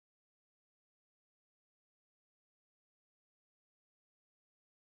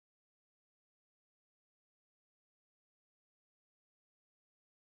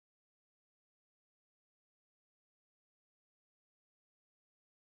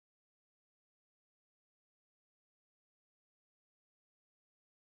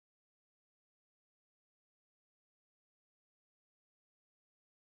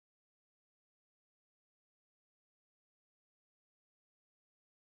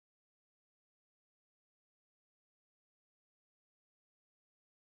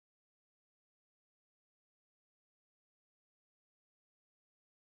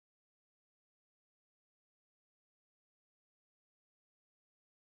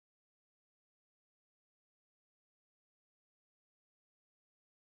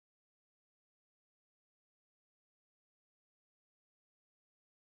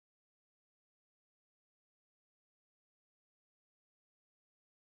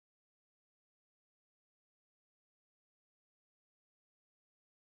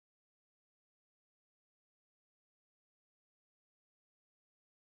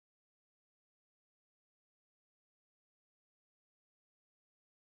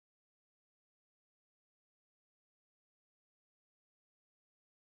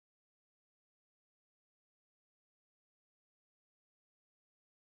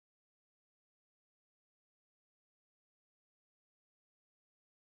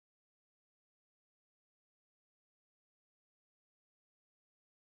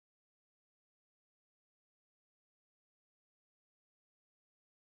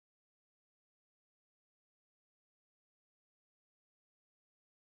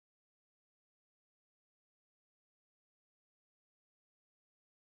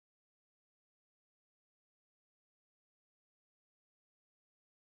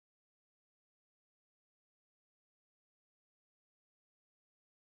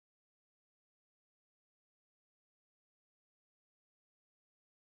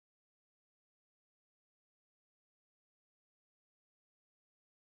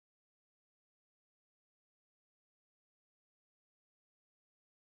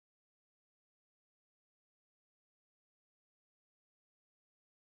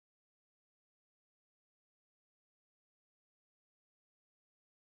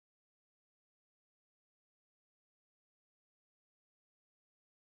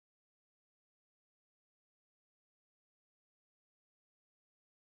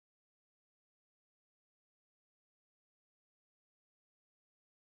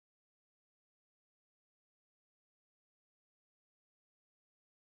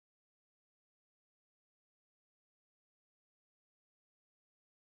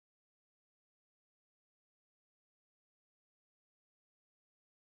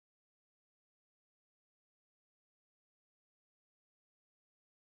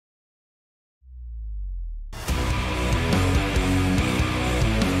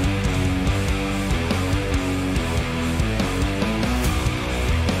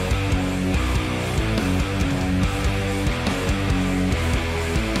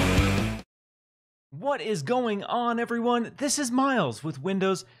What is going on, everyone? This is Miles with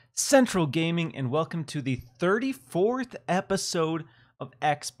Windows Central Gaming, and welcome to the 34th episode of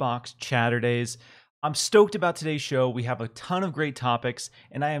Xbox Chaturdays. I'm stoked about today's show. We have a ton of great topics,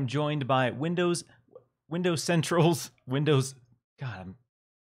 and I am joined by Windows Central's Window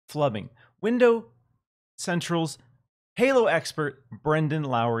Central's Halo expert, Brendan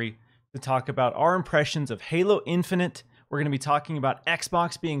Lowry, to talk about our impressions of Halo Infinite. We're going to be talking about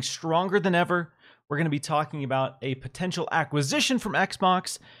Xbox being stronger than ever. We're going to be talking about a potential acquisition from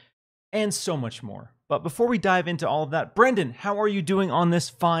Xbox and so much more. But before we dive into all of that, Brendan, how are you doing on this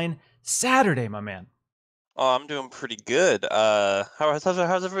fine Saturday, my man? Oh, I'm doing pretty good. How's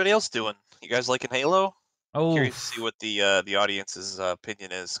everybody else doing? You guys liking Halo? Oh, Curious to see what the audience's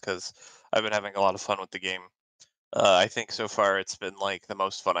opinion is, because I've been having a lot of fun with the game. I think so far it's been like the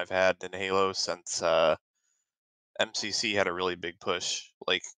most fun I've had in Halo since MCC had a really big push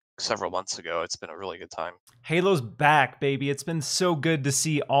like several months ago. It's been a really good time. Halo's back, baby. It's been so good to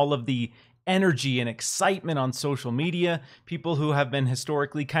see all of the energy and excitement on social media. People who have been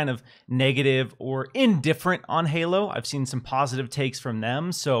historically kind of negative or indifferent on Halo, I've seen some positive takes from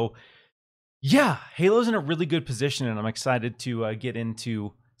them. So yeah, Halo's in a really good position, and I'm excited to get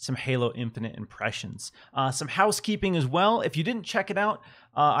into some Halo Infinite impressions. Some housekeeping as well. If you didn't check it out,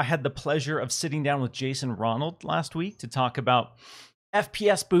 I had the pleasure of sitting down with Jason Ronald last week to talk about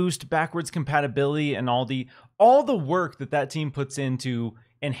FPS boost, backwards compatibility, and all the work that team puts in to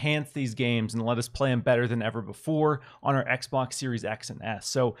enhance these games and let us play them better than ever before on our Xbox Series X and S.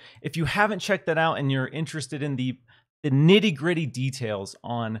 So if you haven't checked that out and you're interested in the nitty-gritty details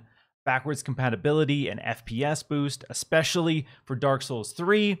on backwards compatibility and FPS boost, especially for Dark Souls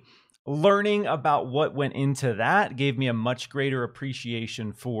 3, learning about what went into that gave me a much greater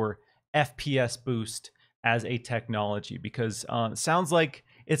appreciation for FPS boost as a technology, because it sounds like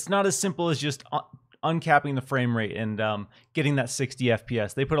it's not as simple as just uncapping the frame rate and getting that 60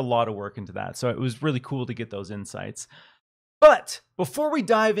 FPS. They put a lot of work into that, so it was really cool to get those insights. But before we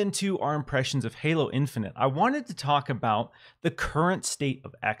dive into our impressions of Halo Infinite, I wanted to talk about the current state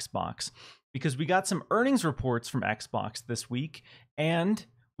of Xbox, because we got some earnings reports from Xbox this week, and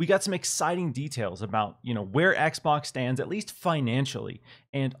we got some exciting details about, where Xbox stands, at least financially.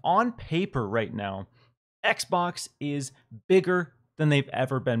 And on paper right now, Xbox is bigger than they've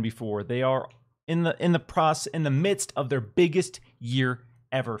ever been before. They are in the midst of their biggest year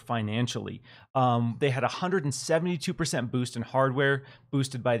ever financially. They had a 172% boost in hardware,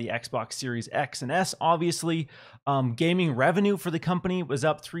 boosted by the Xbox Series X and S, obviously. Gaming revenue for the company was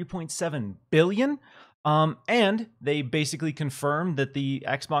up $3.7 billion. And they basically confirmed that the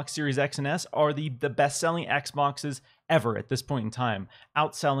Xbox Series X and S are the best-selling Xboxes ever at this point in time,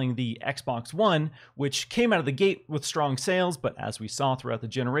 outselling the Xbox One, which came out of the gate with strong sales, but as we saw throughout the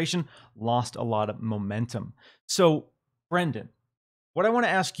generation, lost a lot of momentum. So, Brendan, what I want to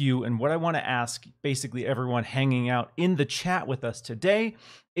ask you, and what I want to ask basically everyone hanging out in the chat with us today,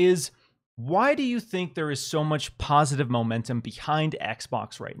 is why do you think there is so much positive momentum behind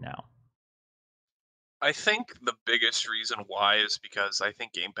Xbox right now? I think the biggest reason why is because I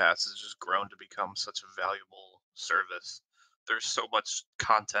think Game Pass has just grown to become such a valuable service. There's so much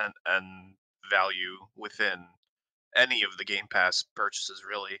content and value within any of the Game Pass purchases,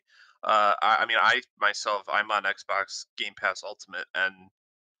 really. I mean, I myself, I'm on Xbox Game Pass Ultimate, and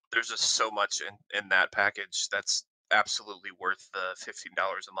there's just so much in that package that's absolutely worth the $15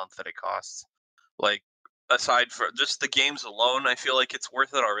 a month that it costs. Like, aside for just the games alone, I feel like it's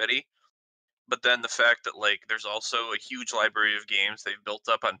worth it already. But then the fact that like there's also a huge library of games they've built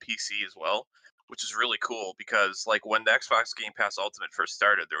up on PC as well, which is really cool, because like when the Xbox Game Pass Ultimate first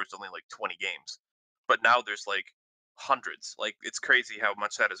started, there was only like 20 games. But now there's like hundreds. Like, it's crazy how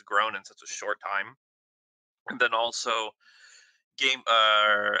much that has grown in such a short time. And then also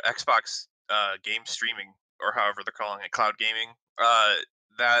Xbox game streaming, or however they're calling it, cloud gaming.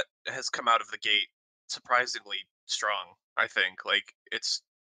 That has come out of the gate surprisingly strong, I think. Like, it's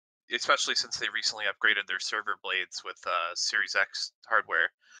especially since they recently upgraded their server blades with Series X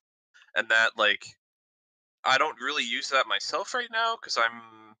hardware, and that, like, I don't really use that myself right now because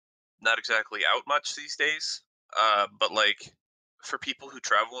I'm not exactly out much these days. But like, for people who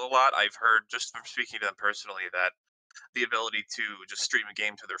travel a lot, I've heard just from speaking to them personally that the ability to just stream a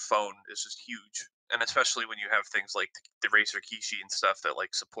game to their phone is just huge, and especially when you have things like the Razer Kishi and stuff that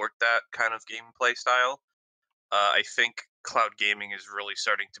like support that kind of gameplay style. I think cloud gaming is really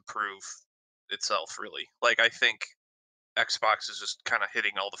starting to prove itself. Really, like, I think Xbox is just kind of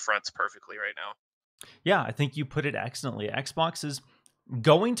hitting all the fronts perfectly right now. Yeah, I think you put it excellently. Xbox is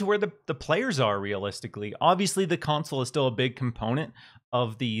going to where the players are realistically. Obviously, the console is still a big component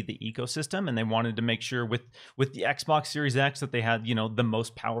of the ecosystem, and they wanted to make sure with the Xbox Series X that they had, you know, the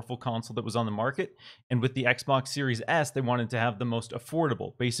most powerful console that was on the market, and with the Xbox Series S they wanted to have the most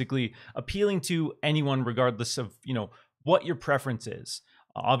affordable, basically appealing to anyone regardless of, you know, what your preference is.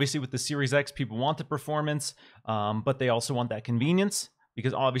 Obviously with the Series X, people want the performance, but they also want that convenience,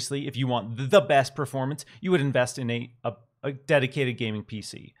 because obviously if you want the best performance, you would invest in a dedicated gaming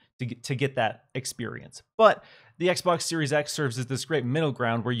PC to get that experience. But the Xbox Series X serves as this great middle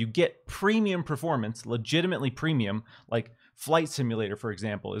ground where you get premium performance, legitimately premium, like Flight Simulator, for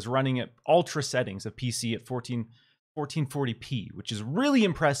example, is running at ultra settings of PC at 1440p, which is really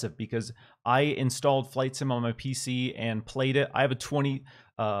impressive because I installed Flight Sim on my PC and played it. I have a RTX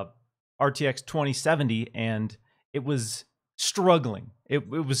 2070, and it was struggling. It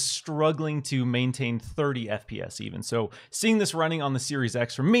was struggling to maintain 30 FPS even. So seeing this running on the Series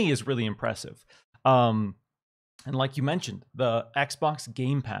X for me is really impressive. And like you mentioned, the Xbox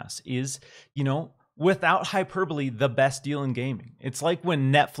Game Pass is, you know, without hyperbole, the best deal in gaming. It's like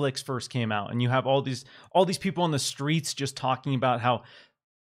when Netflix first came out and you have all these people on the streets just talking about how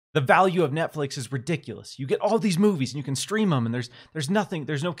the value of Netflix is ridiculous. You get all these movies and you can stream them, and there's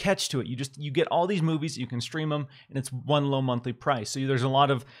no catch to it. You get all these movies, you can stream them, and it's one low monthly price. So there's a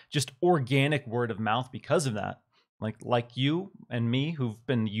lot of just organic word of mouth because of that. Like you and me who've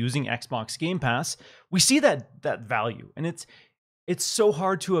been using Xbox Game Pass, we see that value, and it's so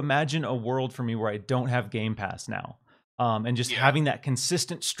hard to imagine a world for me where I don't have Game Pass now. And just having that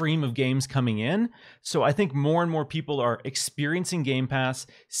consistent stream of games coming in. So I think more and more people are experiencing Game Pass,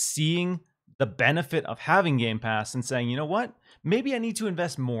 seeing the benefit of having Game Pass, and saying, you know what? Maybe I need to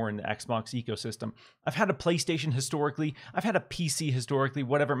invest more in the Xbox ecosystem. I've had a PlayStation historically, I've had a PC historically,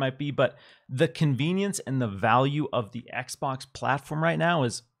 whatever it might be, but the convenience and the value of the Xbox platform right now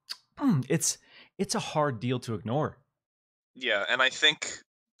is, it's a hard deal to ignore. Yeah, and I think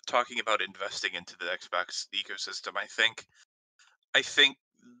talking about investing into the Xbox ecosystem, I think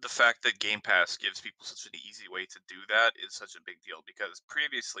the fact that Game Pass gives people such an easy way to do that is such a big deal, because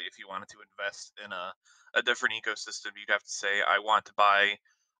previously if you wanted to invest in a different ecosystem, you'd have to say, I want to buy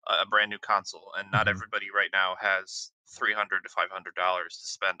a brand new console, and not everybody right now has $300 to $500 to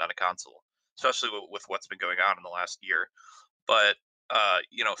spend on a console, especially with what's been going on in the last year. But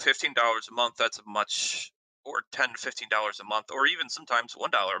you know, $15 a month, that's a much, or $10 to $15 a month, or even sometimes $1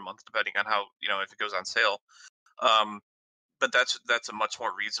 a month, depending on how, you know, if it goes on sale. Um, but that's a much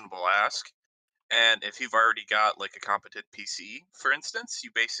more reasonable ask. And if you've already got like a competent PC, for instance, you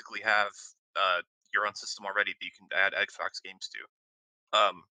basically have your own system already that you can add Xbox games to.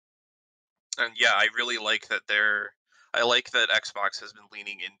 And yeah, I really like that I like that Xbox has been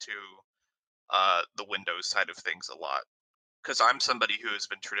leaning into the Windows side of things a lot, because I'm somebody who has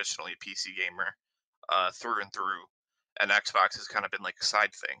been traditionally a PC gamer through and through, and Xbox has kind of been like a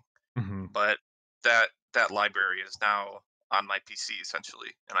side thing. But that library is now on my PC essentially,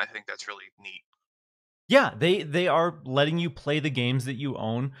 and I think that's really neat. Yeah, they are letting you play the games that you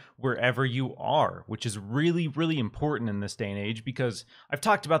own wherever you are, which is really, really important in this day and age, because I've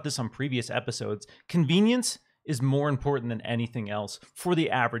talked about this on previous episodes. Convenience is more important than anything else for the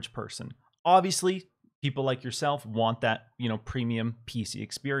average person. Obviously, people like yourself want that, you know, premium PC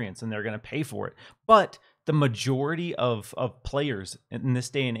experience, and they're going to pay for it. But the majority of players in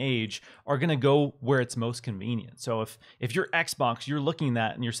this day and age are going to go where it's most convenient. So if you're Xbox, you're looking at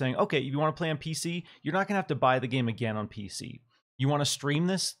that and you're saying, okay, if you want to play on PC, you're not going to have to buy the game again on PC. You want to stream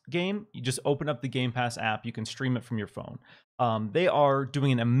this game, you just open up the Game Pass app, you can stream it from your phone. They are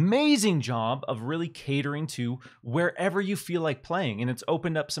doing an amazing job of really catering to wherever you feel like playing, and it's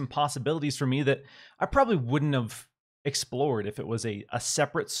opened up some possibilities for me that I probably wouldn't have explored if it was a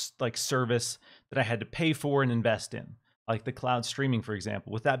separate like service that I had to pay for and invest in, like the cloud streaming, for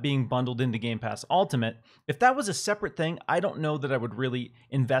example. With that being bundled into Game Pass Ultimate, if that was a separate thing, I don't know that I would really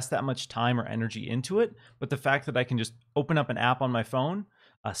invest that much time or energy into it. But the fact that I can just open up an app on my phone,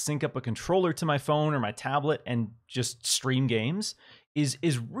 sync up a controller to my phone or my tablet, and just stream games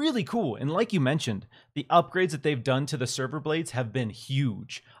is really cool. And like you mentioned, the upgrades that they've done to the server blades have been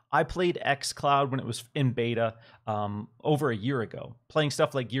huge. I played xCloud when it was in beta over a year ago, playing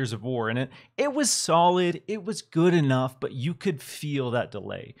stuff like Gears of War, and it was solid, it was good enough, but you could feel that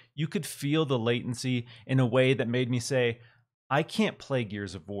delay. You could feel the latency in a way that made me say, I can't play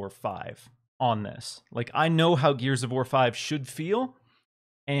Gears of War 5 on this. Like, I know how Gears of War 5 should feel,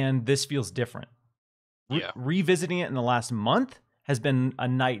 and this feels different. Revisiting it in the last month has been a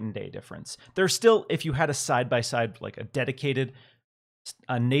night and day difference. There's still, if you had a side-by-side, like a dedicated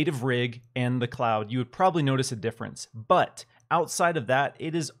a native rig and the cloud, you would probably notice a difference. But outside of that,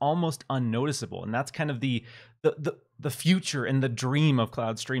 it is almost unnoticeable. And that's kind of the the future and the dream of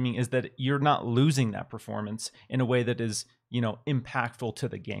cloud streaming is that you're not losing that performance in a way that is, impactful to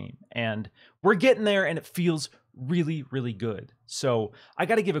the game. And we're getting there, and it feels really, really good. So I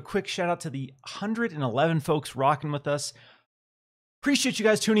got to give a quick shout out to the 111 folks rocking with us. Appreciate you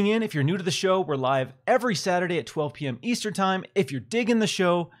guys tuning in. If you're new to the show, we're live every Saturday at 12 p.m. Eastern Time. If you're digging the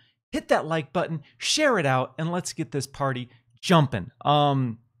show, hit that like button, share it out, and let's get this party jumping.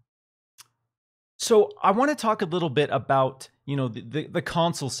 So I want to talk a little bit about, the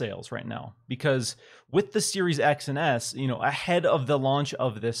console sales right now, because with the Series X and S, ahead of the launch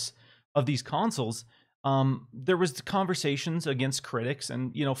of these consoles, there was conversations against critics,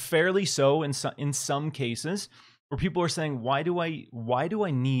 and fairly so in some cases, where people are saying, why do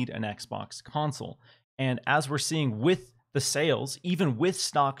I need an Xbox console? And as we're seeing with the sales, even with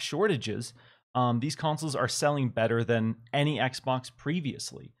stock shortages, these consoles are selling better than any Xbox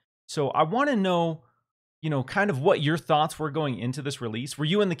previously. So I want to know, kind of what your thoughts were going into this release. Were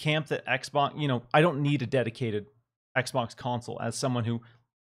you in the camp that Xbox, I don't need a dedicated Xbox console as someone who,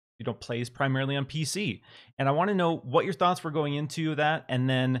 plays primarily on PC? And I want to know what your thoughts were going into that, and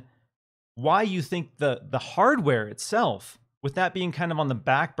then why you think the hardware itself, with that being kind of on the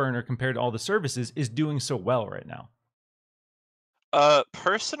back burner compared to all the services, is doing so well right now.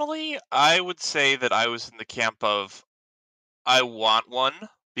 Personally, I would say that I was in the camp of I want one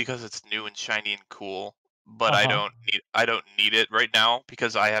because it's new and shiny and cool, but I don't need it right now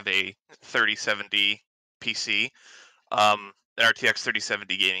because I have a 3070 PC, an RTX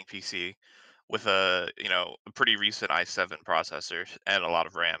 3070 gaming PC with a pretty recent i7 processor and a lot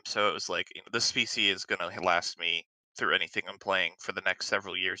of RAM. So it was like, this PC is gonna last me through anything I'm playing for the next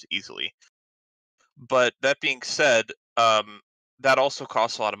several years easily. But that being said, that also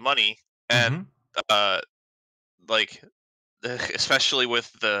costs a lot of money, and like, especially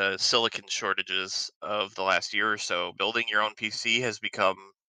with the silicon shortages of the last year or so, building your own PC has become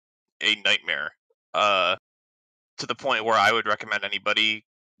a nightmare. To the point where I would recommend anybody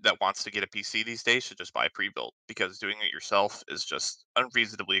that wants to get a PC these days should just buy pre-built, because doing it yourself is just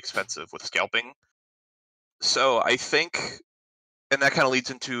unreasonably expensive with scalping. So I think, and that kind of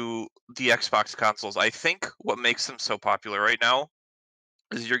leads into the Xbox consoles. I think what makes them so popular right now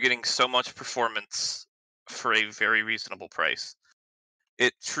is you're getting so much performance for a very reasonable price.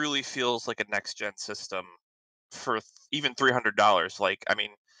 It truly feels like a next-gen system for even $300. Like, I mean,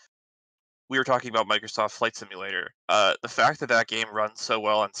 we were talking about Microsoft Flight Simulator. The fact that that game runs so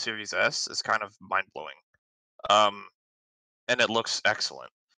well on Series S is kind of mind-blowing. And it looks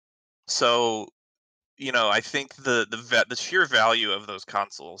excellent. So, I think the sheer value of those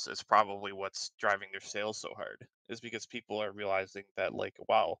consoles is probably what's driving their sales so hard, is because people are realizing that, like,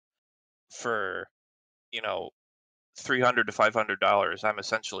 wow, for $300 to $500, I'm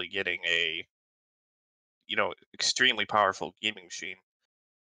essentially getting a extremely powerful gaming machine.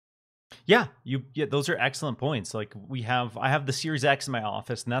 Yeah, those are excellent points. Like, I have the Series X in my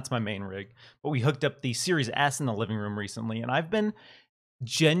office, and that's my main rig, but we hooked up the Series S in the living room recently, and I've been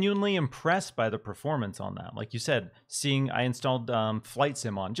genuinely impressed by the performance on that. Like you said, I installed Flight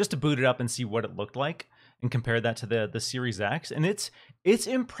Sim on just to boot it up and see what it looked like, and compare that to the Series X, and it's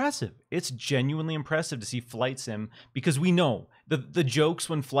impressive. It's genuinely impressive to see Flight Sim, because we know the jokes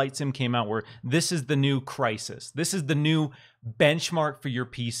when Flight Sim came out were, this is the new Crisis, this is the new benchmark for your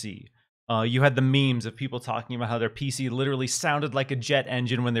PC. You had the memes of people talking about how their PC literally sounded like a jet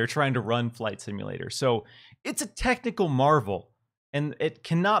engine when they're trying to run Flight Simulator. So it's a technical marvel, and it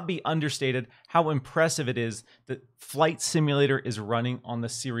cannot be understated how impressive it is that Flight Simulator is running on the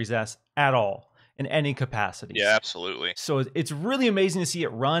Series S at all, in any capacity. Yeah, absolutely. So it's really amazing to see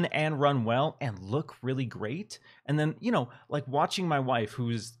it run well and look really great. And then, like watching my wife,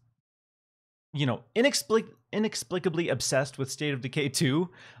 who's, inexplicably obsessed with State of Decay 2.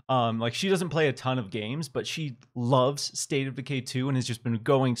 Like, she doesn't play a ton of games, but she loves State of Decay 2 and has just been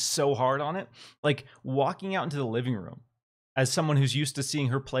going so hard on it. Like, walking out into the living room as someone who's used to seeing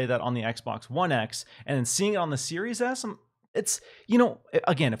her play that on the Xbox One X and then seeing it on the Series S, it's,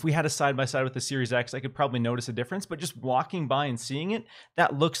 again, if we had a side-by-side with the Series X, I could probably notice a difference, but just walking by and seeing it,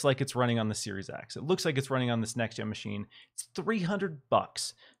 that looks like it's running on the Series X. It looks like it's running on this next-gen machine. It's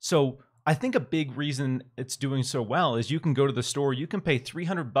 $300. So I think a big reason it's doing so well is you can go to the store, you can pay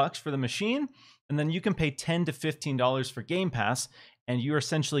 $300 for the machine, and then you can pay $10 to $15 for Game Pass, and you're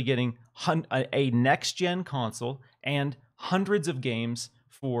essentially getting a next-gen console and hundreds of games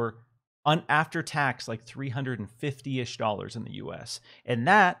for after tax, like $350-ish in the US. And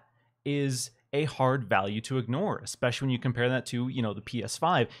that is a hard value to ignore, especially when you compare that to, the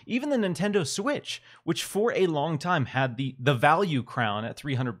PS5, even the Nintendo Switch, which for a long time had the value crown at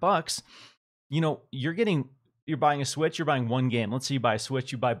 $300. You're getting you're buying a Switch, you're buying one game. Let's say you buy a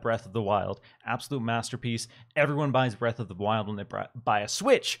Switch, you buy Breath of the Wild, absolute masterpiece. Everyone buys Breath of the Wild when they buy a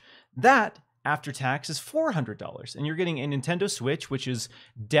Switch. That after tax is $400, and you're getting a Nintendo Switch, which is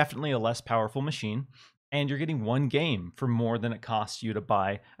definitely a less powerful machine, and you're getting one game for more than it costs you to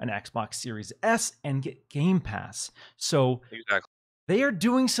buy an Xbox Series S and get Game Pass. So Exactly. they are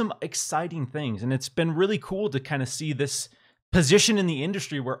doing some exciting things, and it's been really cool to kind of see this position in the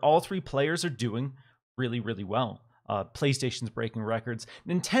industry where all three players are doing really, really well. PlayStation's breaking records.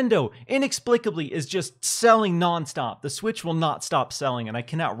 Nintendo, inexplicably, is just selling nonstop. The Switch will not stop selling, and I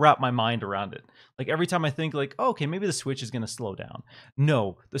cannot wrap my mind around it. Like, every time I think, like, oh, okay, maybe the Switch is going to slow down.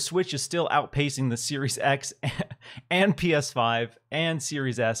 No, the Switch is still outpacing the Series X and PS5 and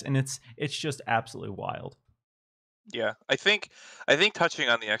Series S, and it's just absolutely wild. Yeah, I think touching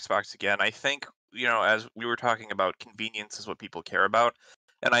on the Xbox again, I think, as we were talking about, convenience is what people care about.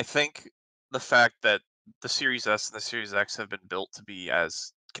 And I think the fact that the Series S and the Series X have been built to be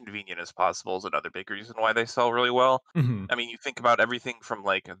as convenient as possible is another big reason why they sell really well. Mhm. I mean, you think about everything from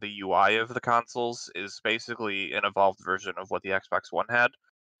like the UI of the consoles is basically an evolved version of what the Xbox One had.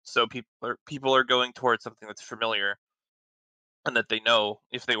 So people are going towards something that's familiar and that they know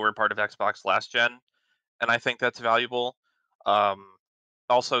if they were part of Xbox last gen, and I think that's valuable. Um,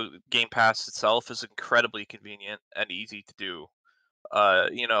 Also, Game Pass itself is incredibly convenient and easy to do.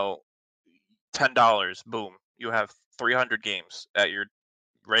 You know, $10, boom, you have 300 games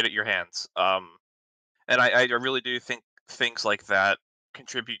right at your hands. And I really do think things like that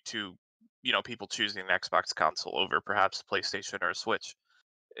contribute to people choosing an Xbox console over perhaps a PlayStation or a Switch.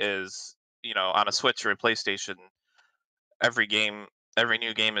 Is on a Switch or a PlayStation, every game, every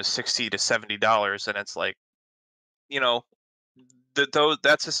new game is $60 to $70, and it's like you know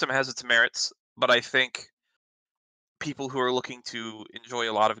that system has its merits, but I think people who are looking to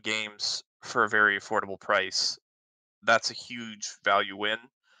enjoy a lot of games for a very affordable price, that's a huge value win.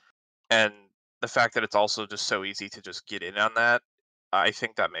 And the fact that it's also just so easy to just get in on that, I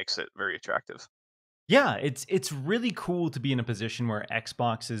think that makes it very attractive. Yeah, it's really cool to be in a position where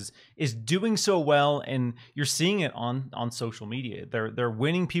Xbox is doing so well, and you're seeing it on social media. They're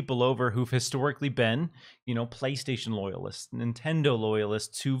winning people over who've historically been, PlayStation loyalists, Nintendo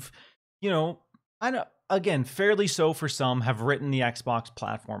loyalists who've, you know, I know, again, fairly so for some, have written the Xbox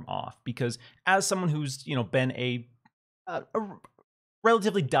platform off because as someone who's, been a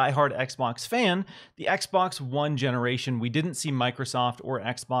relatively diehard Xbox fan, the Xbox One generation, we didn't see Microsoft or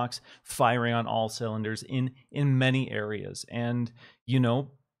Xbox firing on all cylinders in many areas. And,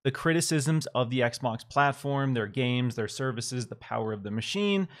 the criticisms of the Xbox platform, their games, their services, the power of the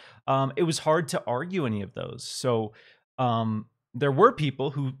machine, it was hard to argue any of those. So there were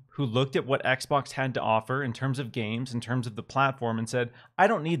people who looked at what Xbox had to offer in terms of games, in terms of the platform, and said, I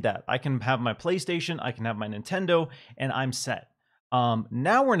don't need that. I can have my PlayStation, I can have my Nintendo, and I'm set.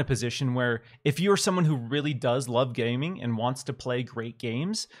 Now we're in a position where if you're someone who really does love gaming and wants to play great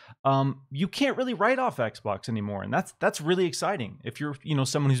games, you can't really write off Xbox anymore, and that's really exciting. If you're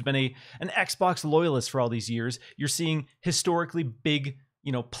someone who's been an Xbox loyalist for all these years, you're seeing historically big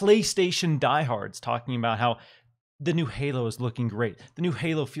PlayStation diehards talking about how the new Halo is looking great. The new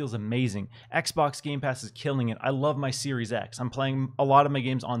Halo feels amazing. Xbox Game Pass is killing it. I love my Series X. I'm playing a lot of my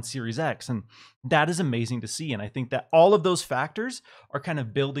games on Series X, and that is amazing to see. And I think that all of those factors are kind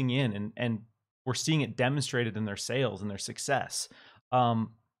of building in, and we're seeing it demonstrated in their sales and their success.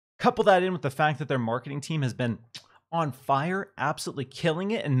 Couple that in with the fact that their marketing team has been on fire, absolutely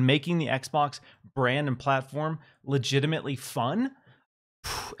killing it, and making the Xbox brand and platform legitimately fun.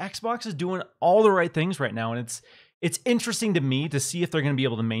 Xbox is doing all the right things right now, and it's interesting to me to see if they're going to be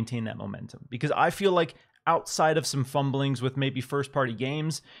able to maintain that momentum, because I feel like outside of some fumblings with maybe first-party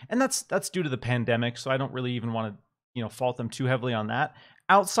games, and that's due to the pandemic, so I don't really even want to fault them too heavily on that.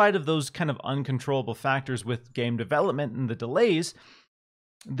 Outside of those kind of uncontrollable factors with game development and the delays,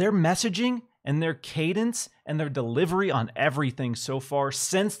 their messaging and their cadence and their delivery on everything so far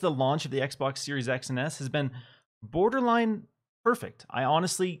since the launch of the Xbox Series X and S has been borderline perfect.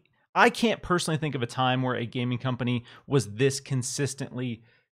 I can't personally think of a time where a gaming company was this consistently,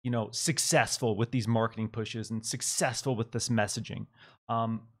 successful with these marketing pushes and successful with this messaging.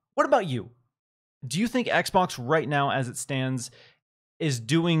 What about you? Do you think Xbox right now, as it stands, is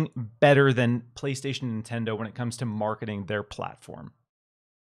doing better than PlayStation and Nintendo when it comes to marketing their platform?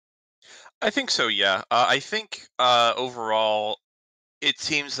 I think so, yeah. I think overall, it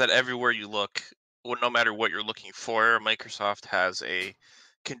seems that everywhere you look, well, no matter what you're looking for, Microsoft has a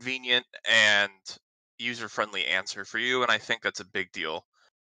convenient and user-friendly answer for you, and I think that's a big deal.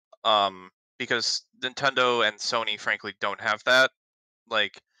 Because Nintendo and Sony, frankly, don't have that.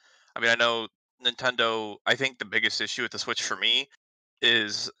 Like, I mean, I know Nintendo, I think the biggest issue with the Switch for me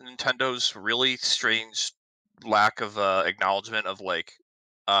is Nintendo's really strange lack of acknowledgement of like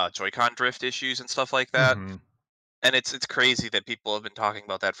Joy-Con drift issues and stuff like that. Hmm. And it's crazy that people have been talking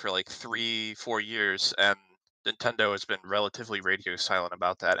about that for like 3-4 years, and Nintendo has been relatively radio silent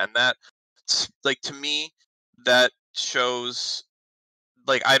about that. And that, like, to me, that shows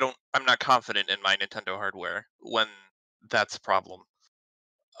like I'm not confident in my Nintendo hardware when that's a problem.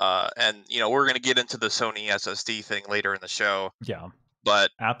 And we're gonna get into the Sony SSD thing later in the show, Yeah,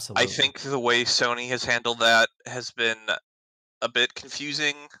 but I absolutely. think the way Sony has handled that has been a bit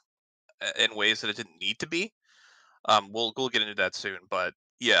confusing in ways that it didn't need to be. We'll get into that soon, but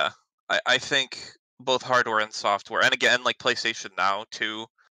yeah, I think both hardware and software, and again, like PlayStation Now too,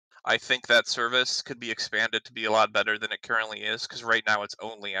 I think that service could be expanded to be a lot better than it currently is, because right now it's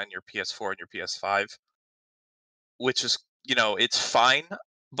only on your PS4 and your PS5, which is, it's fine,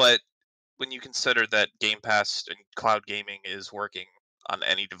 but when you consider that Game Pass and cloud gaming is working on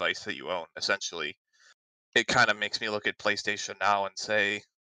any device that you own, essentially, it kind of makes me look at PlayStation Now and say,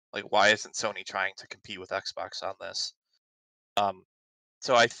 like, why isn't Sony trying to compete with Xbox on this? Um,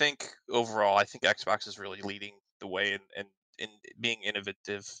 so I think overall, I think Xbox is really leading the way in being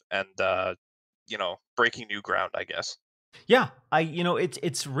innovative and breaking new ground, I guess. Yeah,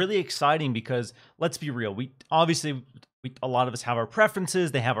 it's really exciting because let's be real. We obviously a lot of us have our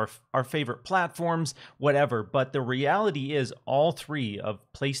preferences, they have our favorite platforms, whatever, but the reality is all three of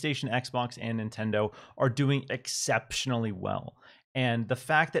PlayStation, Xbox, and Nintendo are doing exceptionally well. And the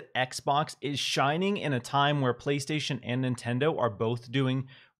fact that Xbox is shining in a time where PlayStation and Nintendo are both doing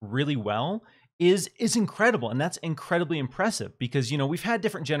really well is incredible, and that's incredibly impressive because we've had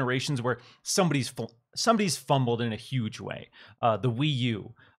different generations where somebody's fumbled in a huge way. The Wii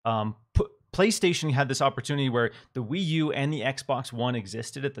U, PlayStation had this opportunity where the Wii U and the Xbox One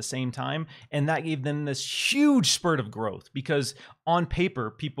existed at the same time, and that gave them this huge spurt of growth because on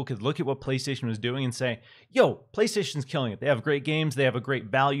paper, people could look at what PlayStation was doing and say, yo, PlayStation's killing it. They have great games. They have a great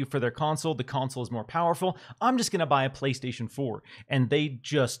value for their console. The console is more powerful. I'm just going to buy a PlayStation 4. And they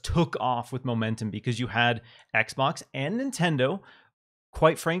just took off with momentum because you had Xbox and Nintendo,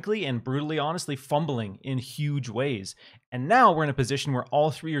 quite frankly and brutally honestly, fumbling in huge ways. And now we're in a position where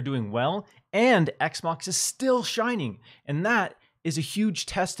all three are doing well and Xbox is still shining. And that is a huge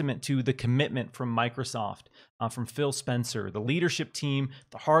testament to the commitment from Microsoft, from Phil Spencer, the leadership team,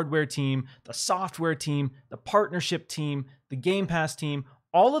 the hardware team, the software team, the partnership team, the Game Pass team.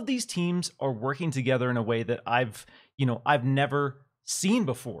 All of these teams are working together in a way that I've never seen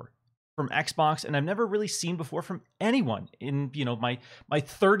before from Xbox, and I've never really seen before from anyone in my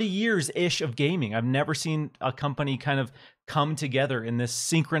 30 years ish of gaming. I've never seen a company kind of come together in this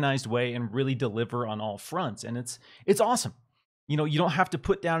synchronized way and really deliver on all fronts, and it's awesome. You don't have to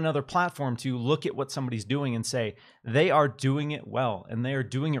put down another platform to look at what somebody's doing and say they are doing it well and they are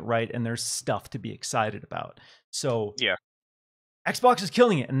doing it right, and there's stuff to be excited about. So Yeah. Xbox is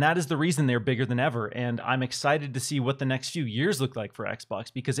killing it, and that is the reason they're bigger than ever. And I'm excited to see what the next few years look like for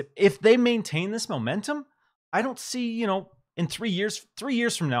Xbox, because if they maintain this momentum, I don't see, in 3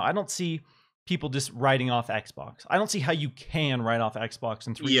 years from now, I don't see people just writing off Xbox. I don't see how you can write off Xbox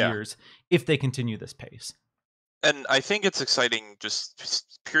in 3 years if they continue this pace. And I think it's exciting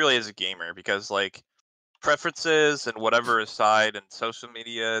just purely as a gamer, because like preferences and whatever aside, and social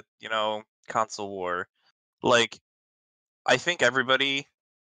media, console war, like I think everybody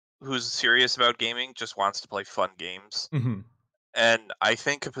who's serious about gaming just wants to play fun games. Mm-hmm. And I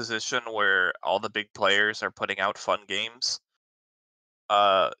think a position where all the big players are putting out fun games,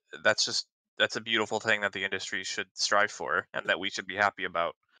 uh, that's a beautiful thing that the industry should strive for and that we should be happy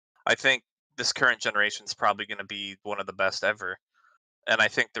about. I think this current generation is probably going to be one of the best ever, and I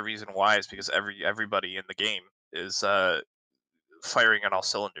think the reason why is because everybody in the game is firing on all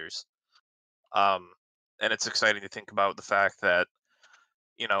cylinders. Um, and it's exciting to think about the fact that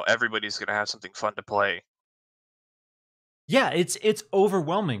everybody's going to have something fun to play. Yeah, it's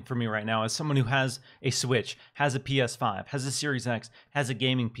overwhelming for me right now as someone who has a Switch, has a PS5, has a Series X, has a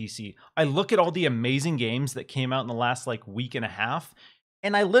gaming PC. I look at all the amazing games that came out in the last week and a half,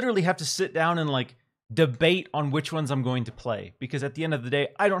 and I literally have to sit down and debate on which ones I'm going to play, because at the end of the day,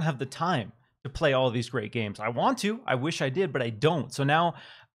 I don't have the time to play all of these great games. I want to, I wish I did, but I don't. So now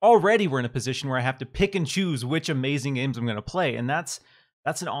already we're in a position where I have to pick and choose which amazing games I'm going to play, and that's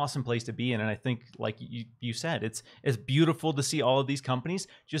an awesome place to be in. And I think, like you said, it's beautiful to see all of these companies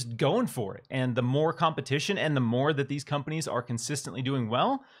just going for it. And the more competition and the more that these companies are consistently doing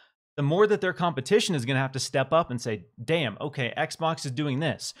well, the more that their competition is going to have to step up and say, damn, okay, Xbox is doing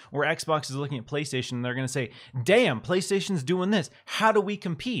this. Or Xbox is looking at PlayStation and they're going to say, damn, PlayStation's doing this. How do we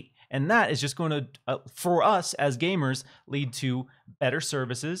compete? And that is just going to, for us as gamers, lead to better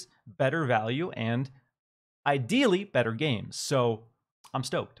services, better value, and ideally better games. So I'm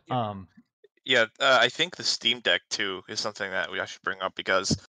stoked. Yeah, I think the Steam Deck too is something that I should bring up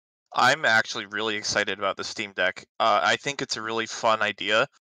because I'm actually really excited about the Steam Deck. I think it's a really fun idea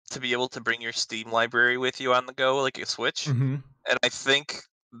to be able to bring your Steam library with you on the go, like a Switch. Mm-hmm. And I think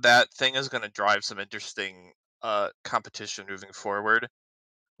that thing is going to drive some interesting competition moving forward,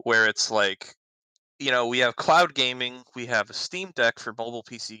 where it's like, we have cloud gaming, we have a Steam Deck for mobile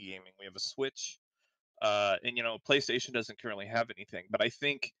PC gaming, we have a Switch, and PlayStation doesn't currently have anything. But I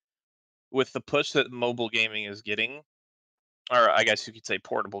think with the push that mobile gaming is getting, or I guess you could say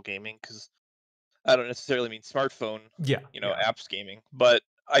portable gaming, because I don't necessarily mean smartphone, Yeah. apps gaming, but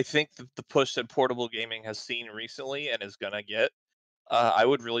I think the push that portable gaming has seen recently and is gonna get, I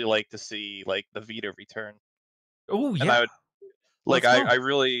would really like to see like the Vita return, Oh and I yeah. would like Let's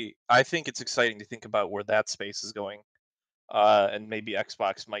go. I think it's exciting to think about where that space is going, and maybe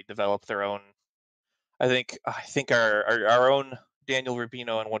Xbox might develop their own. I think our own Daniel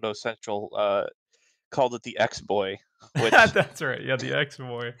Rubino and Windows Central called it the X Boi, which That's right. Yeah, the X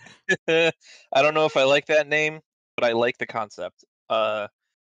Boi. I don't know if I like that name, but I like the concept.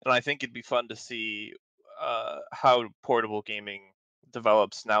 And I think it'd be fun to see how portable gaming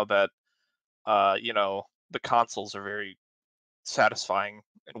develops now that the consoles are very satisfying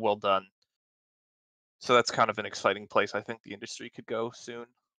and well done. So that's kind of an exciting place I think the industry could go soon.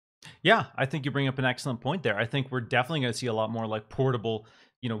 Yeah, I think you bring up an excellent point there. I think we're definitely going to see a lot more like portable,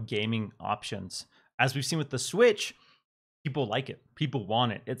 gaming options. As we've seen with the Switch, people like it. People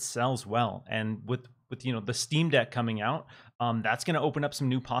want it. It sells well. And with the Steam Deck coming out, that's going to open up some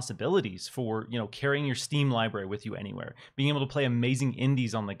new possibilities for, carrying your Steam library with you anywhere, being able to play amazing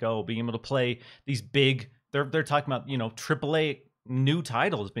indies on the go, being able to play these big, they're talking about, AAA new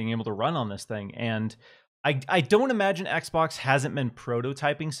titles being able to run on this thing. And I don't imagine Xbox hasn't been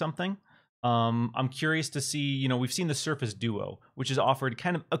prototyping something. I'm curious to see, we've seen the Surface Duo, which has offered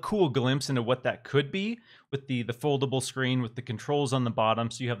kind of a cool glimpse into what that could be with the foldable screen with the controls on the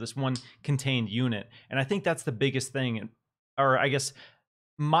bottom. So you have this one contained unit. And I think that's the biggest thing, or I guess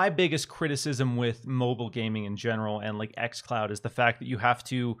my biggest criticism with mobile gaming in general and like xCloud is the fact that you have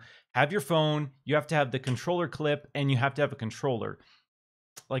to have your phone, you have to have the controller clip, and you have to have a controller.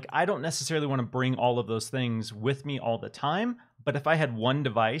 Like, I don't necessarily want to bring all of those things with me all the time, but if I had one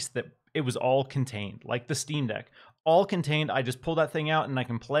device that it was all contained, like the Steam Deck, all contained, I just pull that thing out and I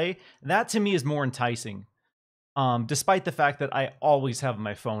can play, that to me is more enticing. Despite the fact that I always have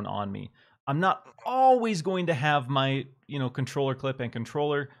my phone on me. I'm not always going to have my, controller clip and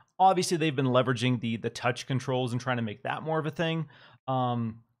controller. Obviously, they've been leveraging the touch controls and trying to make that more of a thing.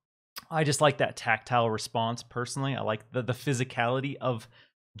 I just like that tactile response personally. I like the physicality of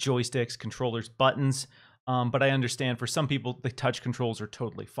joysticks, controllers, buttons. But I understand for some people the touch controls are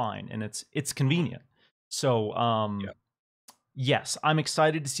totally fine and it's convenient. So Yeah. yes, I'm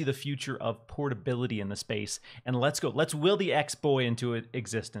excited to see the future of portability in the space. And let's go. Let's will the X Boi into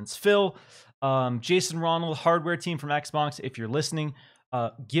existence. Phil, Jason Ronald, hardware team from Xbox, if you're listening,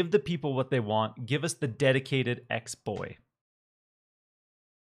 give the people what they want. Give us the dedicated X Boi.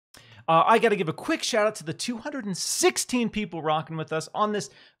 I got to give a quick shout out to the 216 people rocking with us on this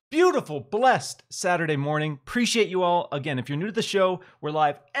beautiful, blessed Saturday morning. Appreciate you all. Again, if you're new to the show, we're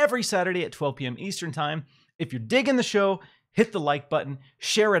live every Saturday at 12 p.m. Eastern Time. If you're digging the show, hit the like button,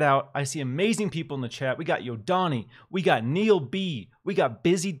 share it out. I see amazing people in the chat. We got Yodani, we got Neil B, we got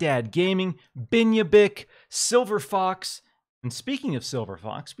Busy Dad Gaming, Binyabik, Silver Fox. And speaking of Silver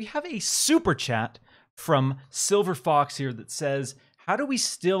Fox, we have a super chat from Silver Fox here that says, how do we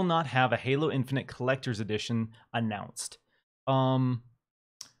still not have a Halo Infinite Collector's Edition announced? What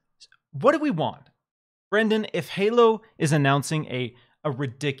do we want? Brendan, if Halo is announcing a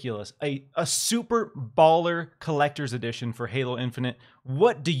ridiculous, a super baller Collector's Edition for Halo Infinite,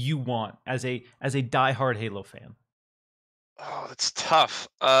 what do you want as a diehard Halo fan? Oh, it's tough.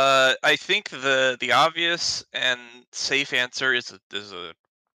 I think the obvious and safe answer is a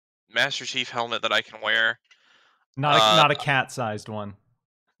Master Chief helmet that I can wear. Not a cat-sized one.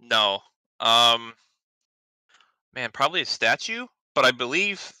 No. Man, probably a statue, but I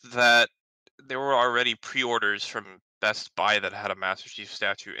believe that there were already pre-orders from Best Buy that had a Master Chief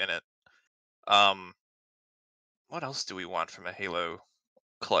statue in it. What else do we want from a Halo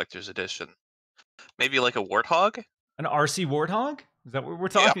Collector's Edition? Maybe like a Warthog? An RC Warthog? Is that what we're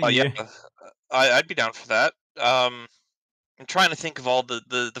Yeah, talking? yeah. I'd be down for that. I'm trying to think of all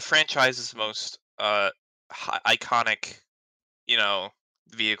the franchise's most iconic,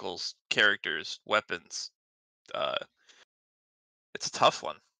 vehicles, characters, weapons. Uh, it's a tough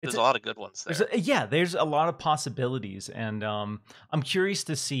one. There's a lot of good ones there. There's a lot of possibilities, and I'm curious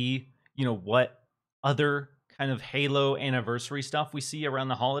to see, what other kind of Halo anniversary stuff we see around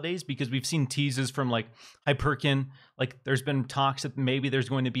the holidays, because we've seen teases from like Hyperkin. Like, there's been talks that maybe there's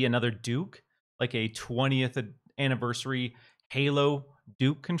going to be another Duke, like a 20th anniversary Halo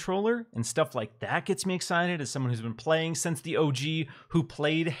Duke controller, and stuff like that gets me excited as someone who's been playing since the OG, who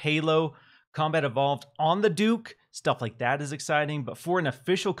played Halo Combat Evolved on the Duke. Stuff like that is exciting. But for an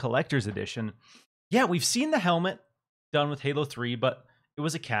official collector's edition, yeah, we've seen the helmet done with Halo 3, but it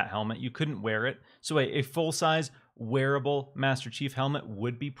was a cat helmet. You couldn't wear it. So a full-size wearable Master Chief helmet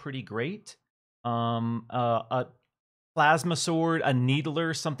would be pretty great. A plasma sword, a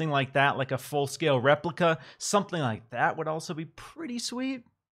needler, something like that, like a full-scale replica, something like that would also be pretty sweet.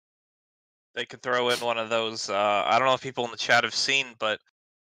 They could throw in one of those. I don't know if people in the chat have seen, but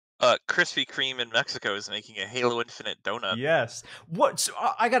Krispy Kreme in Mexico is making a Halo Infinite donut. Yes. What? So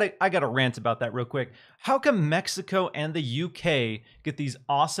I gotta rant about that real quick. How come Mexico and the UK get these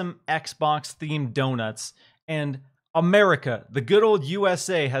awesome Xbox themed donuts, and America, the good old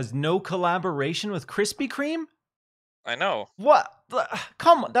USA, has no collaboration with Krispy Kreme? I know. What?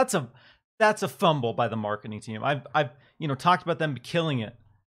 Come on, that's a fumble by the marketing team. I've talked about them killing it,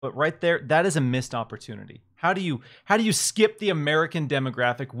 but right there, that is a missed opportunity. How do you skip the American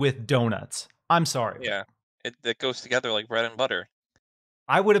demographic with donuts? I'm sorry. Yeah, it goes together like bread and butter.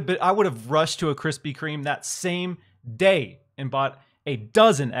 I would have rushed to a Krispy Kreme that same day and bought a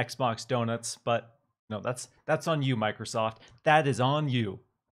dozen Xbox donuts, but no, that's on you, Microsoft. That is on you.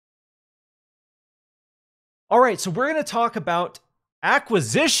 All right, so we're going to talk about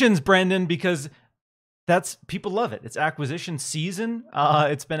acquisitions, Brendan, because people love it. It's acquisition season.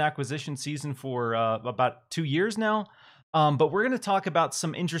 It's been acquisition season for about 2 years now. But we're going to talk about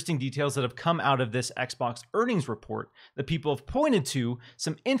some interesting details that have come out of this Xbox earnings report that people have pointed to,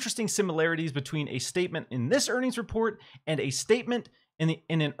 some interesting similarities between a statement in this earnings report and a statement in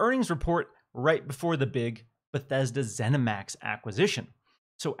an earnings report right before the big Bethesda ZeniMax acquisition.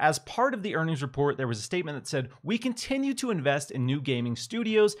 So as part of the earnings report, there was a statement that said, "We continue to invest in new gaming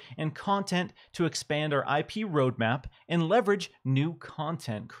studios and content to expand our IP roadmap and leverage new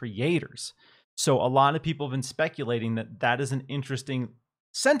content creators." So a lot of people have been speculating that that is an interesting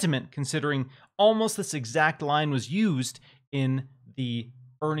sentiment, considering almost this exact line was used in the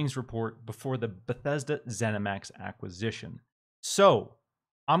earnings report before the Bethesda ZeniMax acquisition. So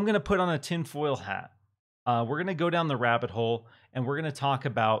I'm going to put on a tinfoil hat. We're going to go down the rabbit hole, and we're going to talk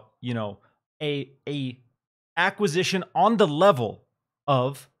about, a acquisition on the level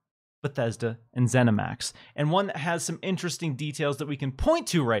of Bethesda and ZeniMax, and one that has some interesting details that we can point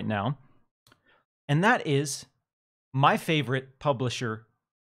to right now. And that is my favorite publisher,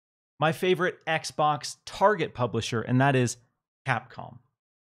 my favorite Xbox target publisher, and that is Capcom.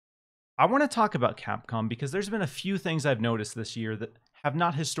 I want to talk about Capcom because there's been a few things I've noticed this year that have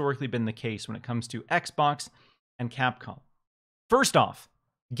not historically been the case when it comes to Xbox and Capcom. First off,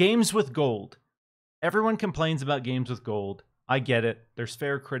 games with gold. Everyone complains about games with gold. I get it. There's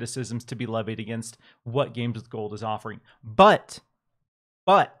fair criticisms to be levied against what games with gold is offering. But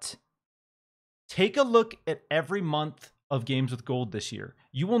take a look at every month of games with gold this year.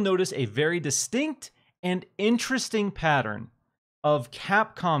 You will notice a very distinct and interesting pattern of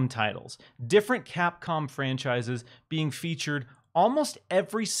Capcom titles, different Capcom franchises being featured almost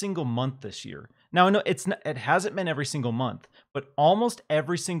every single month this year. Now, I know it hasn't been every single month, but almost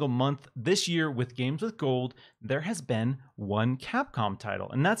every single month this year with games with gold, there has been one Capcom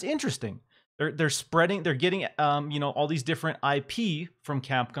title, and that's interesting. They're spreading, they're getting all these different IP from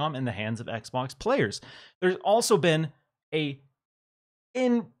Capcom in the hands of Xbox players. There's also been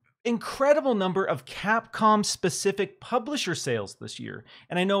an incredible number of Capcom specific publisher sales this year.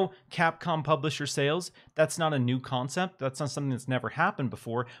 And I know Capcom publisher sales, that's not a new concept. That's not something that's never happened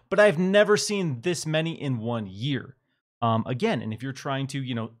before, but I've never seen this many in 1 year. Again, and if you're trying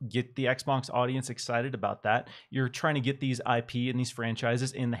to, get the Xbox audience excited about that, you're trying to get these IP and these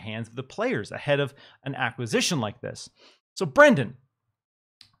franchises in the hands of the players ahead of an acquisition like this. So, Brendan,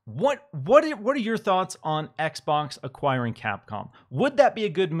 what are your thoughts on Xbox acquiring Capcom? Would that be a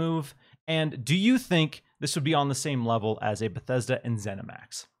good move? And do you think this would be on the same level as a Bethesda and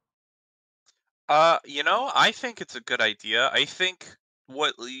ZeniMax? I think it's a good idea. I think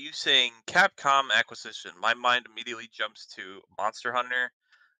what you saying Capcom acquisition, my mind immediately jumps to Monster Hunter.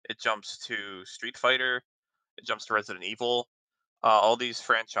 It jumps to Street Fighter. It jumps to Resident Evil. All these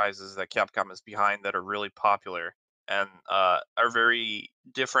franchises that Capcom is behind that are really popular and are very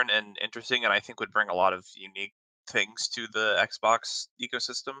different and interesting, and I think would bring a lot of unique things to the Xbox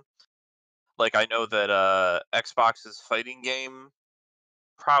ecosystem. Like, I know that Xbox's fighting game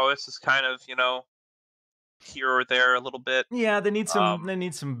prowess is kind of, here or there a little bit. Yeah, they need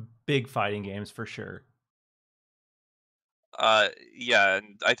Um, some big fighting games for sure. yeah,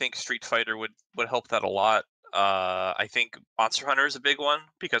 and I think Street Fighter would help that a lot. I think Monster Hunter is a big one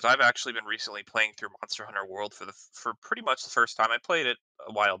because I've actually been recently playing through Monster Hunter World for pretty much the first time. I played it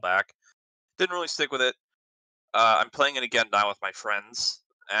a while back, didn't really stick with it. I'm playing it again now with my friends,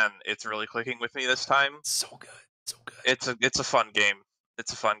 and it's really clicking with me this time. So good. So good. It's a fun game.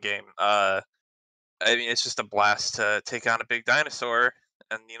 It's a fun game. I mean, it's just a blast to take on a big dinosaur,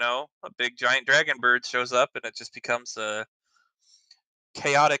 and a big giant dragon bird shows up, and it just becomes a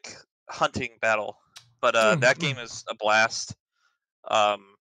chaotic hunting battle. But that game is a blast.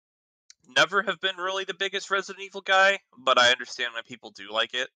 Um, Never have been really the biggest Resident Evil guy, but I understand why people do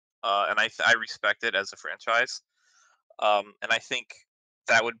like it, and I respect it as a franchise. And I think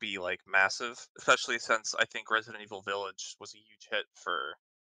that would be like massive, especially since I think Resident Evil Village was a huge hit for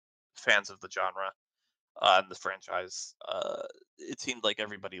fans of the genre and the franchise. It seemed like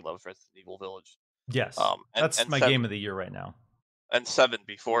everybody loves Resident Evil Village. Yes. And That's and my seven game of the year right now. and seven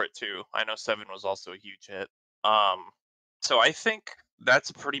before it too. I know seven was also a huge hit. Um, so I think that's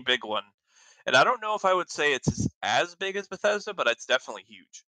a pretty big one. And I don't know if I would say it's as big as Bethesda, but it's definitely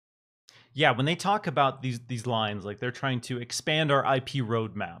huge. Yeah, when they talk about these lines, like they're trying to expand our IP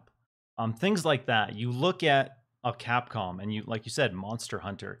roadmap, things like that. You look at a Capcom, and you, like you said, Monster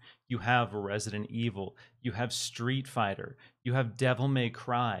Hunter. You have Resident Evil. You have Street Fighter. You have Devil May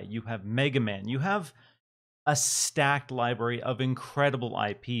Cry. You have Mega Man. You have a stacked library of incredible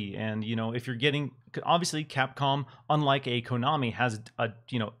IP. And if you're getting, obviously Capcom, unlike a Konami, has a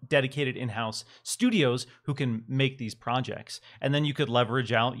dedicated in-house studios who can make these projects, and then you could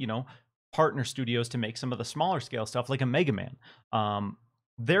leverage out partner studios to make some of the smaller scale stuff like a Mega Man.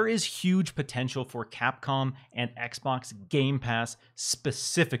 There is huge potential for Capcom and Xbox Game Pass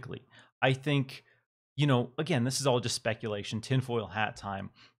specifically. I think, again, this is all just speculation, tinfoil hat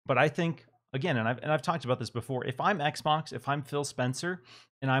time, but I think, again, and I've talked about this before, if I'm Xbox, if I'm Phil Spencer,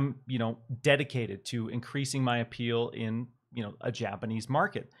 and I'm, dedicated to increasing my appeal in, a Japanese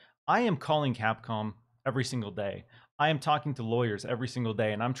market, I am calling Capcom every single day. I am talking to lawyers every single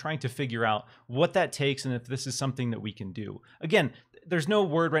day, and I'm trying to figure out what that takes and if this is something that we can do. Again, there's no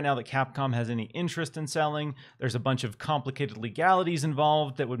word right now that Capcom has any interest in selling. There's a bunch of complicated legalities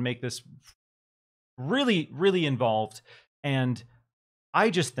involved that would make this really, really involved. And I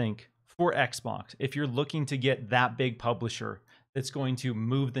just think for Xbox, if you're looking to get that big publisher that's going to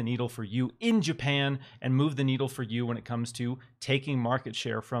move the needle for you in Japan and move the needle for you when it comes to taking market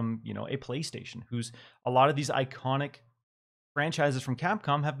share from, a PlayStation, who's a lot of these iconic franchises from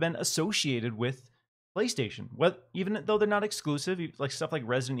Capcom have been associated with PlayStation. Even though they're not exclusive, like stuff like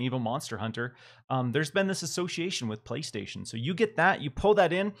Resident Evil, Monster Hunter, there's been this association with PlayStation. So you get that, you pull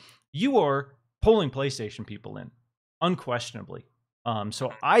that in, you are pulling PlayStation people in, unquestionably.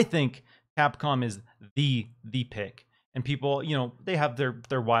 So I think Capcom is the pick. And people, they have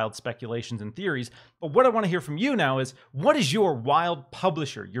their wild speculations and theories. But what I want to hear from you now is, what is your wild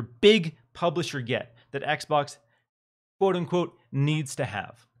publisher, your big publisher get that Xbox, quote unquote, needs to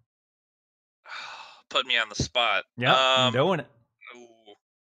have? Put me on the spot. Yeah, I'm doing it.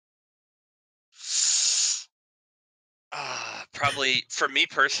 Probably, for me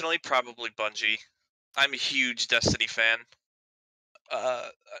personally, probably Bungie. I'm a huge Destiny fan.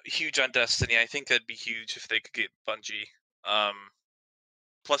 Huge on Destiny. I think that'd be huge if they could get Bungie.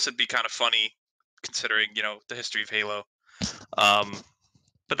 Plus, it'd be kind of funny considering the history of Halo.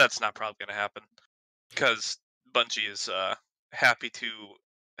 But that's not probably going to happen because Bungie is happy to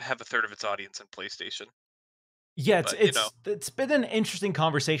have a third of its audience in PlayStation. Yeah, But, it's been an interesting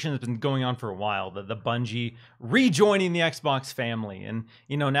conversation that's been going on for a while. The Bungie rejoining the Xbox family, and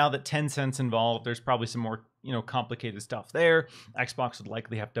now that Tencent's involved, there's probably some more complicated stuff there. Xbox would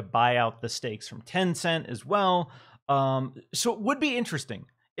likely have to buy out the stakes from Tencent as well. So it would be interesting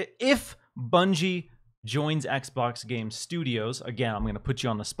if Bungie joins Xbox Game Studios. Again, I'm going to put you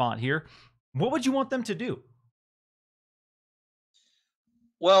on the spot here. What would you want them to do?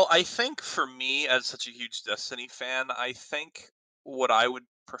 Well, I think for me, as such a huge Destiny fan, I think what I would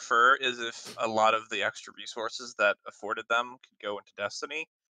prefer is if a lot of the extra resources that afforded them could go into Destiny.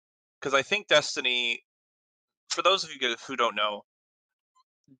 Because I think Destiny, for those of you who don't know,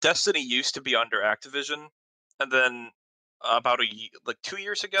 Destiny used to be under Activision, and then about 2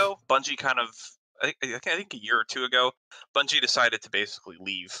 years ago, Bungie kind of, I think a year or two ago, Bungie decided to basically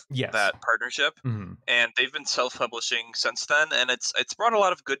leave Yes. that partnership, and they've been self-publishing since then, and it's brought a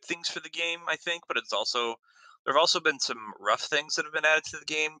lot of good things for the game, I think, but there have also been some rough things that have been added to the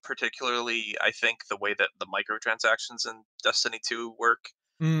game, particularly I think the way that the microtransactions in Destiny 2 work.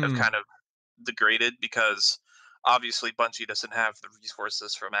 have Mm. kind of degraded because obviously Bungie doesn't have the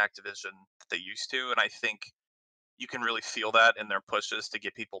resources from Activision that they used to, and I think you can really feel that in their pushes to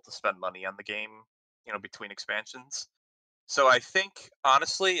get people to spend money on the game, between expansions. So I think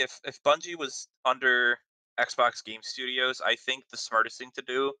honestly, if Bungie was under Xbox Game Studios, I think the smartest thing to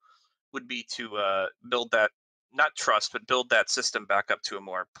do would be to build that, not trust, but build that system back up to a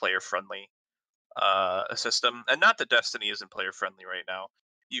more player friendly system. And not that Destiny isn't player friendly right now.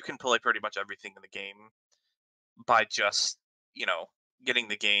 You can play pretty much everything in the game by just you know getting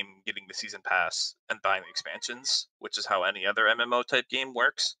the game, getting the season pass, and buying the expansions, which is how any other MMO type game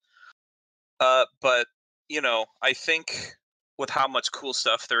works. But I think with how much cool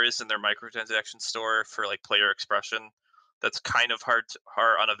stuff there is in their microtransaction store for like player expression, that's kind of hard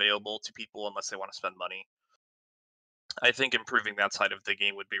unavailable to people unless they want to spend money. I think improving that side of the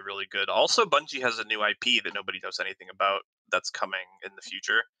game would be really good. Also, Bungie has a new IP that nobody knows anything about that's coming in the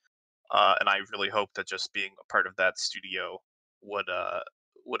future, and I really hope that just being a part of that studio would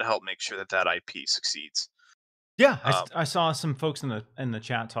would help make sure that that IP succeeds. Yeah, Um, I saw some folks in the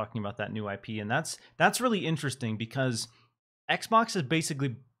chat talking about that new IP, and that's really interesting because Xbox is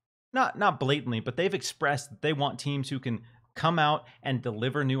basically not blatantly, but they've expressed that they want teams who can come out and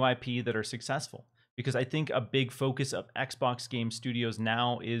deliver new IP that are successful. Because I think a big focus of Xbox Game Studios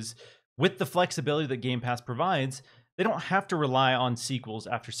now is with the flexibility that Game Pass provides, they don't have to rely on sequels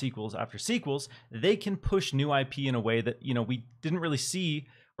after sequels after sequels. They can push new IP in a way that, we didn't really see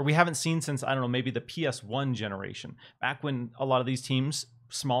or we haven't seen since, I don't know, maybe the PS1 generation. Back when a lot of these teams,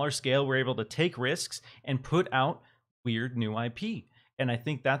 smaller scale, were able to take risks and put out weird new IP. And I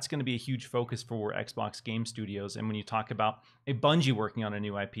think that's going to be a huge focus for Xbox Game Studios. And when you talk about a Bungie working on a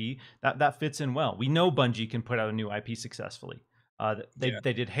new IP, that fits in well. We know Bungie can put out a new IP successfully. They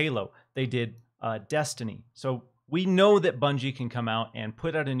did Halo, they did Destiny. So we know that Bungie can come out and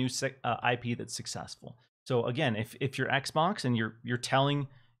put out a new IP that's successful. So again, if you're Xbox and you're telling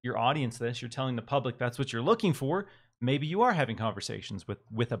your audience this, you're telling the public that's what you're looking for, maybe you are having conversations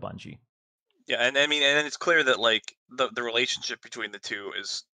with a Bungie. Yeah, and I mean, and it's clear that like the relationship between the two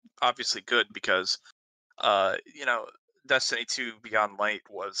is obviously good because uh, you know, Destiny 2 Beyond Light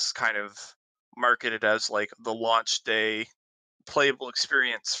was kind of marketed as like the launch day playable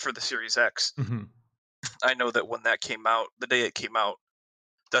experience for the Series X. Mm-hmm. I know that when that came out, the day it came out,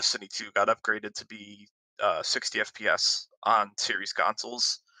 Destiny 2 got upgraded to be 60 FPS on series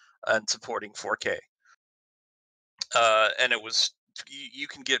consoles and supporting 4K. And it was you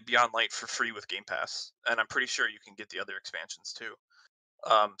can get Beyond Light for free with Game Pass, and I'm pretty sure you can get the other expansions too.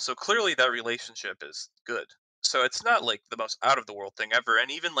 So clearly that relationship is good. So it's not like the most out of the world thing ever.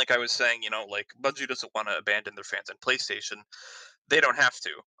 And even like I was saying, like Bungie doesn't want to abandon their fans on PlayStation. They don't have to.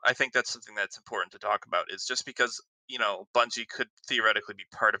 I think that's something that's important to talk about. Is just because Bungie could theoretically be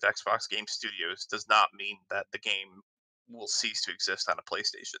part of Xbox Game Studios does not mean that the game will cease to exist on a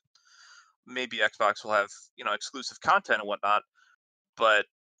PlayStation. Maybe Xbox will have exclusive content and whatnot, but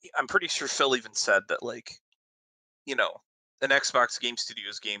I'm pretty sure Phil even said that like you know, an Xbox Game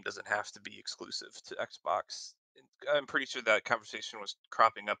Studios game doesn't have to be exclusive to Xbox. I'm pretty sure that conversation was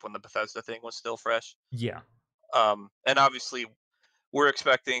cropping up when the Bethesda thing was still fresh. Yeah. And obviously, we're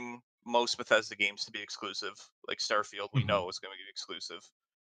expecting most Bethesda games to be exclusive. Like Starfield, we Mm-hmm. know is going to be exclusive.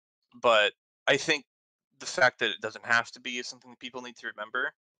 But I think the fact that it doesn't have to be is something that people need to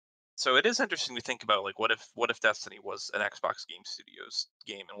remember. So it is interesting to think about, like, what if Destiny was an Xbox Game Studios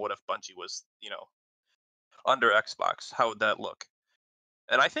game, and what if Bungie was, under Xbox? How would that look?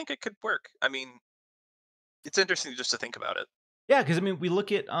 And I think it could work. I mean, it's interesting just to think about it. Yeah, because I mean, we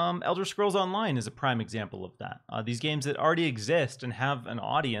look at Elder Scrolls Online as a prime example of that. These games that already exist and have an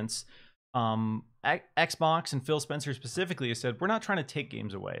audience. Xbox and Phil Spencer specifically has said we're not trying to take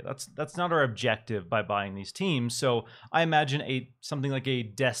games away. That's not our objective by buying these teams. So I imagine something like a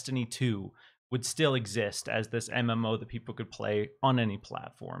Destiny 2 would still exist as this MMO that people could play on any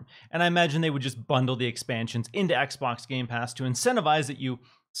platform. And I imagine they would just bundle the expansions into Xbox Game Pass to incentivize that you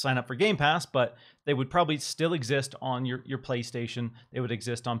sign up for Game Pass, but they would probably still exist on your PlayStation. They would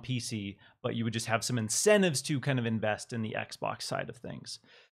exist on PC, but you would just have some incentives to kind of invest in the Xbox side of things.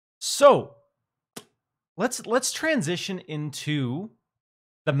 So let's transition into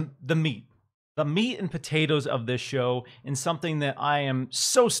the meat and potatoes of this show, and something that I am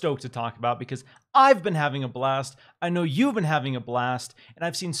so stoked to talk about because I've been having a blast. I know you've been having a blast, and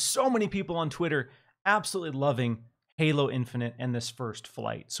I've seen so many people on Twitter absolutely loving Halo Infinite and this first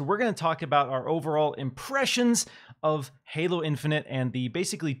flight. So we're going to talk about our overall impressions of Halo Infinite and the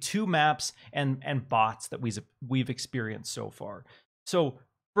basically 2 maps and bots that we've experienced so far. So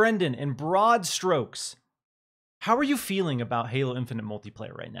Brendan, in broad strokes, How are you feeling about Halo Infinite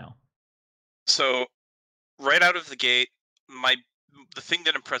multiplayer right now? So right out of the gate, the thing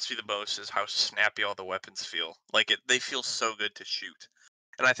that impressed me the most is how snappy all the weapons feel. Like they feel so good to shoot,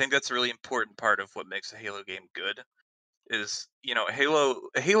 and I think that's a really important part of what makes a Halo game good. Is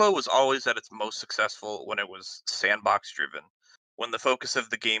Halo was always at its most successful when it was sandbox driven, when the focus of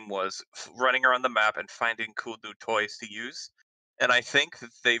the game was running around the map and finding cool new toys to use. And I think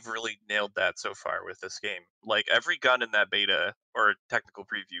that they've really nailed that so far with this game. Like every gun in that beta or technical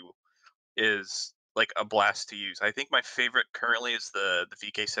preview is like a blast to use. I think my favorite currently is the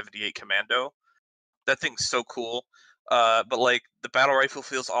VK-78 Commando. That thing's so cool. But like the battle rifle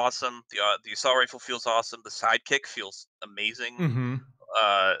feels awesome. The assault rifle feels awesome. The sidekick feels amazing. Mm-hmm.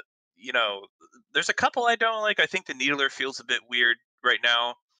 Uh, you know, there's a couple I don't like. I think the Needler feels a bit weird right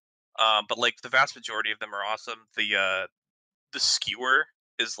now. But like the vast majority of them are awesome. The Skewer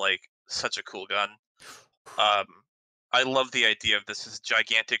is like such a cool gun. Um, I love the idea of this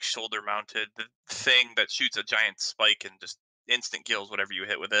gigantic shoulder mounted thing that shoots a giant spike and just instant kills whatever you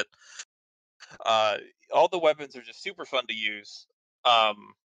hit with it. Uh, all the weapons are just super fun to use.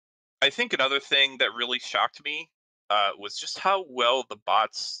 I think another thing that really shocked me was just how well the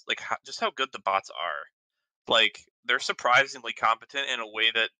bots, like just how good the bots are. Like they're surprisingly competent in a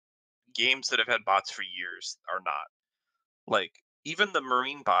way that games that have had bots for years are not. Like even the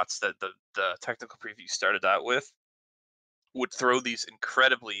Marine bots that the technical preview started out with would throw these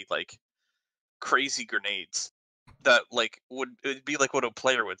incredibly like crazy grenades that like it'd be like what a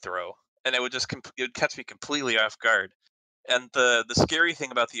player would throw, and it would just it would catch me completely off guard. And the scary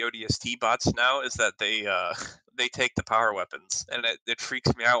thing about the ODST bots now is that they they take the power weapons, and it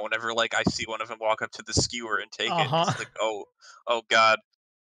freaks me out whenever like I see one of them walk up to the skewer and take it. Uh-huh. It's like oh god,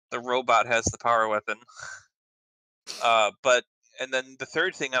 the robot has the power weapon. But and then the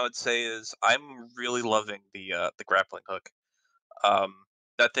third thing I would say is I'm really loving the grappling hook. Um,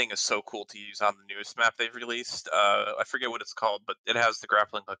 that thing is so cool to use on the newest map they've released. I forget what it's called, but it has the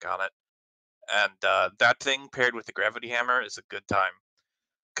grappling hook on it, and that thing paired with the gravity hammer is a good time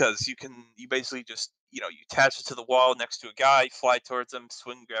because you basically just you attach it to the wall next to a guy, fly towards him,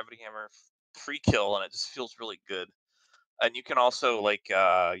 swing gravity hammer, free kill, and it just feels really good. And you can also like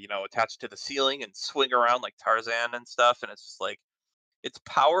attach it to the ceiling and swing around like Tarzan and stuff, and it's just like it's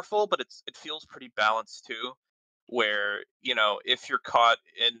powerful, but it feels pretty balanced too. Where if you're caught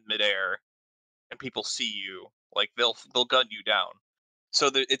in midair and people see you, like they'll gun you down.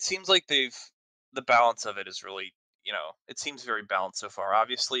 So it seems like the balance of it is really it seems very balanced so far.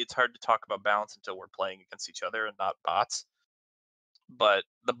 Obviously, it's hard to talk about balance until we're playing against each other and not bots. But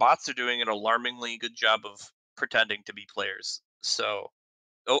the bots are doing an alarmingly good job of pretending to be players. So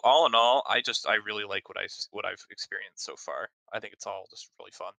all in all, I really like what I've experienced so far. I think it's all just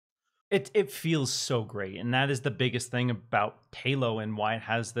really fun. It feels so great, and that is the biggest thing about Halo and why it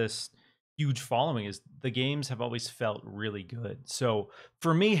has this huge following is the games have always felt really good. So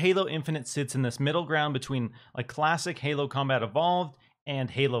for me, Halo Infinite sits in this middle ground between like classic Halo Combat Evolved and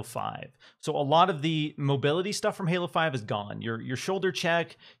Halo 5. So a lot of the mobility stuff from Halo 5 is gone. Your shoulder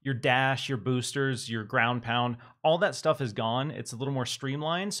check, your dash, your boosters, your ground pound, all that stuff is gone. It's a little more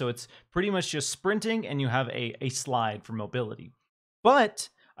streamlined. So it's pretty much just sprinting and you have a slide for mobility. But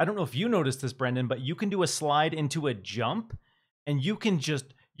I don't know if you noticed this, Brendan, but you can do a slide into a jump and you can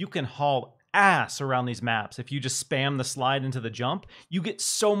haul ass around these maps. If you just spam the slide into the jump, you get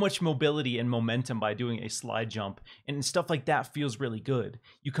so much mobility and momentum by doing a slide jump, and stuff like that feels really good.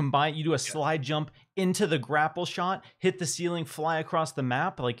 You do a slide jump into the grapple shot, hit the ceiling, fly across the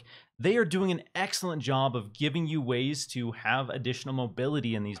map. Like they are doing an excellent job of giving you ways to have additional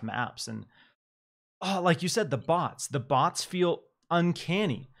mobility in these maps. And like you said, the bots feel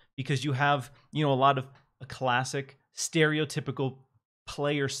uncanny because you have a lot of classic stereotypical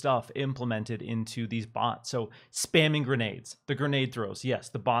player stuff implemented into these bots. So spamming grenades, the grenade throws, yes,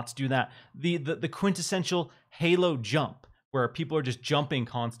 the bots do that. The quintessential Halo jump where people are just jumping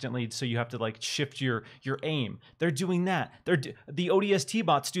constantly, so you have to like shift your aim. They're doing that. The ODST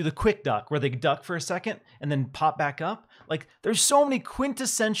bots do the quick duck where they duck for a second and then pop back up. Like there's so many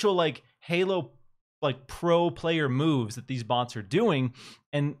quintessential like Halo like pro player moves that these bots are doing,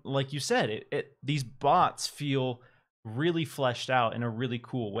 and like you said, these bots feel really fleshed out in a really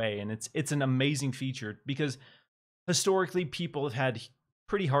cool way, and it's an amazing feature because historically people have had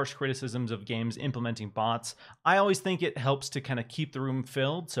pretty harsh criticisms of games implementing bots. I always think it helps to kind of keep the room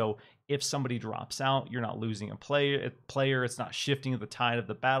filled, so if somebody drops out, you're not losing a player, it's not shifting the tide of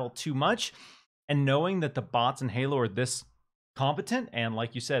the battle too much. And knowing that the bots in Halo are this competent, and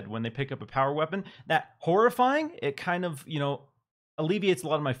like you said, when they pick up a power weapon, that horrifying, it kind of alleviates a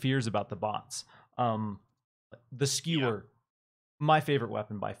lot of my fears about the bots. The skewer, my favorite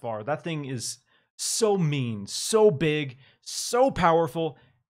weapon by far. That thing is so mean, so big, so powerful,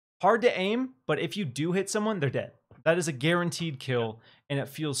 hard to aim, but if you do hit someone, they're dead. That is a guaranteed kill, and it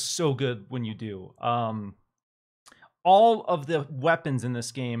feels so good when you do. All of the weapons in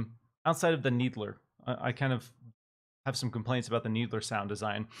this game, outside of the Needler, I kind of have some complaints about the Needler sound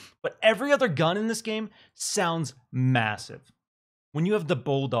design, but every other gun in this game sounds massive. When you have the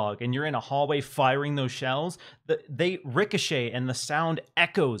Bulldog and you're in a hallway firing those shells, they ricochet and the sound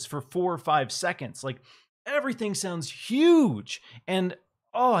echoes for 4 or 5 seconds. Like, everything sounds huge. And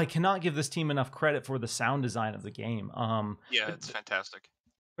oh, I cannot give this team enough credit for the sound design of the game. Yeah, it's fantastic.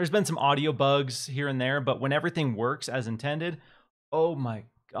 There's been some audio bugs here and there, but when everything works as intended, oh my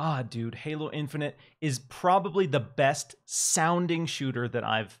God, dude, Halo Infinite is probably the best sounding shooter that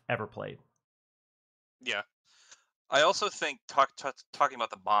I've ever played. Yeah. I also think talking about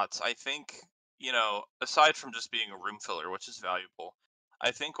the bots, I think, aside from just being a room filler, which is valuable,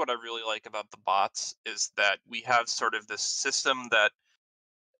 I think what I really like about the bots is that we have sort of this system that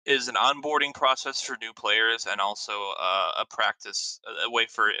is an onboarding process for new players and also a practice, a way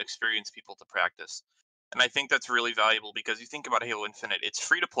for experienced people to practice. And I think that's really valuable because you think about Halo Infinite, it's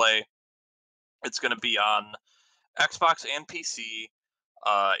free to play. It's going to be on Xbox and PC.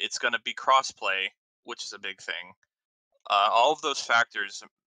 It's going to be cross-play, which is a big thing. All of those factors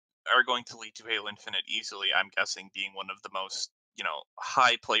are going to lead to Halo Infinite easily, I'm guessing, being one of the most,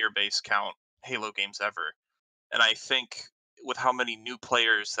 high player base count Halo games ever. And I think with how many new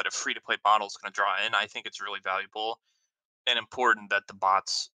players that a free-to-play model is going to draw in, I think it's really valuable and important that the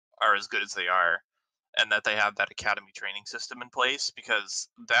bots are as good as they are and that they have that academy training system in place, because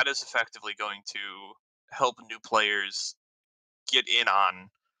that is effectively going to help new players get in on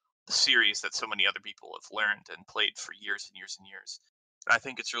the series that so many other people have learned and played for years and years and years. And I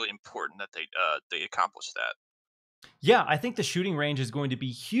think it's really important that they accomplish that. Yeah, I think the shooting range is going to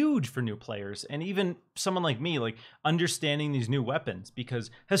be huge for new players, and even someone like me, like understanding these new weapons, because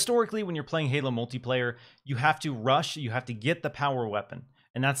historically when you're playing Halo multiplayer, you have to rush, you have to get the power weapon,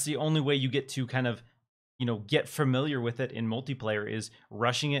 and that's the only way you get to kind of, get familiar with it in multiplayer, is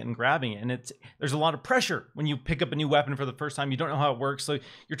rushing it and grabbing it. And there's a lot of pressure when you pick up a new weapon for the first time. You don't know how it works, so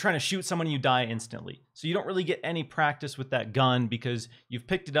you're trying to shoot someone and you die instantly. So you don't really get any practice with that gun because you've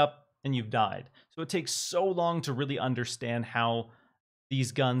picked it up and you've died. So it takes so long to really understand how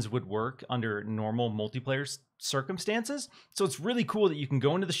these guns would work under normal multiplayer circumstances. So it's really cool that you can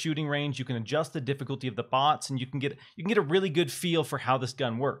go into the shooting range, you can adjust the difficulty of the bots, and you can get a really good feel for how this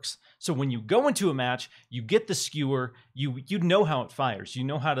gun works. So when you go into a match, you get the skewer, you know how it fires, you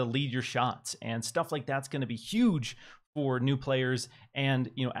know how to lead your shots, and stuff like that's going to be huge for new players, and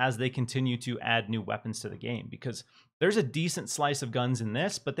as they continue to add new weapons to the game, because there's a decent slice of guns in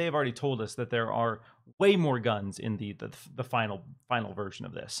this, but they've already told us that there are way more guns in the final version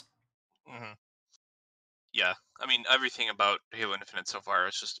of this. Mm-hmm. Yeah, I mean, everything about Halo Infinite so far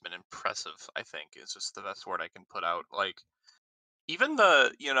has just been impressive, I think, is just the best word I can put out. Like, even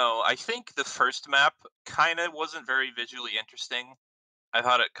I think the first map kind of wasn't very visually interesting. I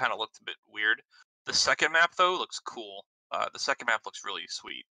thought it kind of looked a bit weird. The second map, though, looks cool. The second map looks really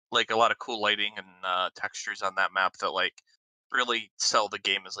sweet. Like, a lot of cool lighting and textures on that map that, like, really sell the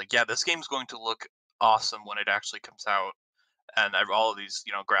game as, like, yeah, this game's going to look awesome when it actually comes out. And all of these,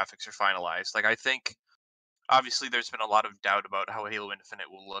 graphics are finalized. Like, I think, obviously, there's been a lot of doubt about how Halo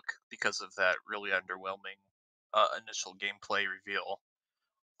Infinite will look because of that really underwhelming initial gameplay reveal.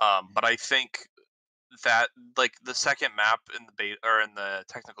 But I think that, like, the second map in the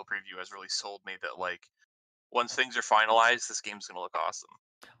technical preview has really sold me that, like, once things are finalized, this game's gonna look awesome.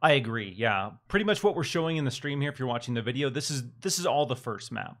 I agree. Yeah, pretty much what we're showing in the stream here, if you're watching the video, this is all the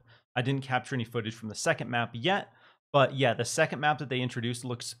first map. I didn't capture any footage from the second map yet, but yeah, the second map that they introduced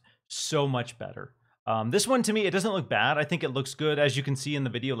looks so much better. This one, to me, it doesn't look bad. I think it looks good. As you can see in the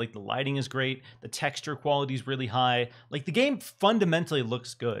video, like, the lighting is great, the texture quality is really high. Like, the game fundamentally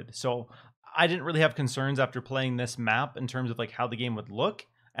looks good. So I didn't really have concerns after playing this map in terms of, like, how the game would look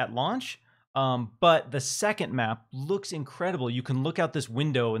at launch. But the second map looks incredible. You can look out this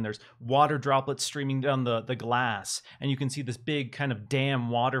window and there's water droplets streaming down the glass, and you can see this big kind of dam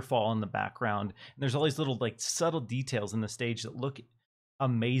waterfall in the background. And there's all these little, like, subtle details in the stage that look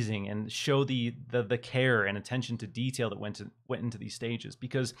amazing and show the care and attention to detail that went into these stages.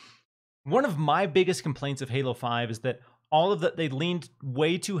 Because one of my biggest complaints of Halo 5 is that they leaned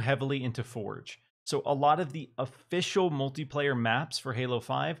way too heavily into Forge. So a lot of the official multiplayer maps for Halo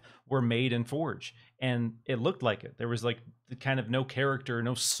 5 were made in Forge, and it looked like it. There was, like, kind of no character,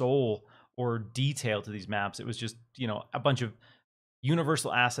 no soul or detail to these maps. It was just, a bunch of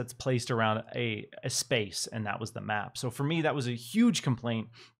universal assets placed around a space, and that was the map. So for me, that was a huge complaint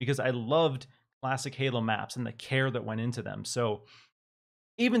because I loved classic Halo maps and the care that went into them. So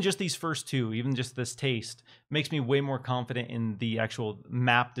even just these first two, even just this taste, makes me way more confident in the actual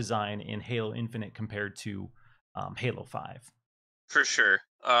map design in Halo Infinite compared to Halo 5. For sure.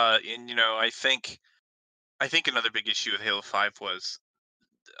 And I think another big issue with Halo 5 was,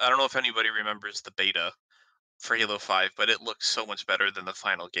 I don't know if anybody remembers the beta for Halo 5, but it looked so much better than the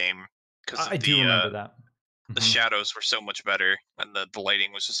final game because I of do remember that. the Mhm. shadows were so much better and the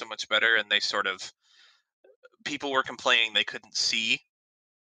lighting was just so much better, and they sort of, people were complaining they couldn't see,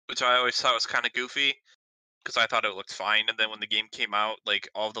 which I always thought was kind of goofy because I thought it looked fine. And then when the game came out, like,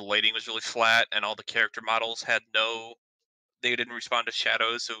 all the lighting was really flat and all the character models had no, they didn't respond to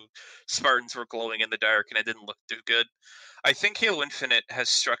shadows, so Spartans were glowing in the dark and it didn't look too good. I think Halo Infinite has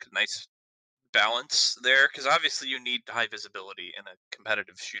struck a nice balance there because obviously you need high visibility in a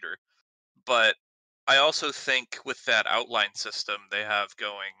competitive shooter, but I also think with that outline system they have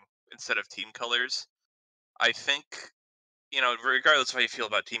going instead of team colors, I think, regardless of how you feel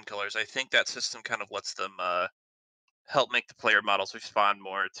about team colors, I think that system kind of lets them help make the player models respond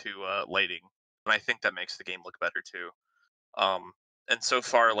more to lighting, and I think that makes the game look better too. Um, and so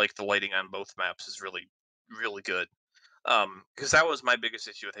far, like, the lighting on both maps is really, really good. Because that was my biggest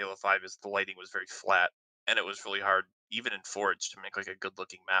issue with Halo 5 is the lighting was very flat, and it was really hard, even in Forge, to make like a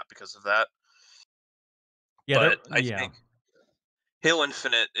good-looking map because of that. Yeah, But I yeah. think Halo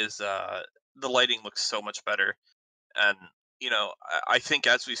Infinite is the lighting looks so much better, and I think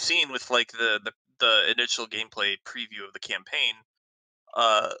as we've seen with like the initial gameplay preview of the campaign,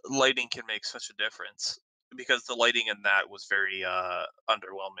 lighting can make such a difference because the lighting in that was very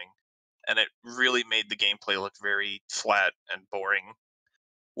underwhelming, and it really made the gameplay look very flat and boring.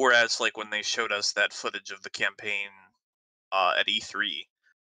 Whereas, like, when they showed us that footage of the campaign at E3,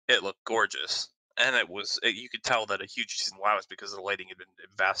 it looked gorgeous, and you could tell that a huge reason why was because the lighting had been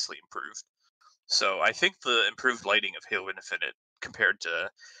vastly improved. So I think the improved lighting of Halo Infinite compared to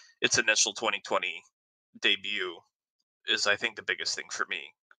its initial 2020 debut is, I think, the biggest thing for me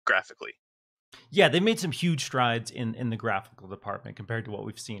graphically. Yeah, they made some huge strides in the graphical department compared to what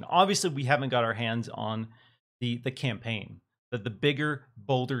we've seen. Obviously, we haven't got our hands on the campaign, the bigger,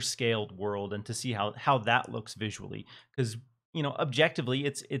 bolder scaled world, and to see how that looks visually. Because objectively,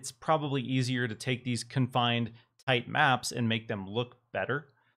 it's probably easier to take these confined, tight maps and make them look better,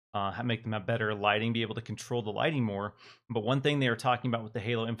 make them have better lighting, be able to control the lighting more. But one thing they were talking about with the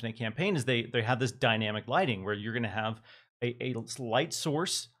Halo Infinite campaign is they have this dynamic lighting where you're going to have a light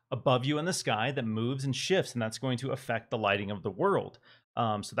source above you in the sky that moves and shifts, and that's going to affect the lighting of the world.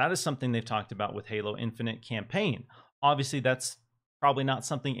 So that is something they've talked about with Halo Infinite campaign. Obviously, that's probably not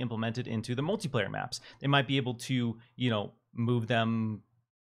something implemented into the multiplayer maps. They might be able to, move them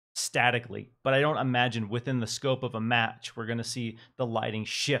statically, but I don't imagine within the scope of a match we're going to see the lighting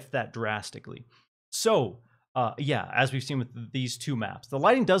shift that drastically. So, yeah, as we've seen with these two maps, the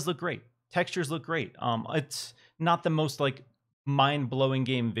lighting does look great. Textures look great. It's not the most like mind-blowing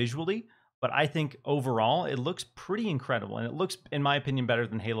game visually, but I think overall it looks pretty incredible, and it looks, in my opinion, better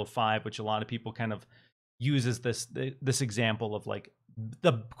than Halo 5, which a lot of people kind of use as this example of like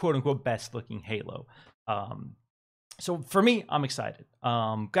the quote unquote best looking Halo. So for me, I'm excited.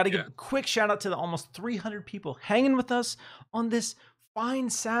 Got to give Yeah. a quick shout out to the almost 300 people hanging with us on this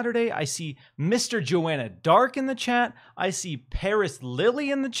fine Saturday. I see Mr. Joanna Dark in the chat. I see Paris Lily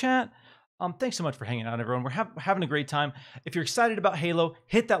in the chat. Thanks so much for hanging out, everyone. We're having a great time. If you're excited about Halo,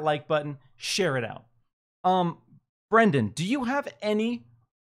 hit that like button, share it out. Brendan, do you have any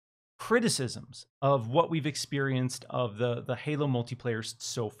criticisms of what we've experienced of the Halo multiplayer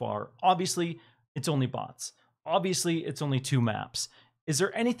so far? Obviously, it's only bots. Obviously, it's only two maps. Is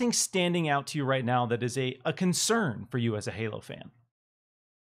there anything standing out to you right now that is a concern for you as a Halo fan?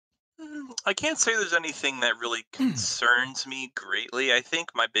 I can't say there's anything that really concerns me greatly. I think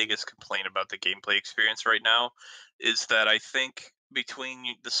my biggest complaint about the gameplay experience right now is that I think between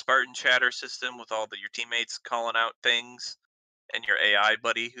the Spartan chatter system with all your teammates calling out things, and your AI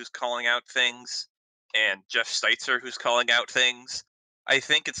buddy who's calling out things, and Jeff Steitzer who's calling out things, I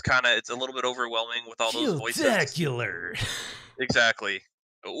think it's a little bit overwhelming with all those voices. Spectacular. Exactly.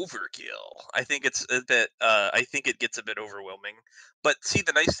 Overkill. I think it's a bit. I think it gets a bit overwhelming. But see,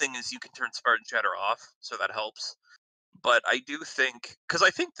 the nice thing is you can turn Spartan chatter off, so that helps. But I do think, because I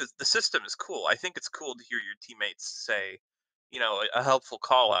think the system is cool. I think it's cool to hear your teammates say, a helpful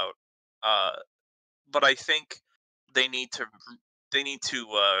call out. Uh, but I think they need to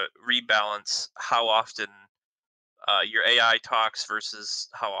rebalance how often your AI talks versus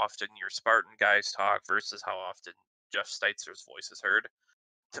how often your Spartan guys talk versus how often Jeff Steitzer's voice is heard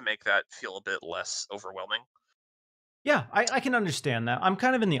to make that feel a bit less overwhelming. Yeah, I can understand that. I'm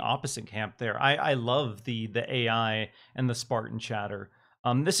kind of in the opposite camp there. I love the AI and the Spartan chatter.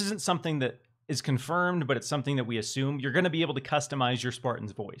 This isn't something that is confirmed, but it's something that we assume. You're going to be able to customize your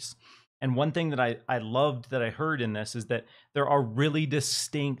Spartan's voice. And one thing that I loved that I heard in this is that there are really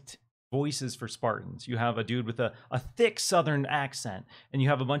distinct voices for Spartans. You have a dude with a thick Southern accent, and you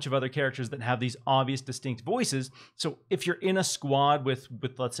have a bunch of other characters that have these obvious distinct voices. So if you're in a squad with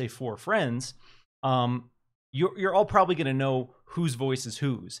let's say 4 friends, you're all probably going to know whose voice is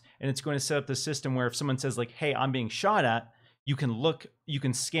whose, and it's going to set up the system where if someone says like, "Hey, I'm being shot at," you can look, you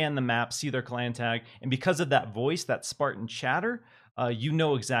can scan the map, see their clan tag, and because of that voice, that Spartan chatter, you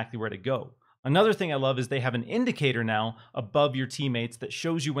know exactly where to go. Another thing I love is they have an indicator now above your teammates that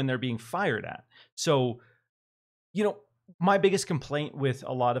shows you when they're being fired at. So, you know, my biggest complaint with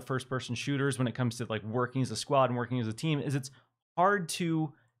a lot of first-person shooters when it comes to like working as a squad and working as a team is it's hard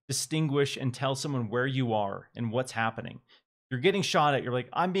to distinguish and tell someone where you are and what's happening. You're getting shot at, you're like,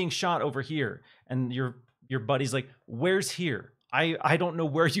 I'm being shot over here, and your buddy's like, where's here? I don't know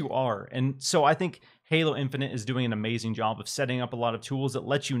where you are. And so I think Halo Infinite is doing an amazing job of setting up a lot of tools that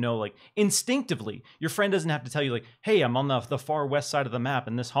let you know, like, instinctively. Your friend doesn't have to tell you, like, hey, I'm on the far west side of the map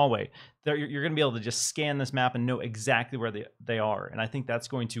in this hallway. You're going to be able to just scan this map and know exactly where they are. And I think that's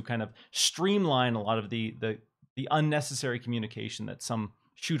going to kind of streamline a lot of the unnecessary communication that some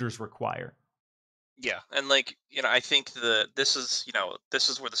shooters require. Yeah, and like, I think this is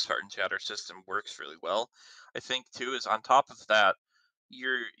where the Spartan chatter system works really well. I think too is on top of that,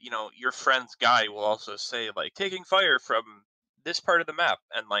 your friend's guy will also say like taking fire from this part of the map,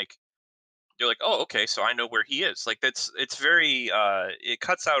 and like you're like, oh, okay, so I know where he is. Like it's very it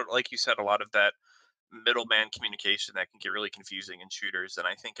cuts out, like you said, a lot of that middleman communication that can get really confusing in shooters, and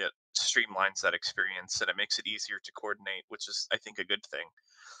I think it streamlines that experience and it makes it easier to coordinate, which is I think a good thing,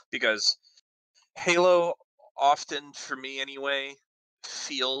 because Halo often, for me anyway,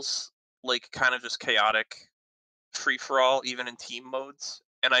 feels like kind of just chaotic free for all, even in team modes.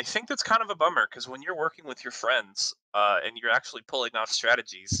 And I think that's kind of a bummer because when you're working with your friends and you're actually pulling off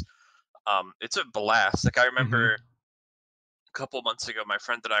strategies, it's a blast. Like I remember Mm-hmm. a couple months ago, my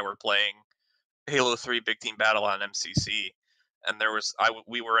friend and I were playing Halo 3 Big Team Battle on MCC, and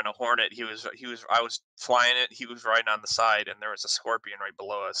we were in a Hornet. I was flying it. He was riding on the side, and there was a Scorpion right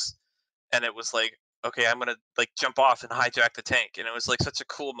below us, and it was like, okay, I'm gonna like jump off and hijack the tank, and it was like such a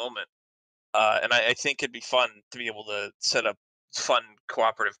cool moment. And I think it'd be fun to be able to set up fun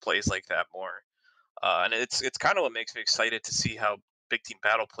cooperative plays like that more. And it's kind of what makes me excited to see how Big Team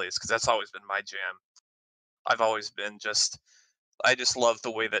Battle plays, because that's always been my jam. I've always been I just love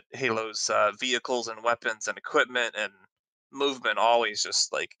the way that Halo's vehicles and weapons and equipment and movement always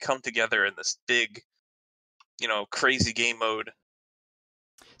just like come together in this big, crazy game mode.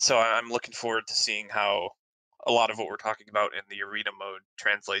 So I'm looking forward to seeing how a lot of what we're talking about in the arena mode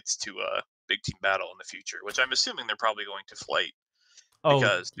translates to a big team battle in the future, which I'm assuming they're probably going to flight Oh,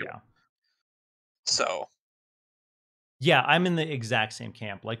 because yeah. so Yeah, I'm in the exact same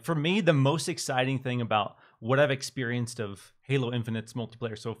camp. Like for me, the most exciting thing about what I've experienced of Halo Infinite's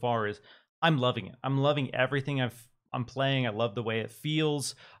multiplayer so far is I'm loving it. I'm loving everything I'm playing. I love the way it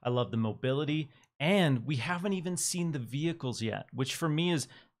feels. I love the mobility, and we haven't even seen the vehicles yet, which for me is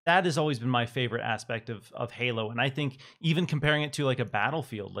that has always been my favorite aspect of Halo. And I think even comparing it to like a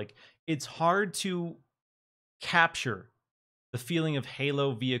Battlefield, like it's hard to capture the feeling of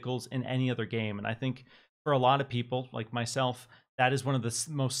Halo vehicles in any other game. And I think for a lot of people like myself, that is one of the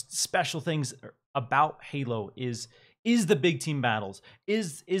most special things about Halo is the big team battles,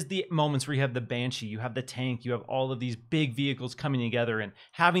 is the moments where you have the Banshee, you have the tank, you have all of these big vehicles coming together and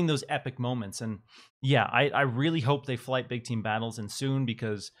having those epic moments. And yeah, I really hope they flight big team battles and soon,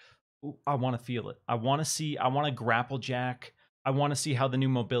 because I want to feel it. I want to grapple jack. I want to see how the new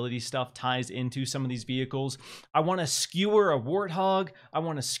mobility stuff ties into some of these vehicles. I want to skewer a Warthog. I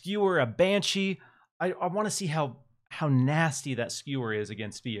want to skewer a Banshee. I want to see how nasty that skewer is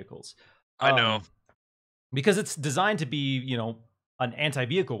against vehicles. I know. Because it's designed to be, an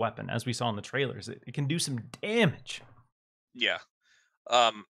anti-vehicle weapon, as we saw in the trailers. It can do some damage. Yeah.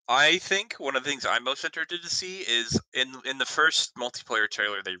 I think one of the things I'm most interested to see is in the first multiplayer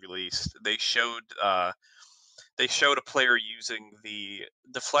trailer they released, they showed a player using the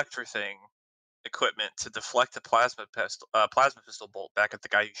deflector thing equipment to deflect a plasma pistol bolt back at the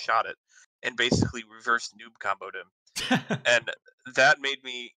guy who shot it, and basically reverse noob comboed him. And that made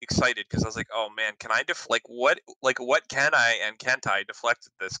me excited because I was like, "Oh man, can I what can I and can't I deflect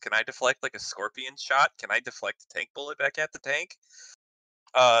this? Can I deflect like a scorpion shot? Can I deflect a tank bullet back at the tank?"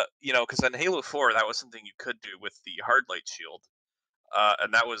 Because in Halo 4, that was something you could do with the hard light shield,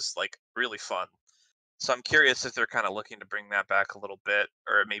 and that was like really fun. So I'm curious if they're kind of looking to bring that back a little bit,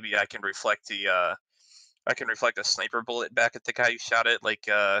 or maybe I can reflect a sniper bullet back at the guy who shot it, like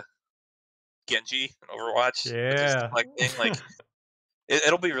Genji in Overwatch with his Yeah. deflecting. Like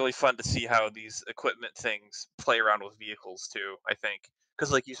it'll be really fun to see how these equipment things play around with vehicles too. I think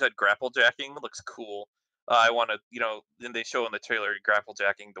because, like you said, grapple jacking looks cool. I want to, then they show in the trailer grapple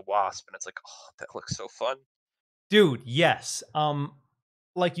jacking the Wasp, and it's like, oh, that looks so fun. Dude, yes.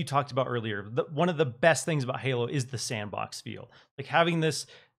 Like you talked about earlier, one of the best things about Halo is the sandbox feel. Like having this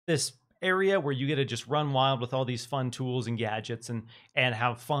area where you get to just run wild with all these fun tools and gadgets and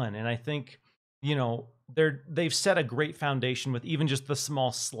have fun. And I think, they've set a great foundation with even just the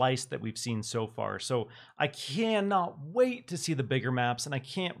small slice that we've seen so far. So I cannot wait to see the bigger maps, and I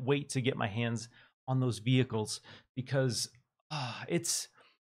can't wait to get my hands on those vehicles because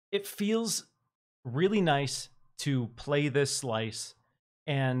it feels really nice to play this slice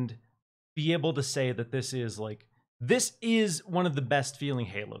and be able to say that this is one of the best feeling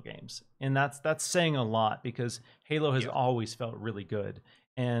Halo games. And that's saying a lot because Halo has Yeah. always felt really good.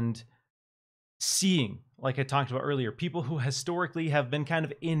 And seeing, like I talked about earlier, people who historically have been kind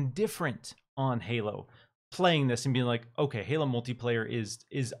of indifferent on Halo playing this and being like, okay, Halo multiplayer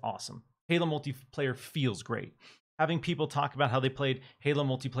is awesome. Halo multiplayer feels great. Having people talk about how they played Halo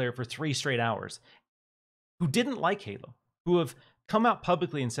multiplayer for 3 straight hours who didn't like Halo, who have come out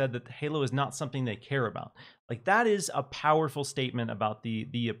publicly and said that Halo is not something they care about. Like that is a powerful statement about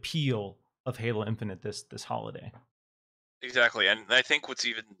the appeal of Halo Infinite this holiday. Exactly, and I think what's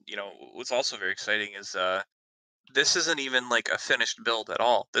also very exciting is this isn't even like a finished build at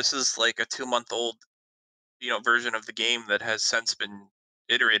all. This is like a 2-month old version of the game that has since been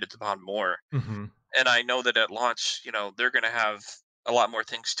iterated upon more. Mm-hmm. And I know that at launch, they're going to have a lot more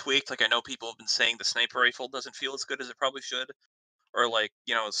things tweaked. Like I know people have been saying the sniper rifle doesn't feel as good as it probably should, or like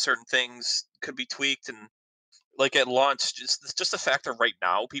certain things could be tweaked. And like at launch, just the fact that right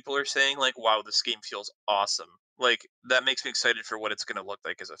now people are saying like, "Wow, this game feels awesome." Like that makes me excited for what it's going to look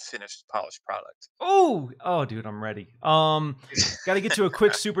like as a finished, polished product. Oh, dude, I'm ready. Got to get to a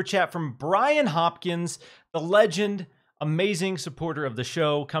quick super chat from Brian Hopkins, the legend, amazing supporter of the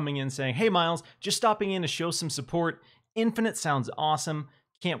show, coming in saying, "Hey, Miles, just stopping in to show some support. Infinite sounds awesome.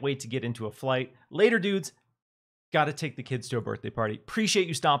 Can't wait to get into a flight. Later, dudes. Got to take the kids to a birthday party. Appreciate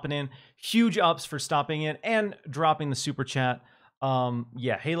you stopping in. Huge ups for stopping in and dropping the super chat.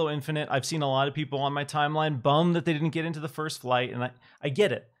 Yeah, Halo Infinite. I've seen a lot of people on my timeline bummed that they didn't get into the first flight, and I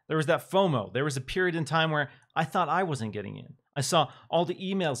get it. There was that FOMO. There was a period in time where I thought I wasn't getting in. I saw all the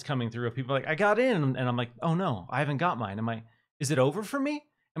emails coming through of people like, I got in, and I'm like, oh no, I haven't got mine. Is it over for me?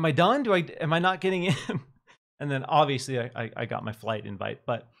 Am I done? Am I not getting in? And then obviously I got my flight invite,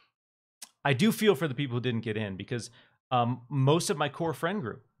 but I do feel for the people who didn't get in because most of my core friend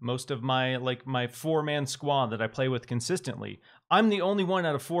group, most of my my 4-man squad that I play with consistently, I'm the only one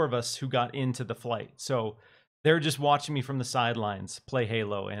out of 4 of us who got into the flight. So they're just watching me from the sidelines play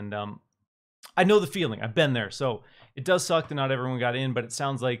Halo, and I know the feeling. I've been there, so it does suck that not everyone got in. But it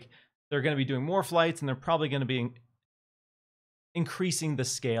sounds like they're going to be doing more flights, and they're probably going to be increasing the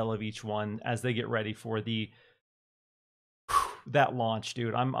scale of each one as they get ready for that launch,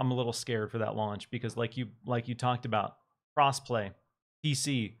 dude. I'm a little scared for that launch because like you talked about, crossplay,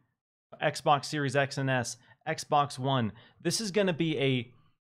 PC, Xbox Series X and S, Xbox One. This is going to be a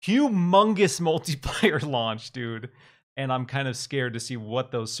humongous multiplayer launch, dude. And I'm kind of scared to see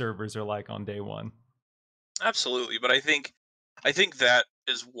what those servers are like on day one. Absolutely, but I think that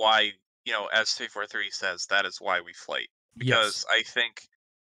is why, as 343 says, that is why we flight. Yes. Because I think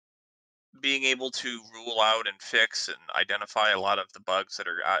being able to rule out and fix and identify a lot of the bugs that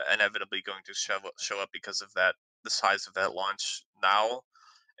are inevitably going to show up because of the size of that launch now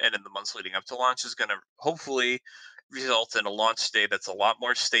and in the months leading up to launch is going to hopefully result in a launch day that's a lot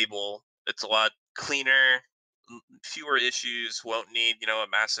more stable. It's a lot cleaner, fewer issues, won't need, a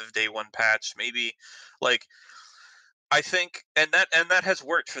massive day one patch. Maybe like I think, and that has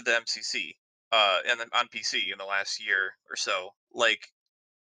worked for the MCC, and then on PC in the last year or so. Like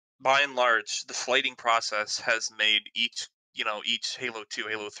by and large, the flighting process has made each Halo 2,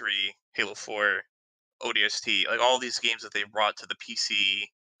 Halo 3, Halo 4, ODST, like all these games that they brought to the PC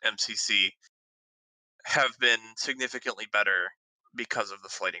MCC have been significantly better because of the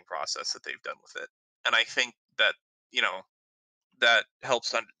flighting process that they've done with it. And I think that, you know, that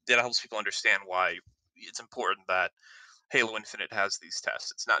helps people understand why it's important that Halo Infinite has these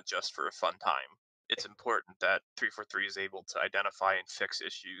tests. It's not just for a fun time. It's important that 343 is able to identify and fix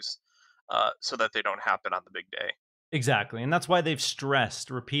issues so that they don't happen on the big day. Exactly. And that's why they've stressed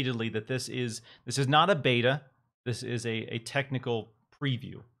repeatedly that this is not a beta. This is a technical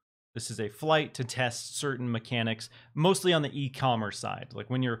preview. This is a flight to test certain mechanics, mostly on the e-commerce side. Like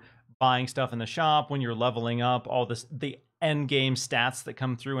when you're buying stuff in the shop, when you're leveling up, all this, the end game stats that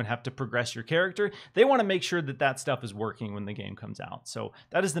come through and have to progress your character. They want to make sure that that stuff is working when the game comes out. So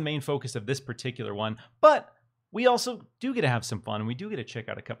that is the main focus of this particular one. But we also do get to have some fun, and we do get to check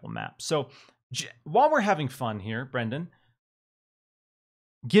out a couple maps. So while we're having fun here, Brendan,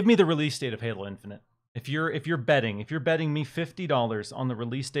 give me the release date of Halo Infinite. If you're betting me $50 on the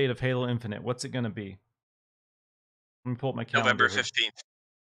release date of Halo Infinite, what's it going to be? Let me pull up my calendar. November 15th.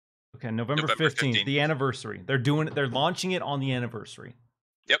 Okay, November 15th, the anniversary. They're launching it on the anniversary.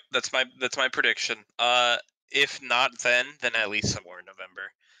 Yep, that's my prediction. If not then at least somewhere in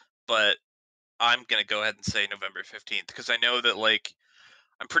November. But I'm going to go ahead and say November 15th because I know that, like,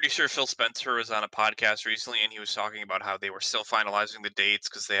 I'm pretty sure Phil Spencer was on a podcast recently and he was talking about how they were still finalizing the dates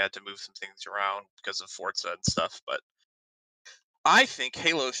because they had to move some things around because of Forza and stuff. But I think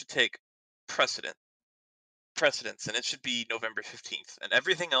Halo should take precedence, and it should be November 15th, and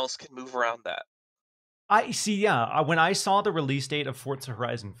everything else can move around that. I see, yeah. When I saw the release date of Forza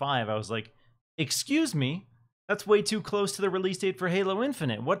Horizon 5, I was like, excuse me? That's way too close to the release date for Halo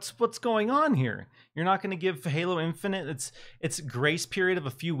Infinite. What's going on here? You're not going to give Halo Infinite its grace period of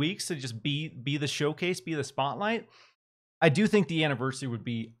a few weeks to just be the showcase, be the spotlight? I do think the anniversary would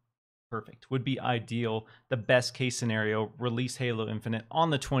be perfect, would be ideal. The best case scenario, release Halo Infinite on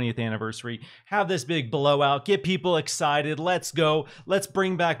the 20th anniversary, have this big blowout, get people excited, let's go, let's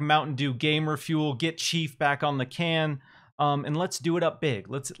bring back Mountain Dew Gamer Fuel, get Chief back on the can, and let's do it up big.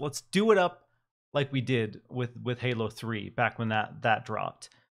 Let's do it up like we did with Halo 3 back when that dropped.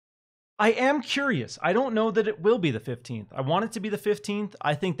 I am curious. I don't know that it will be the 15th. I want it to be the 15th.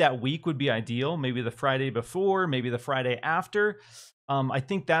 I think that week would be ideal. Maybe the Friday before, maybe the Friday after. I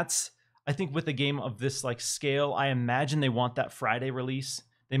think with a game of this like scale, I imagine they want that Friday release.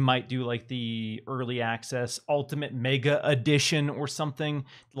 They might do like the early access ultimate mega edition or something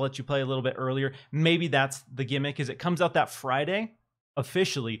to let you play a little bit earlier. Maybe that's the gimmick, is it comes out that Friday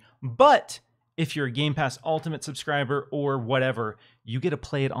officially, but if you're a Game Pass Ultimate subscriber or whatever, you get to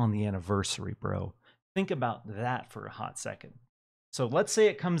play it on the anniversary, bro. Think about that for a hot second. So let's say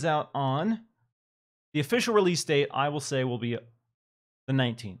it comes out on the official release date, I will say will be the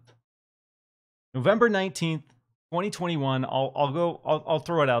 19th. November 19th, 2021. I'll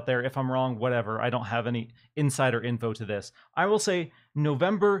throw it out there. If I'm wrong, whatever. I don't have any insider info to this. I will say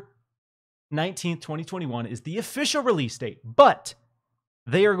November 19th, 2021 is the official release date, but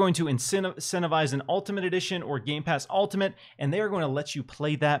they are going to incentivize an Ultimate Edition or Game Pass Ultimate, and they are going to let you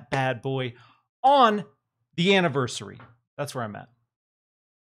play that bad boy on the anniversary. That's where I'm at.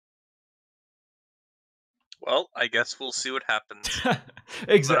 Well, I guess we'll see what happens.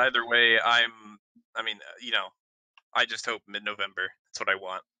 Exactly. But either way, I just hope mid-November. That's what I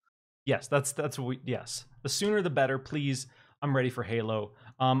want. Yes, that's yes. The sooner the better, please. I'm ready for Halo.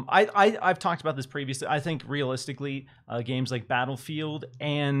 I've talked about this previously. I think realistically, games like Battlefield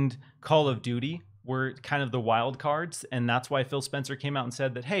and Call of Duty were kind of the wild cards, and that's why Phil Spencer came out and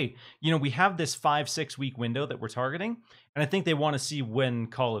said that, hey, we have this 5-6 week window that we're targeting, and I think they want to see when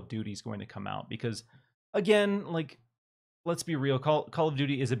Call of Duty is going to come out because, again, like, let's be real, Call of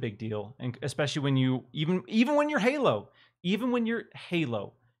Duty is a big deal, and especially when you even when you're Halo,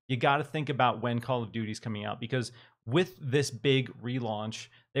 you got to think about when Call of Duty is coming out because with this big relaunch,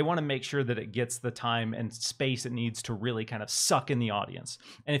 they want to make sure that it gets the time and space it needs to really kind of suck in the audience.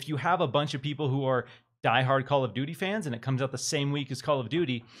 And if you have a bunch of people who are diehard Call of Duty fans and it comes out the same week as Call of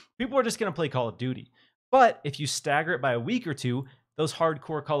Duty, people are just going to play Call of Duty. But if you stagger it by a week or two, those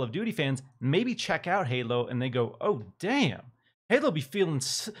hardcore Call of Duty fans maybe check out Halo and they go, oh, damn, Halo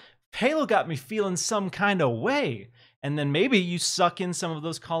got me feeling some kind of way. And then maybe you suck in some of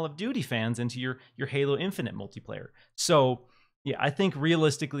those Call of Duty fans into your Halo Infinite multiplayer. So, yeah, I think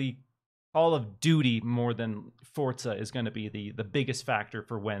realistically, Call of Duty more than Forza is going to be the biggest factor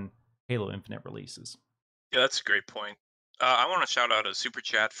for when Halo Infinite releases. Yeah, that's a great point. I want to shout out a super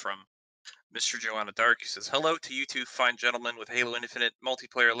chat from Mr. Joanna Dark. He says, hello to you two fine gentlemen with Halo Infinite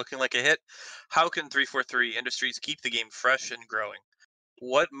multiplayer looking like a hit. How can 343 Industries keep the game fresh and growing?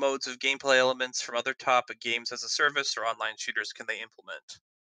 What modes of gameplay elements from other top games as a service or online shooters can they implement?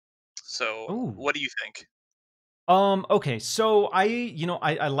 So, What do you think? Okay, so I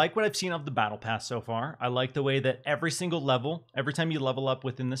like what I've seen of the Battle Pass so far. I like the way that every single level, every time you level up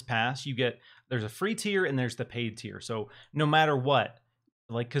within this pass, there's a free tier and there's the paid tier. So no matter what,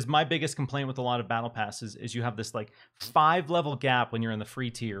 like, because my biggest complaint with a lot of Battle Passes is you have this like 5-level gap when you're in the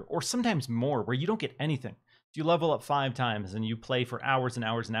free tier, or sometimes more, where you don't get anything. You level up 5 times and you play for hours and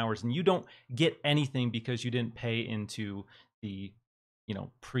hours and hours, and you don't get anything because you didn't pay into the,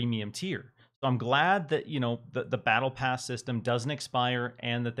 premium tier. So I'm glad that, the battle pass system doesn't expire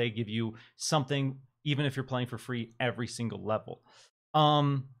and that they give you something even if you're playing for free every single level.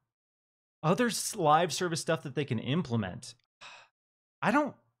 Other live service stuff that they can implement.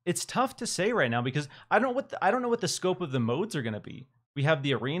 It's tough to say right now because I don't know what the scope of the modes are going to be. We have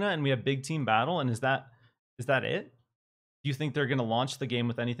the arena and we have big team battle, and is that it? Do you think they're going to launch the game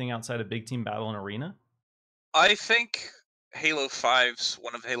with anything outside of big team battle and arena? I think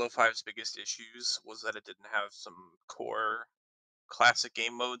one of Halo 5's biggest issues was that it didn't have some core classic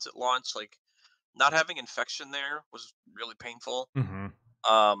game modes at launch. Like, not having infection there was really painful. Mm-hmm.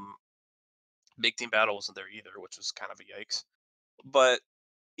 Big team battle wasn't there either, which was kind of a yikes. But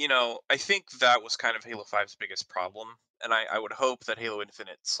I think that was kind of Halo 5's biggest problem, and I would hope that Halo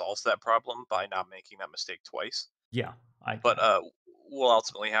Infinite solves that problem by not making that mistake twice. Yeah, But we'll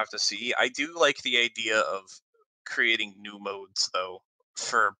ultimately have to see. I do like the idea of creating new modes, though,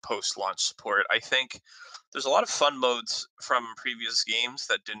 for post-launch support. I think there's a lot of fun modes from previous games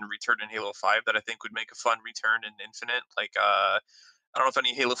that didn't return in Halo 5 that I think would make a fun return in Infinite. Like, I don't know if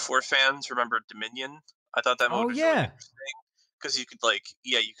any Halo 4 fans remember Dominion. I thought that mode was really interesting because you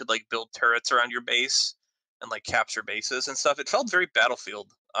could build turrets around your base and like capture bases and stuff. It felt very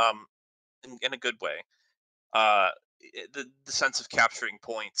Battlefield, in a good way. The sense of capturing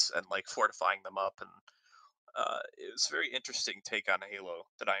points and like fortifying them up, and it was a very interesting take on Halo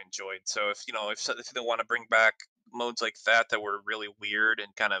that I enjoyed. So if they want to bring back modes like that were really weird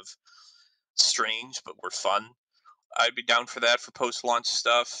and kind of strange but were fun, I'd be down for that for post-launch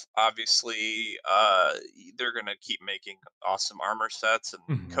stuff. Obviously, they're gonna keep making awesome armor sets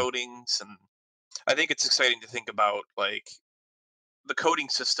and coatings, and I think it's exciting to think about like the coding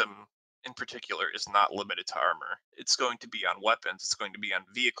system in particular is not limited to armor. It's going to be on weapons. It's going to be on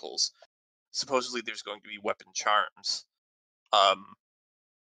vehicles. Supposedly, there's going to be weapon charms.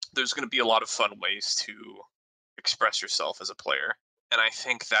 There's going to be a lot of fun ways to express yourself as a player, and I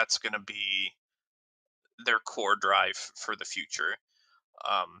think that's going to be their core drive for the future.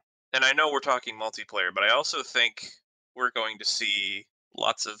 And I know we're talking multiplayer, but I also think we're going to see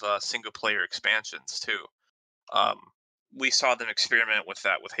lots of single player expansions too. We saw them experiment with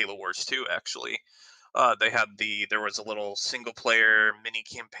that with Halo Wars 2, actually. There was a little single player mini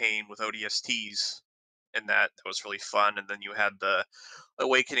campaign with ODSTs, and that was really fun. And then you had the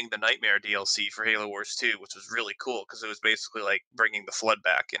Awakening the Nightmare DLC for Halo Wars 2, which was really cool because it was basically like bringing the Flood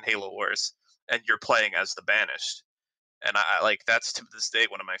back in Halo Wars, and you're playing as the Banished. And I like that's to this day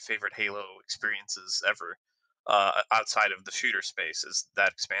one of my favorite Halo experiences ever, outside of the shooter space, is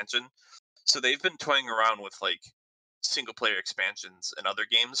that expansion. So they've been toying around with like single player expansions in other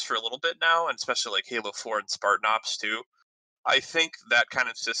games for a little bit now, and especially like Halo 4 and Spartan Ops 2. I think that kind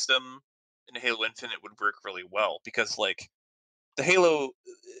of system in Halo Infinite would work really well because like the Halo,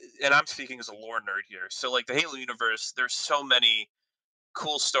 and I'm speaking as a lore nerd here, so like the Halo universe, there's so many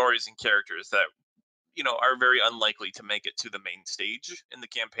cool stories and characters that are very unlikely to make it to the main stage in the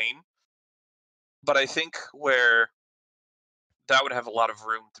campaign. But I think where that would have a lot of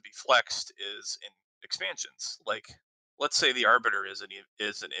room to be flexed is in expansions. Like, let's say the Arbiter isn't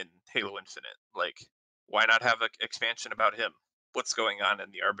in Halo Infinite. Like, why not have an expansion about him? What's going on in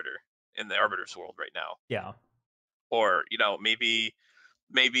the Arbiter's world right now? Yeah. Or maybe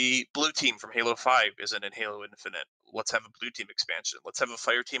Blue Team from Halo 5 isn't in Halo Infinite. Let's have a Blue Team expansion. Let's have a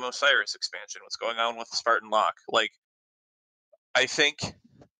Fireteam Osiris expansion. What's going on with Spartan Locke? Like, I think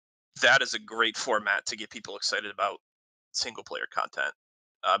that is a great format to get people excited about single player content,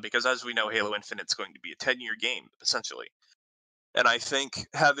 because as we know, Halo Infinite is going to be a 10-year game essentially, and I think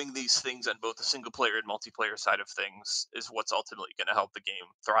having these things on both the single player and multiplayer side of things is what's ultimately going to help the game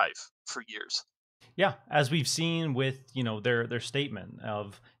thrive for years. Yeah, as we've seen with their statement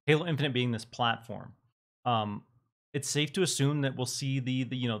of Halo Infinite being this platform, it's safe to assume that we'll see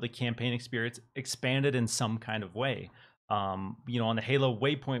the campaign experience expanded in some kind of way. On the Halo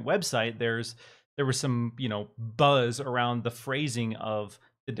Waypoint website, there was some buzz around the phrasing of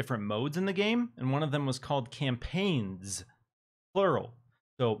the different modes in the game, and one of them was called campaigns, plural.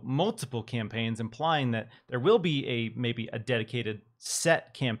 So multiple campaigns, implying that there will be maybe a dedicated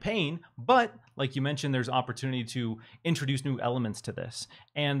set campaign, but like you mentioned, there's opportunity to introduce new elements to this.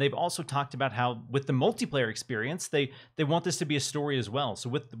 And they've also talked about how with the multiplayer experience, they want this to be a story as well. So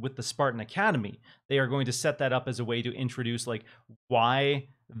with the Spartan Academy, they are going to set that up as a way to introduce like why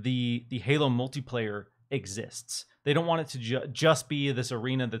the Halo multiplayer exists. They don't want it to just be this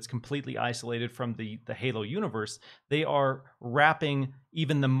arena that's completely isolated from the Halo universe. They are wrapping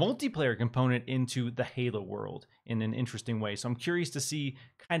even the multiplayer component into the Halo world in an interesting way. So I'm curious to see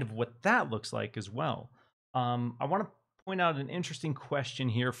kind of what that looks like as well. I want to point out an interesting question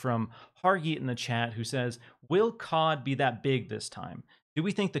here from Hargeet in the chat, who says, will COD be that big this time? Do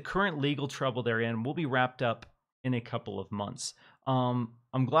we think the current legal trouble they're in will be wrapped up in a couple of months?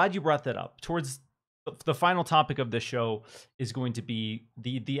 I'm glad you brought that up. Towards the final topic of this show is going to be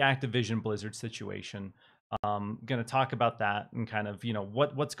the Activision Blizzard situation. Going to talk about that and kind of,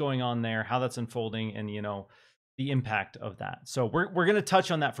 what's going on there, how that's unfolding, and, the impact of that. So we're going to touch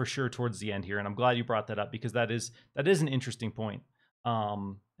on that for sure towards the end here. And I'm glad you brought that up, because that is an interesting point.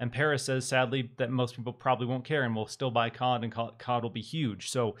 And Paris says, sadly, that most people probably won't care and will still buy COD, and COD will be huge.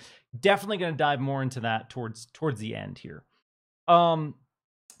 So definitely going to dive more into that towards the end here.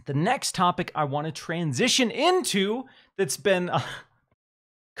 The next topic I want to transition into, that's been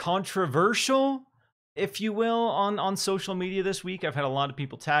controversial, if you will, on social media this week. I've had a lot of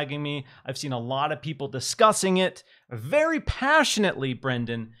people tagging me. I've seen a lot of people discussing it very passionately,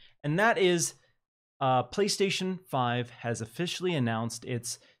 Brendan, and that is PlayStation 5 has officially announced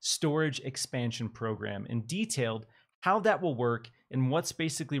its storage expansion program and detailed how that will work and what's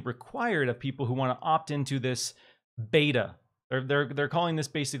basically required of people who want to opt into this beta. They're calling this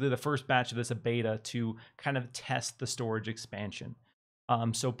basically the first batch of this a beta to kind of test the storage expansion.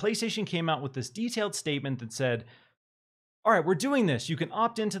 So PlayStation came out with this detailed statement that said, all right, we're doing this. You can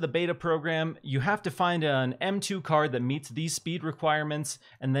opt into the beta program. You have to find an M2 card that meets these speed requirements.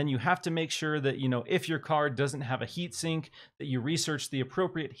 And then you have to make sure that, if your card doesn't have a heat sink, that you research the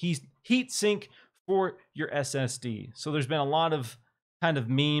appropriate heat sink for your SSD. So there's been a lot of kind of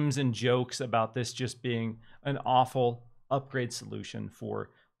memes and jokes about this just being an awful upgrade solution for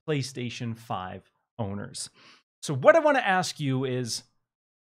PlayStation 5 owners. So what I want to ask you is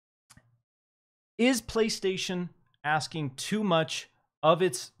PlayStation asking too much of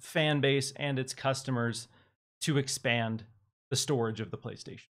its fan base and its customers to expand the storage of the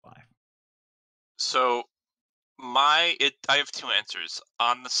PlayStation 5? So I have two answers.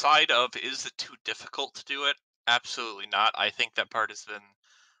 On the side of, is it too difficult to do it? Absolutely not. I think that part has been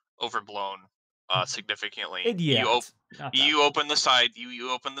overblown significantly. You open the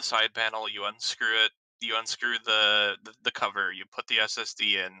side panel, you unscrew it, you unscrew the cover, you put the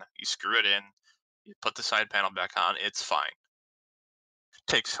SSD in, you screw it in, you put the side panel back on. It's fine.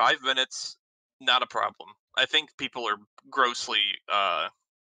 Takes 5 minutes, not a problem. I think people are grossly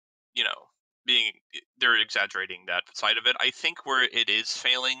they're exaggerating that side of it. I think where it is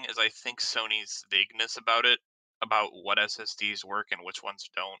failing is, I think Sony's vagueness about it, about what SSDs work and which ones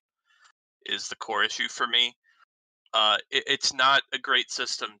don't, is the core issue for me. It's not a great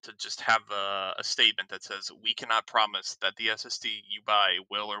system to just have a statement that says, we cannot promise that the SSD you buy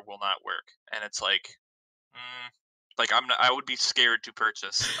will or will not work. And it's like, I would be scared to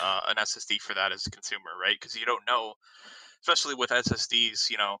purchase an SSD for that as a consumer, right? Because you don't know, especially with SSDs,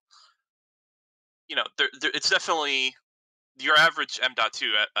 it's definitely, your average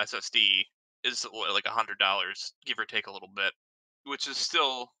M.2 SSD is like $100, give or take a little bit, which is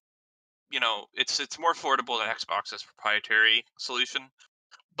still, it's more affordable than Xbox's proprietary solution,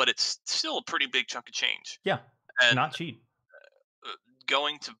 but it's still a pretty big chunk of change. Yeah, and not cheap.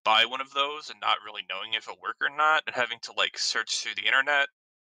 Going to buy one of those and not really knowing if it'll work or not, and having to search through the internet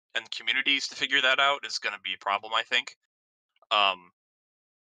and communities to figure that out is going to be a problem, I think.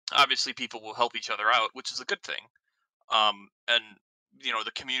 Obviously, people will help each other out, which is a good thing. And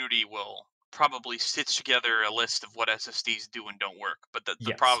the community will probably stitch together a list of what SSDs do and don't work. But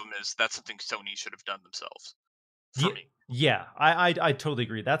the problem is, that's something Sony should have done themselves. For me. Yeah, I totally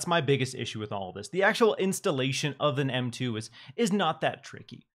agree. That's my biggest issue with all of this. The actual installation of an M2 is not that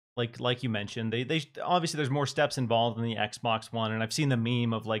tricky. Like you mentioned, they obviously, there's more steps involved in the Xbox One, and I've seen the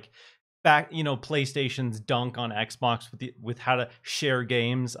meme of PlayStation's dunk on Xbox with how to share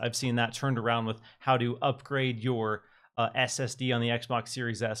games. I've seen that turned around with how to upgrade your SSD on the Xbox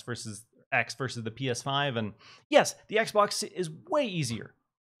Series S versus X versus the PS5. And yes, the Xbox is way easier.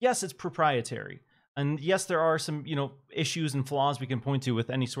 Yes, it's proprietary. And yes, there are some, issues and flaws we can point to with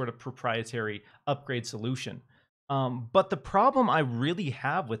any sort of proprietary upgrade solution. But the problem I really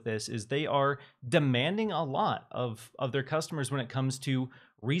have with this is they are demanding a lot of their customers when it comes to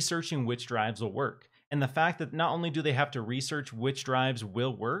researching which drives will work. And the fact that not only do they have to research which drives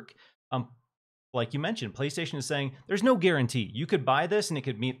will work, like you mentioned, PlayStation is saying there's no guarantee. You could buy this and it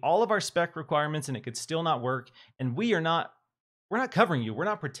could meet all of our spec requirements and it could still not work. And we are not we're not covering you. We're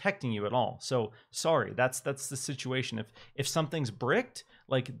not protecting you at all. So sorry, that's the situation. If something's bricked,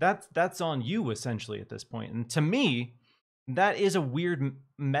 like that's on you essentially at this point. And to me, that is a weird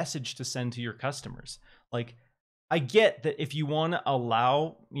message to send to your customers. Like, I get that if you want to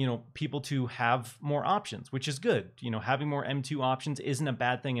allow, people to have more options, which is good. Having more M2 options isn't a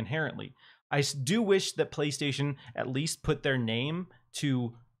bad thing inherently. I do wish that PlayStation at least put their name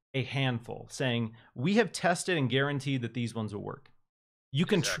to a handful, saying we have tested and guaranteed that these ones will work. You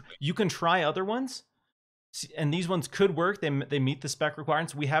can Exactly. you can try other ones, and these ones could work. They meet the spec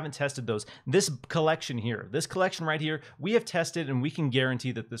requirements. We haven't tested those. This collection right here, we have tested and we can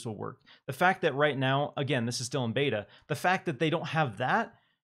guarantee that this will work. The fact that right now, again, this is still in beta, the fact that they don't have that,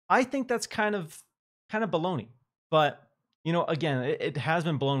 I think that's kind of baloney. But again, it has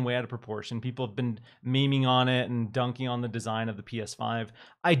been blown way out of proportion. People have been memeing on it and dunking on the design of the PS5.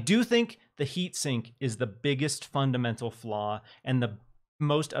 I do think the heatsink is the biggest fundamental flaw and the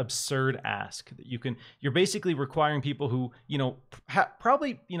most absurd ask that you're basically requiring people who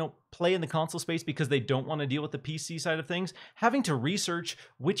probably play in the console space because they don't want to deal with the PC side of things, having to research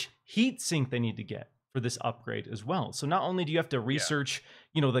which heatsink they need to get for this upgrade as well. So not only do you have to research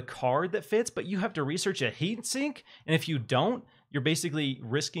the card that fits, but you have to research a heatsink, and if you don't, you're basically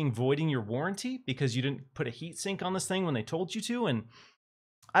risking voiding your warranty because you didn't put a heatsink on this thing when they told you to. And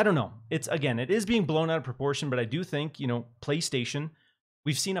I don't know, it is being blown out of proportion, but I do think PlayStation,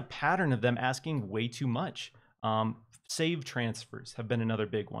 we've seen a pattern of them asking way too much. Save transfers have been another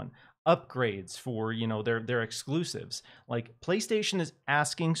big one. Upgrades for their exclusives. Like, PlayStation is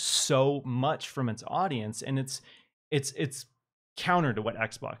asking so much from its audience, and it's counter to what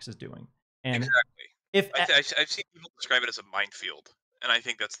Xbox is doing. And Exactly. if I've seen people describe it as a minefield, and I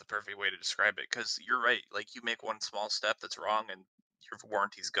think that's the perfect way to describe it. Because you're right, like you make one small step that's wrong, and your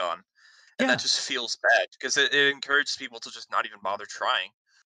warranty's gone, and that yeah, just feels bad because it encourages people to just not even bother trying,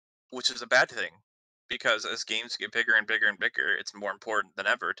 which is a bad thing. Because as games get bigger and bigger and bigger, it's more important than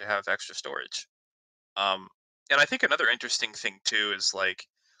ever to have extra storage. Um, and I think another interesting thing too is like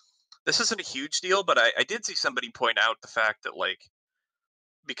this isn't a huge deal, but I did see somebody point out the fact that like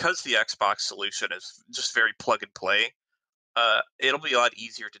because the Xbox solution is just very plug and play, it'll be a lot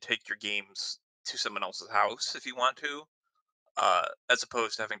easier to take your games to someone else's house if you want to, as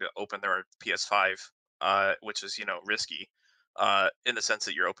opposed to having to open their PS5, which is risky, in the sense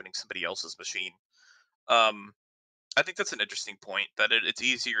that you're opening somebody else's machine. Um, I think that's an interesting point that it's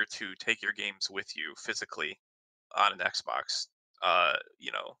easier to take your games with you physically on an Xbox. Uh,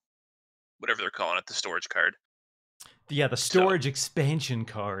 you know, whatever they're calling it, the storage card. the So storage expansion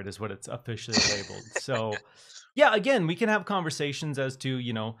card is what it's officially labeled. So yeah, again, we can have conversations as to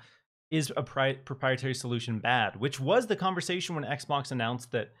is a proprietary solution bad, which was the conversation when Xbox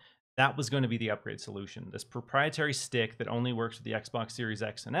announced that was going to be the upgrade solution, this proprietary stick that only works with the Xbox Series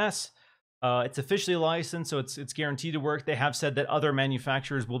X and S. It's officially licensed, so it's guaranteed to work. They have said that other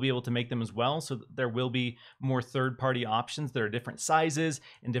manufacturers will be able to make them as well, so there will be more third-party options that are different sizes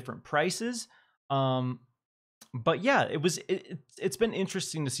and different prices. But yeah, it's been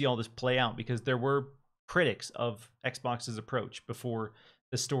interesting to see all this play out because there were critics of Xbox's approach before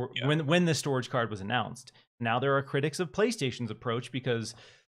yeah, when the storage card was announced. Now there are critics of PlayStation's approach because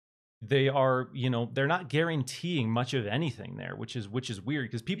they are, they're not guaranteeing much of anything there, which is weird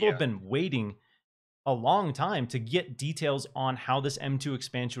because people have yeah, been waiting a long time to get details on how this M2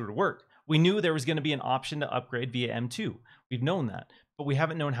 expansion would work. We knew there was going to be an option to upgrade via M2. We've known that, but we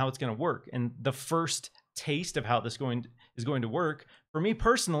haven't known how it's going to work. And the first taste of how this is going to work for me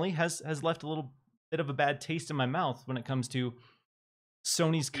personally has left a little bit of a bad taste in my mouth when it comes to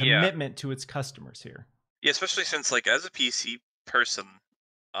Sony's yeah, commitment to its customers here. yeah. Especially since like as a PC person,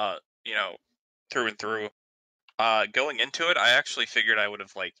 uh, you know, through and through, going into it, I actually figured I would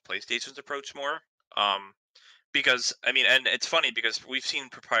have liked PlayStation's approach more. Um, because I mean, and it's funny because we've seen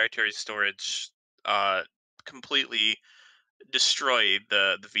proprietary storage, completely destroy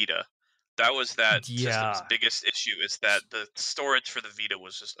the Vita. That was that system's Yeah. biggest issue is that the storage for the Vita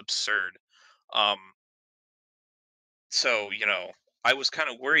was just absurd. Um, so I was kind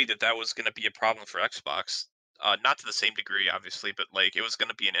of worried that that was going to be a problem for Xbox. Not to the same degree, obviously, but like it was going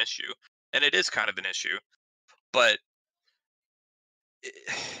to be an issue, and it is kind of an issue. But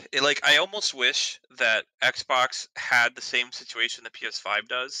like I almost wish that Xbox had the same situation the PS5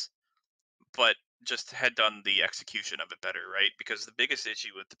 does, but just had done the execution of it better, right? Because the biggest issue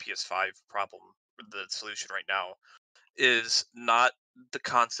with the PS5 problem, the solution right now, is not the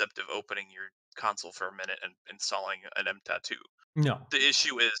concept of opening your console for a minute and installing an M.2. No. The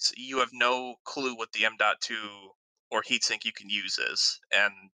issue is you have no clue what the M.2 or heatsink you can use is,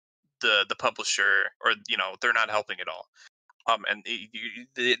 and the publisher or they're not helping at all. and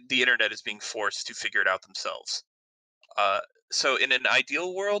the internet is being forced to figure it out themselves. So in an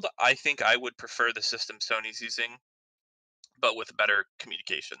ideal world, I think I would prefer the system Sony's using, but with better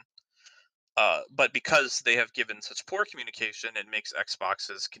communication. But because they have given such poor communication, it makes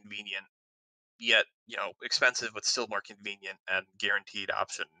Xboxes convenient, yet expensive, but still more convenient and guaranteed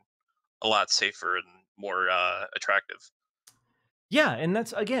option, a lot safer and more attractive. Yeah, and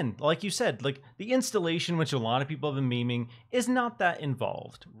that's again, like you said, like the installation, which a lot of people have been memeing, is not that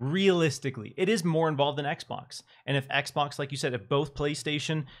involved. Realistically, it is more involved than Xbox. And if Xbox, like you said, if both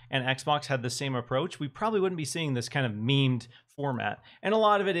PlayStation and Xbox had the same approach, we probably wouldn't be seeing this kind of memed format. And a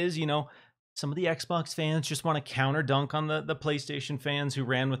lot of it is, some of the Xbox fans just want to counter dunk on the PlayStation fans who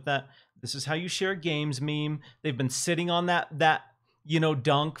ran with that. This is how you share games meme. They've been sitting on that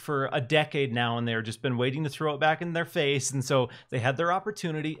dunk for a decade now, and they're just been waiting to throw it back in their face. And so they had their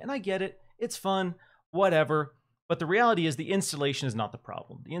opportunity, and I get it. It's fun, whatever. But the reality is the installation is not the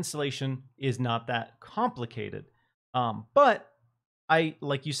problem. The installation is not that complicated. But I,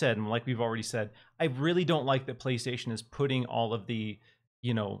 like you said, and like we've already said, I really don't like that PlayStation is putting all of the,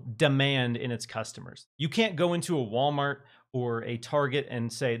 demand in its customers. You can't go into a Walmart or a Target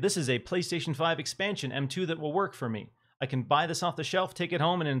and say, this is a PlayStation 5 expansion M2 that will work for me. I can buy this off the shelf, take it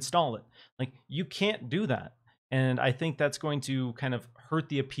home, and install it. Like, you can't do that. And I think that's going to kind of hurt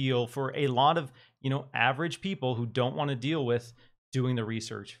the appeal for a lot of, average people who don't want to deal with doing the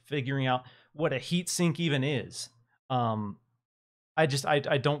research, figuring out what a heat sink even is. I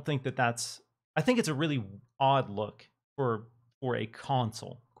don't think that's, I think it's a really odd look for a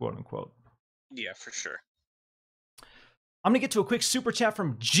console, quote unquote. Yeah, for sure. I'm going to get to a quick super chat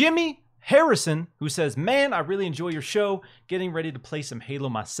from Jimmy Harrison, who says, man, I really enjoy your show. Getting ready to play some Halo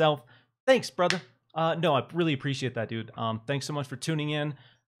myself. Thanks, brother. No, I really appreciate that, dude. Thanks so much for tuning in.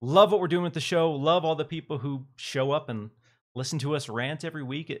 Love what we're doing with the show. Love all the people who show up and listen to us rant every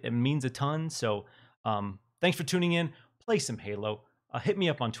week. It means a ton. So thanks for tuning in. Play some Halo. Hit me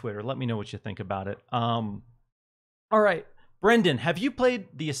up on Twitter. Let me know what you think about it. All right. Brendan, have you played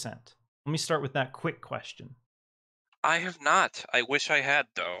The Ascent? Let me start with that quick question. I have not. I wish I had,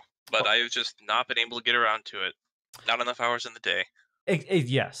 though. But I've just not been able to get around to it. Not enough hours in the day.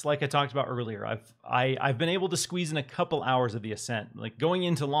 Yes, like I talked about earlier, I've been able to squeeze in a couple hours of The Ascent. Like going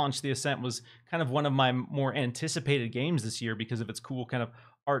into launch, The Ascent was kind of one of my more anticipated games this year because of its cool kind of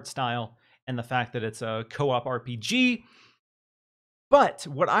art style and the fact that it's a co-op RPG. But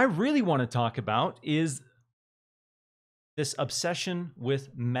what I really want to talk about is this obsession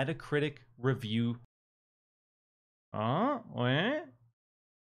with Metacritic review. Wait.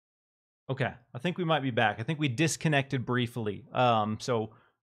 Okay, I think we might be back. I think we disconnected briefly. So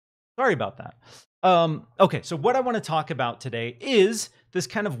sorry about that. Okay, so what I want to talk about today is this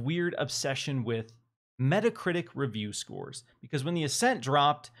kind of weird obsession with Metacritic review scores. Because when The Ascent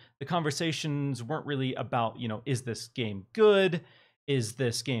dropped, the conversations weren't really about, is this game good? Is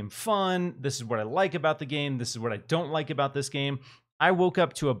this game fun? This is what I like about the game. This is what I don't like about this game. I woke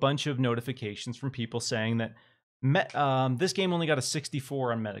up to a bunch of notifications from people saying that this game only got a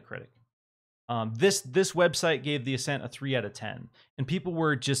 64 on Metacritic. This website gave The Ascent a 3 out of 10, and people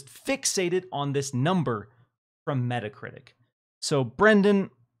were just fixated on this number from Metacritic. So, Brendan,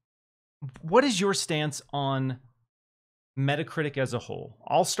 what is your stance on Metacritic as a whole?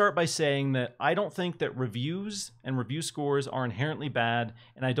 I'll start by saying that I don't think that reviews and review scores are inherently bad,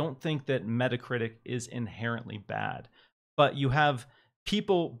 and I don't think that Metacritic is inherently bad. But you have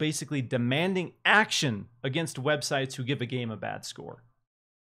people basically demanding action against websites who give a game a bad score.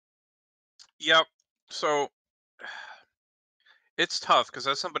 Yep. So it's tough because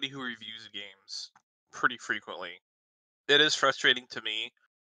as somebody who reviews games pretty frequently, it is frustrating to me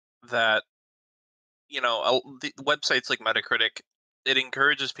that the websites like Metacritic, it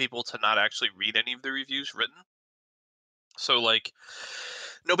encourages people to not actually read any of the reviews written. So like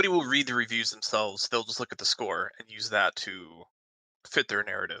nobody will read the reviews themselves. They'll just look at the score and use that to fit their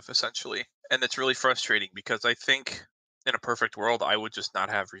narrative essentially. And it's really frustrating because I think in a perfect world I would just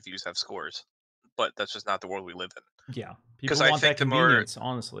not have reviews have scores. But that's just not the world we live in. Yeah, people want that convenience,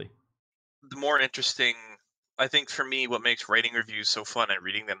 honestly. The more interesting, I think for me, what makes writing reviews so fun and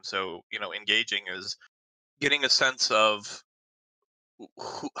reading them so engaging is getting a sense of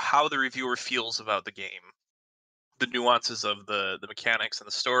how the reviewer feels about the game, the nuances of the mechanics and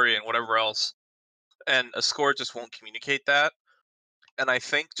the story and whatever else. And a score just won't communicate that. And I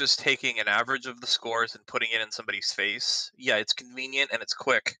think just taking an average of the scores and putting it in somebody's face, yeah, it's convenient and it's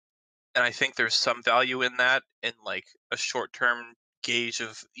quick. And I think there's some value in that in like a short-term gauge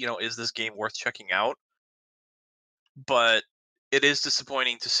of, is this game worth checking out? But it is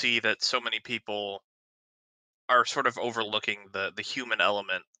disappointing to see that so many people are sort of overlooking the human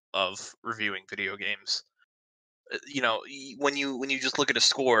element of reviewing video games. When you just look at a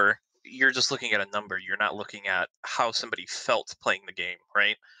score, you're just looking at a number. You're not looking at how somebody felt playing the game,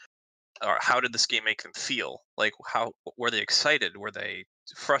 right? Or how did this game make them feel? Like, how were they excited? Were they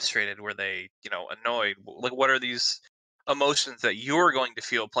frustrated? Were they, annoyed? Like, what are these emotions that you're going to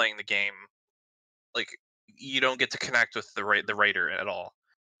feel playing the game? Like, you don't get to connect with the writer at all,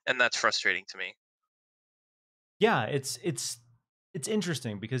 and that's frustrating to me. Yeah, it's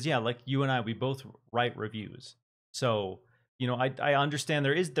interesting because yeah, like you and I, we both write reviews. So, I understand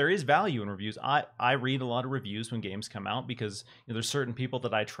there is value in reviews. I read a lot of reviews when games come out because there's certain people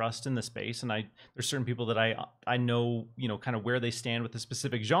that I trust in the space, and there's certain people that I know, kind of where they stand with a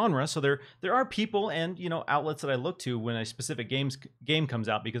specific genre. So there are people and outlets that I look to when a specific game comes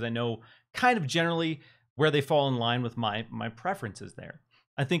out because I know kind of generally where they fall in line with my preferences there.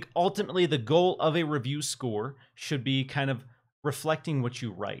 I think ultimately the goal of a review score should be kind of reflecting what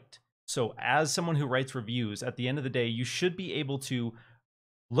you write. So, as someone who writes reviews, at the end of the day, you should be able to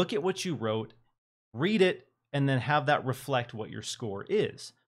look at what you wrote, read it, and then have that reflect what your score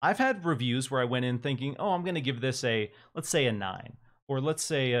is. I've had reviews where I went in thinking, oh, I'm going to give this let's say a 9, or let's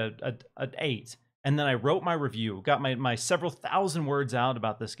say an 8. And then I wrote my review, got my several thousand words out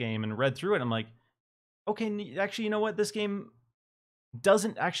about this game and read through it. I'm like, okay, actually, you know what? This game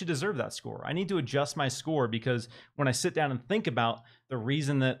doesn't actually deserve that score. I need to adjust my score because when I sit down and think about the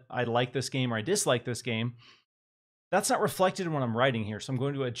reason that I like this game or I dislike this game, that's not reflected in what I'm writing here. So I'm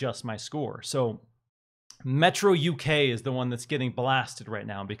going to adjust my score. So Metro UK is the one that's getting blasted right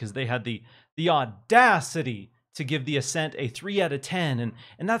now because they had the audacity to give the Ascent a 3 out of 10,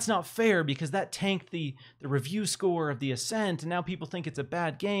 and that's not fair because that tanked the review score of the Ascent, and now people think it's a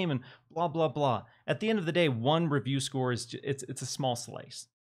bad game and blah blah blah. At the end of the day, one review score is it's a small slice,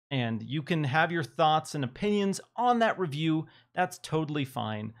 and you can have your thoughts and opinions on that review. That's totally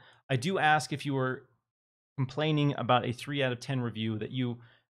fine. I do ask if you are complaining about a 3 out of 10 review that you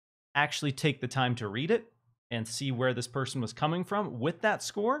actually take the time to read it and see where this person was coming from with that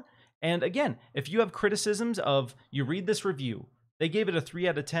score. And again, if you have criticisms of you read this review, they gave it a 3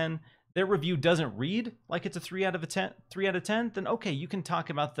 out of 10, their review doesn't read like it's a 3 out of 10, then okay, you can talk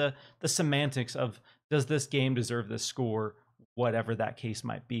about the semantics of does this game deserve this score, whatever that case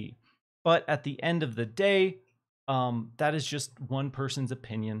might be. But at the end of the day, that is just one person's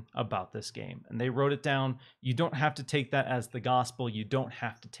opinion about this game, and they wrote it down. You don't have to take that as the gospel. You don't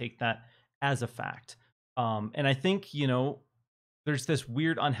have to take that as a fact. And I think there's this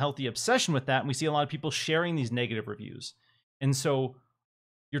weird unhealthy obsession with that, and we see a lot of people sharing these negative reviews. And so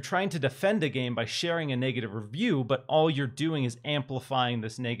you're trying to defend a game by sharing a negative review, but all you're doing is amplifying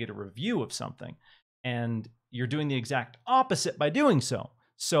this negative review of something, and you're doing the exact opposite by doing so.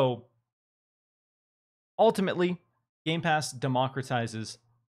 So ultimately, Game Pass democratizes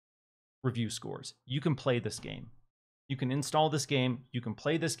review scores. You can play this game. You can install this game. You can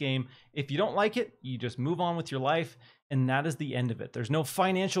play this game. If you don't like it, you just move on with your life, and that is the end of it. There's no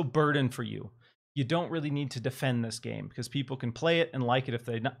financial burden for you. You don't really need to defend this game because people can play it and like it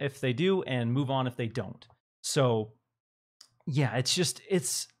if they do, and move on if they don't. So, yeah,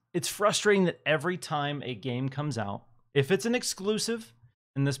 it's frustrating that every time a game comes out, if it's an exclusive,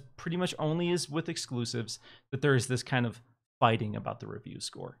 and this pretty much only is with exclusives, that there is this kind of fighting about the review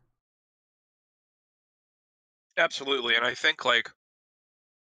score. Absolutely, and I think what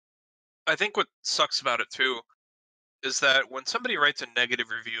sucks about it too is that when somebody writes a negative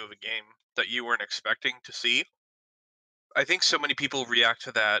review of a game that you weren't expecting to see, I think so many people react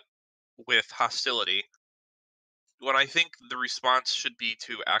to that with hostility. When I think the response should be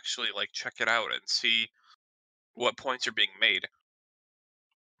to actually check it out and see what points are being made.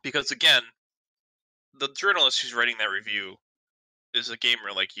 Because again, the journalist who's writing that review is a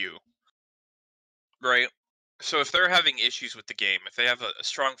gamer like you, right? So if they're having issues with the game, if they have a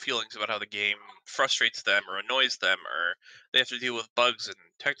strong feelings about how the game frustrates them or annoys them, or they have to deal with bugs and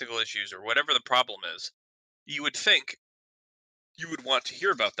technical issues or whatever the problem is, you would think you would want to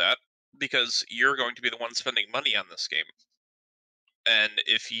hear about that because you're going to be the one spending money on this game. And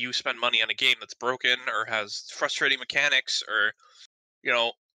if you spend money on a game that's broken or has frustrating mechanics or, you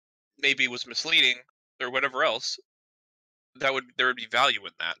know, maybe was misleading or whatever else, there would be value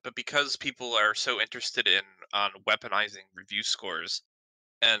in that. But because people are so interested in on weaponizing review scores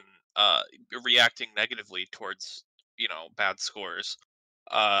and uh, reacting negatively towards bad scores,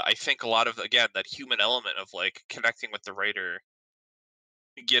 I think a lot of again that human element of connecting with the writer,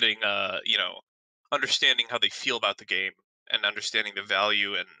 getting understanding how they feel about the game and understanding the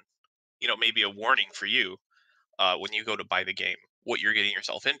value and maybe a warning for you when you go to buy the game, what you're getting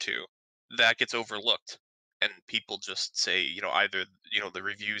yourself into, that gets overlooked. and people just say, either, the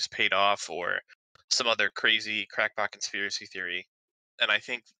reviews paid off or some other crazy crackpot conspiracy theory. And I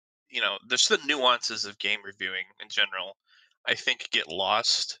think, there's the nuances of game reviewing in general, I think get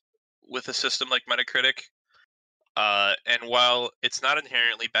lost with a system like Metacritic. And while it's not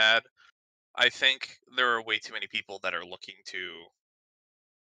inherently bad, I think there are way too many people that are looking to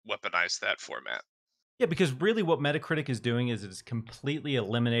weaponize that format. Yeah, because really what Metacritic is doing is it's completely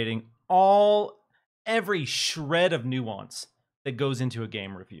eliminating every shred of nuance that goes into a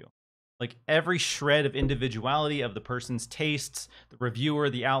game review. Like every shred of individuality of the person's tastes, the reviewer,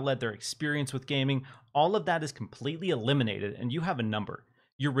 the outlet, their experience with gaming, all of that is completely eliminated, and you have a number.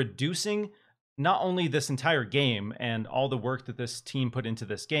 You're reducing not only this entire game and all the work that this team put into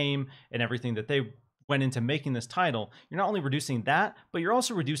this game and everything that they went into making this title, you're not only reducing that, but you're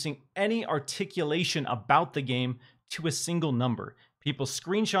also reducing any articulation about the game to a single number. People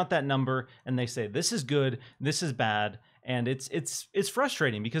screenshot that number and they say this is good, this is bad, and it's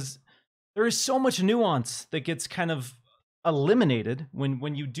frustrating because there is so much nuance that gets kind of eliminated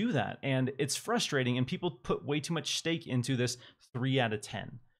when you do that, and it's frustrating, and people put way too much stake into this 3 out of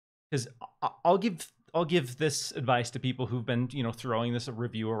 10. Because I'll give this advice to people who've been, throwing this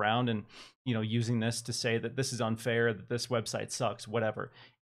review around and, using this to say that this is unfair, that this website sucks, whatever.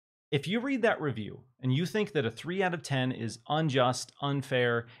 If you read that review and you think that a 3 out of 10 is unjust,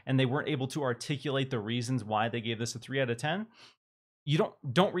 unfair, and they weren't able to articulate the reasons why they gave this a 3 out of 10, you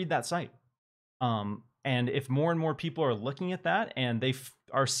don't read that site. And if more and more people are looking at that and they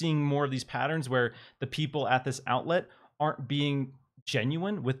are seeing more of these patterns where the people at this outlet aren't being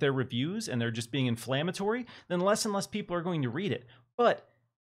genuine with their reviews and they're just being inflammatory, then less and less people are going to read it. But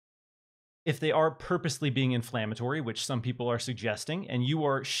if they are purposely being inflammatory, which some people are suggesting, and you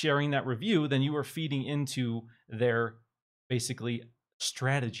are sharing that review, then you are feeding into their basically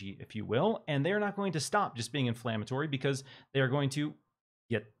strategy, if you will, and they're not going to stop just being inflammatory because they are going to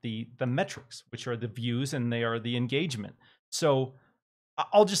get the metrics, which are the views, and they are the engagement. So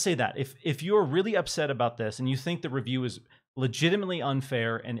I'll just say that if you're really upset about this and you think the review is legitimately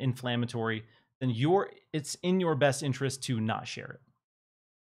unfair and inflammatory, then it's in your best interest to not share it.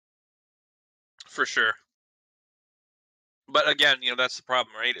 For sure. But again, that's the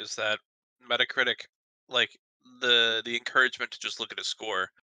problem, right? Is that Metacritic, like the encouragement to just look at a score,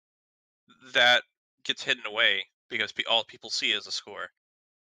 that gets hidden away because all people see is a score.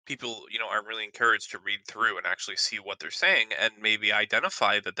 People, aren't really encouraged to read through and actually see what they're saying and maybe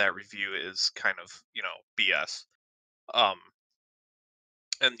identify that review is kind of, BS.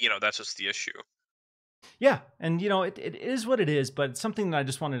 And that's just the issue. Yeah, and it is what it is, but it's something that I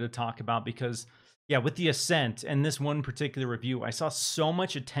just wanted to talk about because, yeah, with the Ascent and this one particular review, I saw so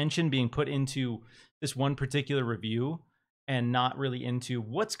much attention being put into this one particular review and not really into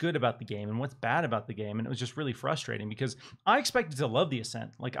what's good about the game and what's bad about the game, and it was just really frustrating because I expected to love the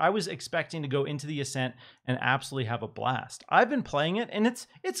Ascent. Like I was expecting to go into the Ascent and absolutely have a blast. I've been playing it and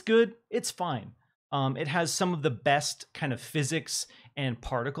it's good, it's fine. It has some of the best kind of physics and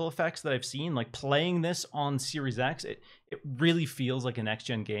particle effects that I've seen. Like playing this on Series X, it really feels like a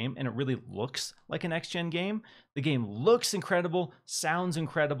next-gen game, and it really looks like a next-gen game. The game looks incredible, sounds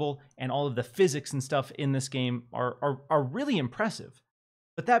incredible, and all of the physics and stuff in this game are really impressive.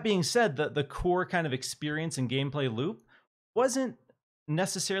 But that being said, the core kind of experience and gameplay loop wasn't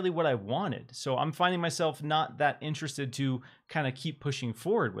necessarily what I wanted. So I'm finding myself not that interested to kind of keep pushing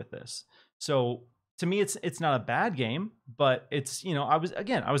forward with this. So to me, it's not a bad game, but it's, I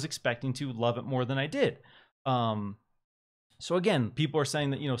was expecting to love it more than I did. So again, people are saying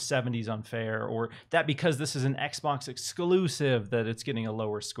that 70 is unfair, or that because this is an Xbox exclusive that it's getting a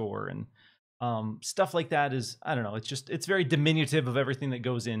lower score, and stuff like that is, I don't know, it's very diminutive of everything that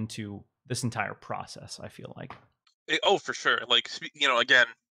goes into this entire process, I feel like. Oh, for sure. Like, again,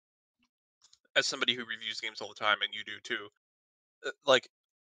 as somebody who reviews games all the time, and you do too, like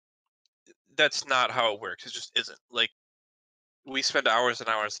that's not how it works. It just isn't. Like we spend hours and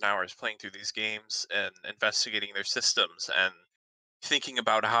hours and hours playing through these games and investigating their systems and thinking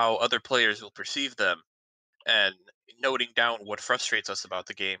about how other players will perceive them and noting down what frustrates us about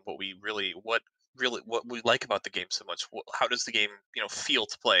the game, what we like about the game so much. How does the game, feel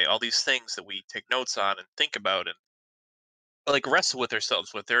to play? All these things that we take notes on and think about and like wrestle with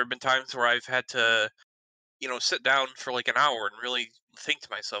ourselves with. There have been times where I've had to, sit down for like an hour and really think to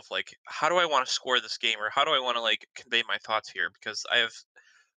myself, like, how do I want to score this game, or how do I want to like convey my thoughts here? Because I have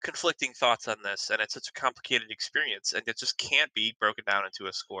conflicting thoughts on this, and it's such a complicated experience, and it just can't be broken down into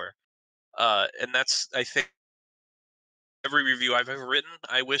a score. And that's, I think, every review I've ever written,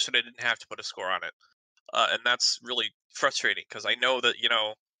 I wish that I didn't have to put a score on it. And that's really frustrating because I know that,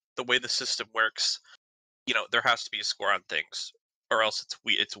 the way the system works, there has to be a score on things, or else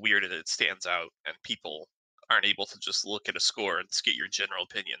it's weird and it stands out, and people aren't able to just look at a score and just get your general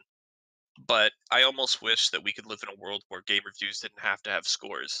opinion. But I almost wish that we could live in a world where game reviews didn't have to have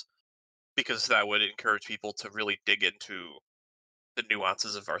scores, because that would encourage people to really dig into the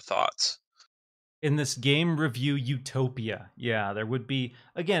nuances of our thoughts. In this game review utopia, yeah, there would be,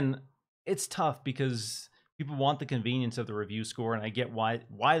 again, it's tough because people want the convenience of the review score, and I get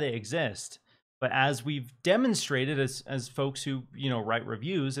why they exist. But as we've demonstrated as folks who, write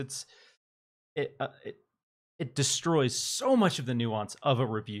reviews, it, uh, it it destroys so much of the nuance of a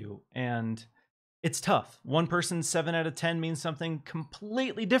review, and it's tough. One person's 7 out of 10 means something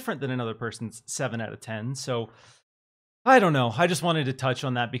completely different than another person's 7 out of 10. So I don't know. I just wanted to touch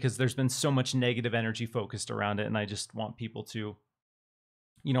on that because there's been so much negative energy focused around it, and I just want people to,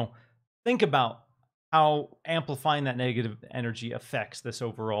 think about how amplifying that negative energy affects this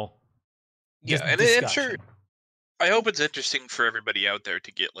overall Yeah, and I'm sure. discussion. I hope it's interesting for everybody out there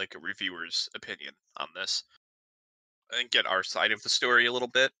to get like a reviewer's opinion on this and get our side of the story a little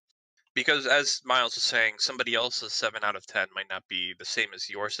bit. Because as Miles was saying, somebody else's 7 out of 10 might not be the same as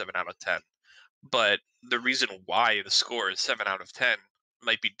your 7 out of 10. But the reason why the score is 7 out of 10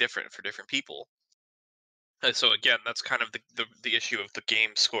 might be different for different people. And so again, that's kind of the issue of the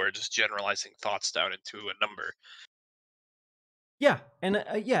game score, just generalizing thoughts down into a number. Yeah, and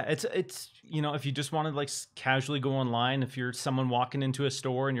yeah, it's if you just want to like casually go online, if you're someone walking into a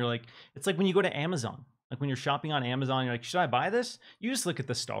store and you're like, it's like when you go to Amazon, like when you're shopping on Amazon, you're like, should I buy this? You just look at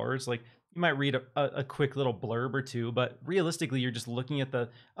the stars, like you might read a quick little blurb or two, but realistically, you're just looking at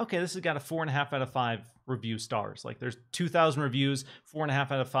okay, this has got a 4.5 out of 5 review stars. Like there's 2,000 reviews,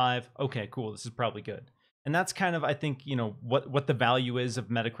 4.5 out of 5. Okay, cool, this is probably good. And that's kind of, I think, what the value is of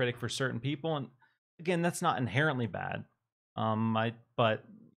Metacritic for certain people. And again, that's not inherently bad. But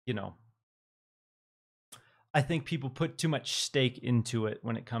I think people put too much stake into it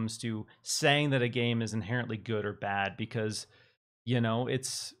when it comes to saying that a game is inherently good or bad because,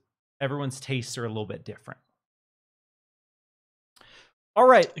 it's everyone's tastes are a little bit different. All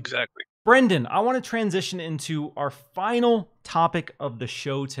right, Exactly. Brendan, I want to transition into our final topic of the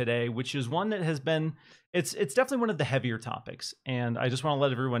show today, which is one that has been, it's definitely one of the heavier topics. And I just want to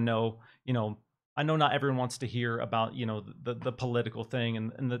let everyone know, I know not everyone wants to hear about, the political thing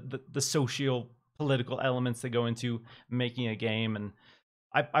and the socio political elements that go into making a game. And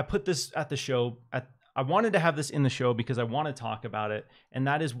I put this at the show. I wanted to have this in the show because I want to talk about it. And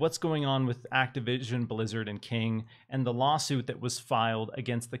that is what's going on with Activision, Blizzard, and King and the lawsuit that was filed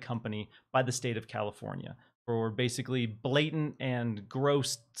against the company by the state of California for basically blatant and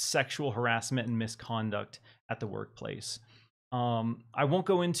gross sexual harassment and misconduct at the workplace. I won't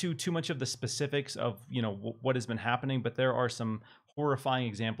go into too much of the specifics of what has been happening, but there are some horrifying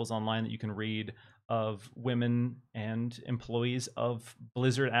examples online that you can read of women and employees of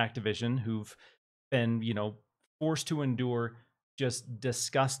Blizzard Activision who've been forced to endure just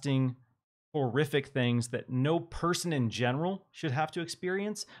disgusting, horrific things that no person in general should have to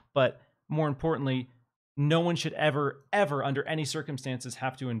experience, but more importantly, no one should ever under any circumstances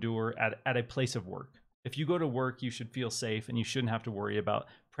have to endure at a place of work. If you go to work, you should feel safe and you shouldn't have to worry about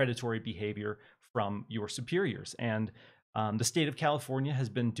predatory behavior from your superiors. And the state of California has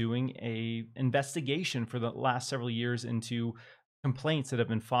been doing a investigation for the last several years into complaints that have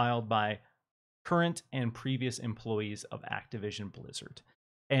been filed by current and previous employees of Activision Blizzard.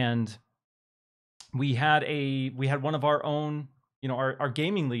 And we had one of our own, our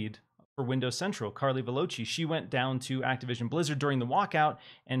gaming lead for Windows Central, Carly Veloci. She went down to Activision Blizzard during the walkout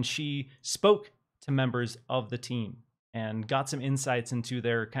and she spoke to members of the team and got some insights into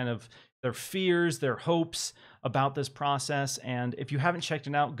their fears, their hopes about this process. And if you haven't checked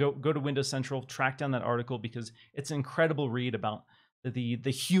it out, go to Windows Central, track down that article because it's an incredible read about the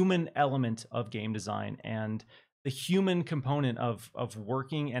human element of game design and the human component of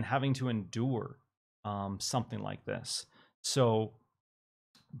working and having to endure something like this. So,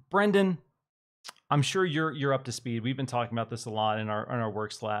 Brendan, I'm sure you're up to speed. We've been talking about this a lot in our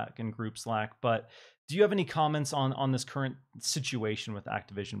work Slack and group Slack, but do you have any comments on this current situation with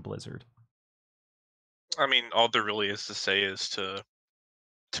Activision Blizzard? I mean, all there really is to say is to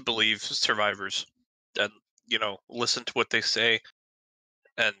believe survivors and listen to what they say,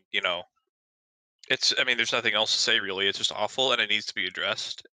 and there's nothing else to say really. It's just awful and it needs to be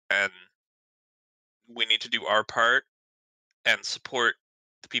addressed, and we need to do our part and support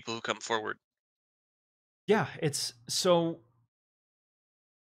the people who come forward. Yeah, it's so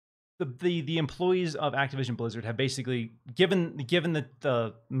the employees of Activision Blizzard have basically given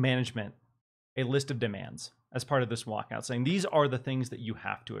the management a list of demands as part of this walkout, saying these are the things that you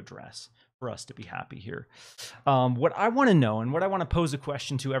have to address for us to be happy here. What I want to know, and what I want to pose a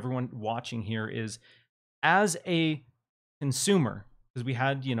question to everyone watching here is, as a consumer, because we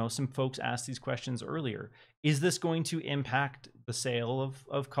had, some folks ask these questions earlier, is this going to impact the sale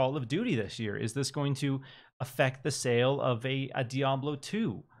of Call of Duty this year? Is this going to affect the sale of a Diablo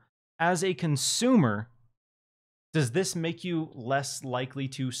 2? As a consumer, does this make you less likely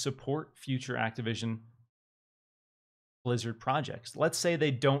to support future Activision Blizzard projects? Let's say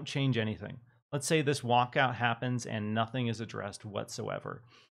they don't change anything. Let's say this walkout happens and nothing is addressed whatsoever.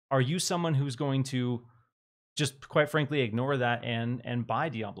 Are you someone who's going to just, quite frankly, ignore that and buy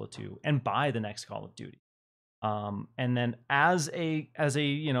Diablo 2 and buy the next Call of Duty? And then as a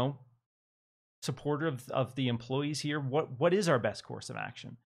supporter of the employees here, what is our best course of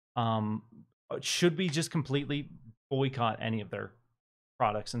action? Should we just completely boycott any of their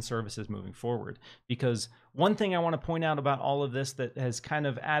products and services moving forward? Because one thing I want to point out about all of this that has kind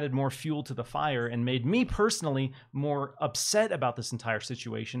of added more fuel to the fire and made me personally more upset about this entire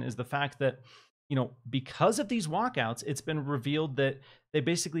situation is the fact that, because of these walkouts, it's been revealed that they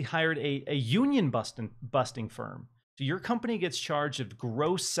basically hired a union busting firm. So your company gets charged of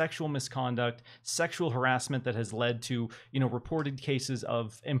gross sexual misconduct, sexual harassment that has led to, reported cases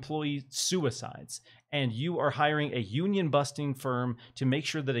of employee suicides. And you are hiring a union busting firm to make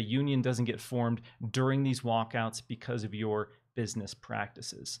sure that a union doesn't get formed during these walkouts because of your business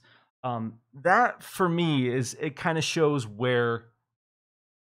practices. That for me it kind of shows where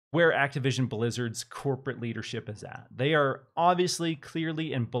Activision Blizzard's corporate leadership is at. They are obviously,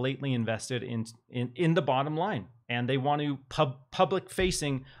 clearly, and blatantly invested in the bottom line. And they want to public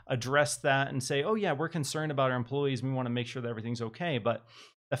facing address that and say, oh yeah, we're concerned about our employees. We want to make sure that everything's okay. But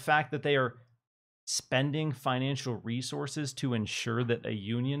the fact that they are spending financial resources to ensure that a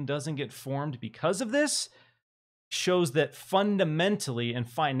union doesn't get formed because of this shows that fundamentally and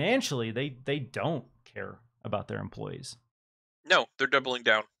financially, they don't care about their employees. No, they're doubling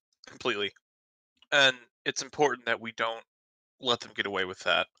down completely. And it's important that we don't let them get away with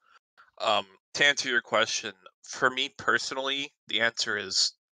that. To answer your question, for me personally, the answer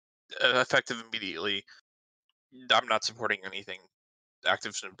is effective immediately. I'm not supporting anything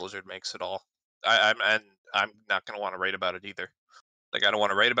Activision Blizzard makes at all. I'm not going to want to write about it either. Like, I don't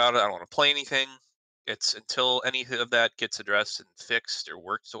want to write about it. I don't want to play anything. It's until any of that gets addressed and fixed or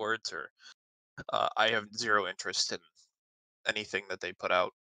worked towards, or I have zero interest in anything that they put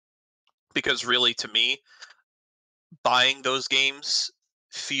out. Because really, to me, buying those games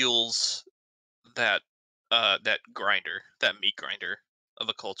feels that that meat grinder of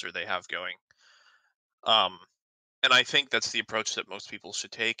a culture they have going. And I think that's the approach that most people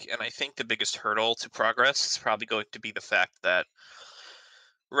should take. And I think the biggest hurdle to progress is probably going to be the fact that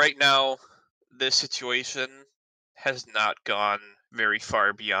right now, this situation has not gone very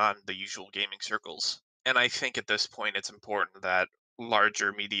far beyond the usual gaming circles. And I think at this point, it's important that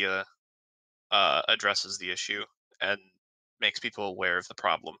larger media addresses the issue and makes people aware of the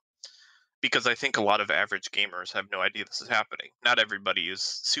problem. Because I think a lot of average gamers have no idea this is happening. Not everybody is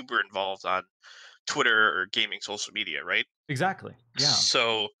super involved on Twitter or gaming social media, right? Exactly. Yeah.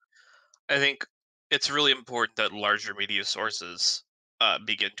 So I think it's really important that larger media sources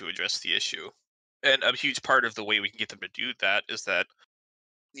begin to address the issue. And a huge part of the way we can get them to do that is that,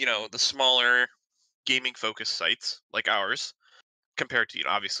 the smaller gaming focused sites like ours, compared to,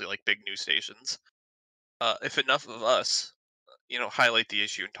 obviously like big news stations, if enough of us, highlight the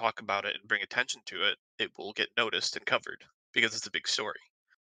issue and talk about it and bring attention to it, it will get noticed and covered because it's a big story.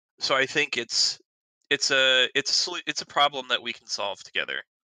 So I think it's a problem that we can solve together.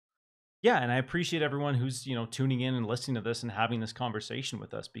 Yeah, and I appreciate everyone who's, tuning in and listening to this and having this conversation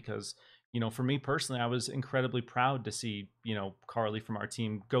with us because, for me personally, I was incredibly proud to see, Carly from our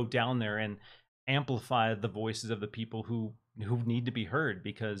team go down there and amplify the voices of the people who need to be heard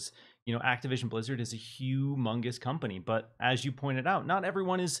because, Activision Blizzard is a humongous company, but as you pointed out, not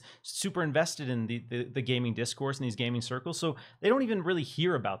everyone is super invested in the gaming discourse in these gaming circles, so they don't even really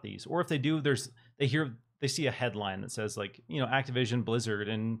hear about these, or if they do, they see a headline that says like, Activision Blizzard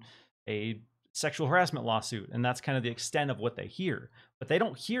and a sexual harassment lawsuit, and that's kind of the extent of what they hear. But they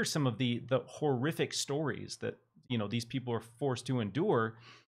don't hear some of the horrific stories that these people are forced to endure,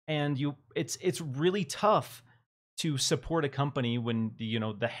 and it's really tough to support a company when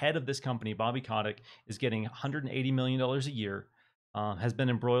the head of this company, Bobby Kotick, is getting $180 million a year, has been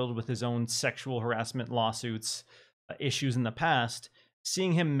embroiled with his own sexual harassment lawsuits, issues in the past.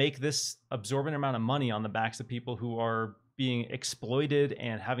 Seeing him make this absorbent amount of money on the backs of people who are being exploited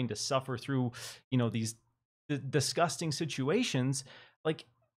and having to suffer through, these disgusting situations, like,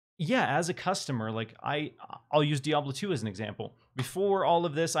 yeah, as a customer, like I'll use Diablo 2 as an example. Before all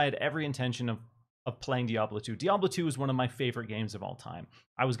of this, I had every intention of playing Diablo 2. Diablo 2 is one of my favorite games of all time.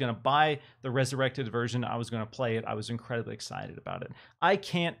 I was going to buy the resurrected version, I was going to play it. I was incredibly excited about it. I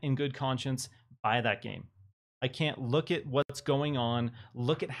can't in good conscience buy that game. I can't look at what's going on,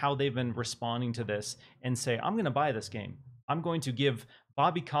 look at how they've been responding to this and say, I'm going to buy this game. I'm going to give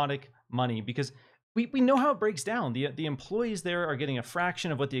Bobby Kotick money because we know how it breaks down. The employees there are getting a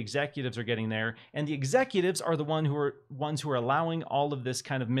fraction of what the executives are getting there, and the executives are the ones who are allowing all of this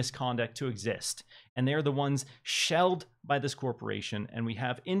kind of misconduct to exist. And they're the ones shelled by this corporation, and we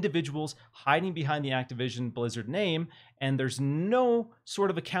have individuals hiding behind the Activision Blizzard name, and there's no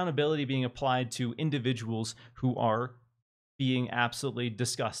sort of accountability being applied to individuals who are being absolutely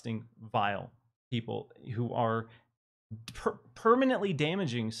disgusting, vile people who are permanently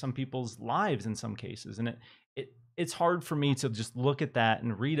damaging some people's lives in some cases. And it's hard for me to just look at that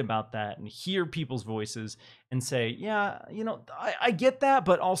and read about that and hear people's voices and say, yeah, I get that,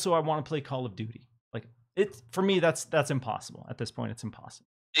 but also I want to play Call of Duty. Like, it's for me, that's impossible at this point. It's impossible.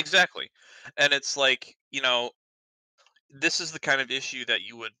 Exactly. And it's like, this is the kind of issue that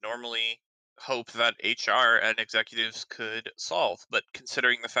you would normally hope that HR and executives could solve. But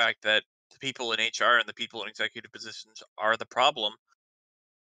considering the fact that the people in HR and the people in executive positions are the problem,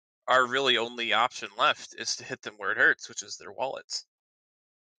 our really only option left is to hit them where it hurts, which is their wallets.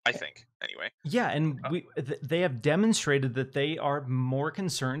 I think, anyway. Yeah, and they have demonstrated that they are more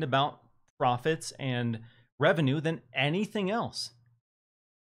concerned about profits and revenue than anything else.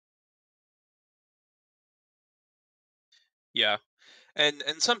 Yeah. And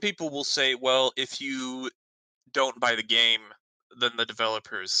some people will say, well, if you don't buy the game, then the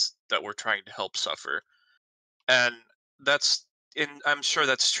developers that we're trying to help suffer. And that's I'm sure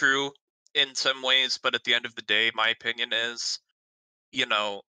that's true in some ways, but at the end of the day, my opinion is, you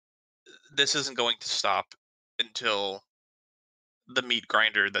know, this isn't going to stop until the meat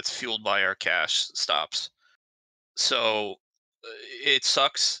grinder that's fueled by our cash stops. So it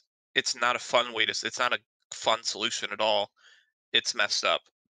sucks. It's not a fun way to. It's not a fun solution at all. It's messed up,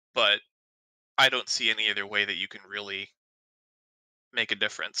 but I don't see any other way that you can really make a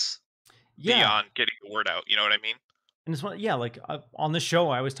difference Yeah, beyond getting the word out. You know what I mean? and it's one, yeah, like on the show,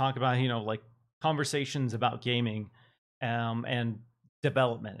 I always talk about like conversations about gaming, and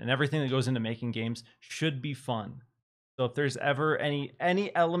development and everything that goes into making games should be fun. So if there's ever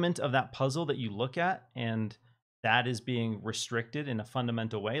any element of that puzzle that you look at and that is being restricted in a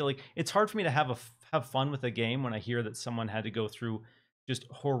fundamental way, like it's hard for me to have fun with a game when I hear that someone had to go through just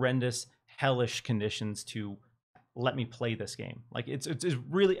horrendous, hellish conditions to let me play this game. Like it's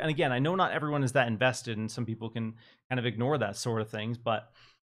really, and again, I know not everyone is that invested, and some people can kind of ignore that sort of things, but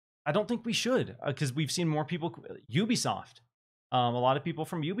I don't think we should, because we've seen more people. Ubisoft. A lot of people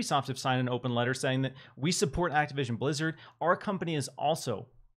from Ubisoft have signed an open letter saying that we support Activision Blizzard. Our company is also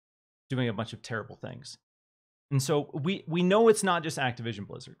doing a bunch of terrible things. And so we know it's not just Activision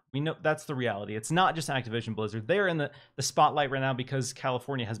Blizzard. We know that's the reality. It's not just Activision Blizzard. They're in the spotlight right now because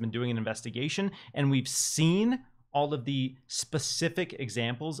California has been doing an investigation, and we've seen all of the specific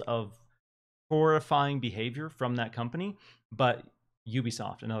examples of horrifying behavior from that company. But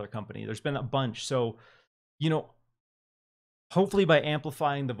Ubisoft, another company, there's been a bunch. So, hopefully by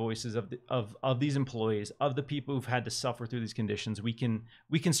amplifying the voices of these employees, of the people who've had to suffer through these conditions, we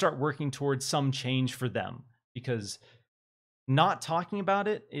can start working towards some change for them, because not talking about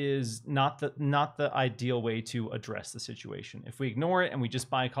it is not the ideal way to address the situation. If we ignore it and we just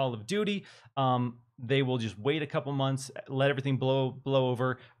buy Call of Duty, they will just wait a couple months, let everything blow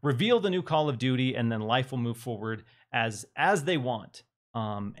over, reveal the new Call of Duty, and then life will move forward as they want.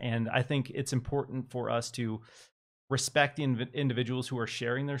 And I think it's important for us to respect the individuals who are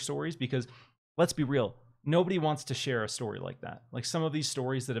sharing their stories, because let's be real, nobody wants to share a story like that. Like some of these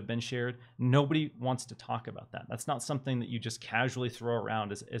stories that have been shared, nobody wants to talk about that. That's not something that you just casually throw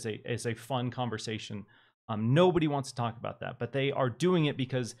around as a fun conversation. Nobody wants to talk about that, but they are doing it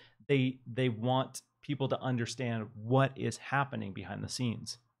because they want people to understand what is happening behind the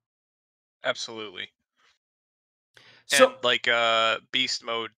scenes. Absolutely. So, And like Beast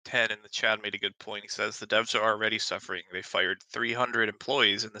Mode 10 in the chat made a good point. He says the devs are already suffering. They fired 300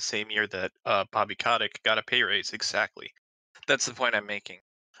 employees in the same year that Bobby Kotick got a pay raise. Exactly. That's the point I'm making.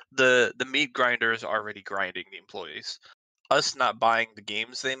 The meat grinder is already grinding the employees. Us not buying the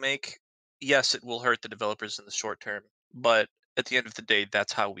games they make, yes, it will hurt the developers in the short term, but at the end of the day,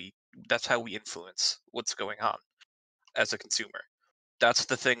 that's how we influence what's going on as a consumer. That's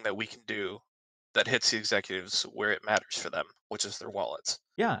the thing that we can do that hits the executives where it matters for them, which is their wallets.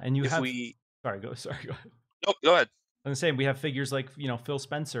 yeah, and you If have we sorry, go ahead. No, go ahead. And the same, we have figures like, you know, Phil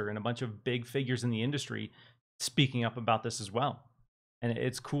Spencer and a bunch of big figures in the industry speaking up about this as well. And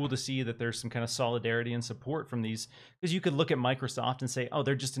it's cool to see that there's some kind of solidarity and support from these, because you could look at Microsoft and say, oh,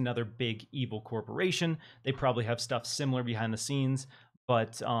 they're just another big evil corporation. They probably have stuff similar behind the scenes.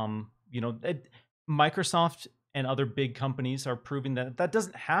 But, you know, Microsoft and other big companies are proving that that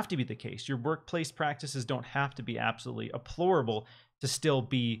doesn't have to be the case. Your workplace practices don't have to be absolutely deplorable to still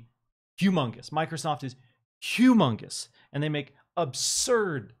be humongous. Microsoft is humongous, and they make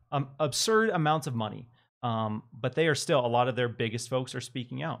absurd amounts of money. But they are still, a lot of their biggest folks are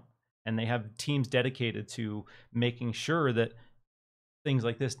speaking out, and they have teams dedicated to making sure that things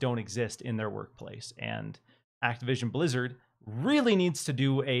like this don't exist in their workplace. And Activision Blizzard really needs to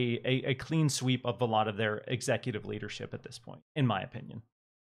do a clean sweep of a lot of their executive leadership at this point, in my opinion.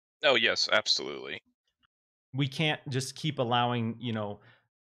 Oh, yes, absolutely. We can't just keep allowing, you know,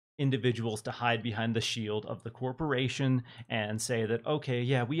 individuals to hide behind the shield of the corporation and say that, okay,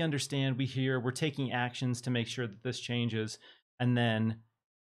 yeah, we understand, we hear, we're taking actions to make sure that this changes. And then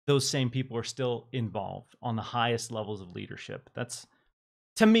those same people are still involved on the highest levels of leadership. That's,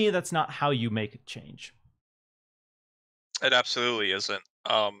 to me, that's not how you make a change. It absolutely isn't.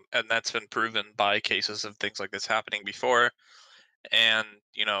 And that's been proven by cases of things like this happening before. And,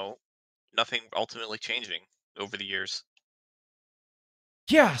 you know, nothing ultimately changing over the years.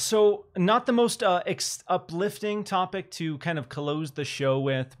 Yeah, so not the most uplifting topic to kind of close the show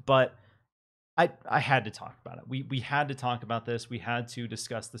with, but I had to talk about it. We had to talk about this. We had to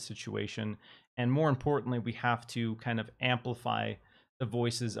discuss the situation, and more importantly, we have to kind of amplify the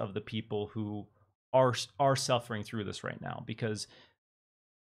voices of the people who are suffering through this right now, because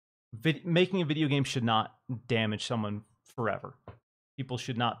making a video game should not damage someone forever. People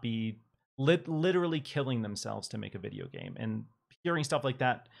should not be literally killing themselves to make a video game, and hearing stuff like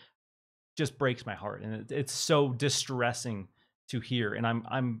that just breaks my heart, and it's so distressing to hear. And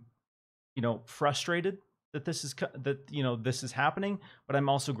I'm you know, frustrated that this is you know, this is happening, but I'm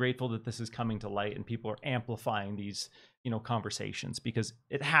also grateful that this is coming to light and people are amplifying these, you know, conversations, because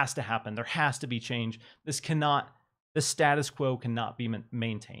it has to happen. There has to be change. The status quo cannot be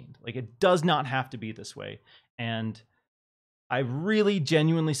maintained. Like, it does not have to be this way. And I really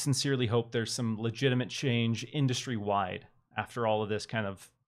genuinely sincerely hope there's some legitimate change industry wide after all of this kind of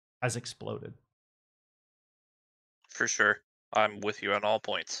has exploded. For sure. I'm with you on all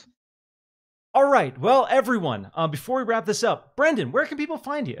points. All right. Well, everyone, before we wrap this up, Brendan, where can people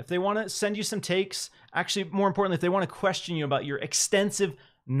find you if they want to send you some takes? Actually, more importantly, if they want to question you about your extensive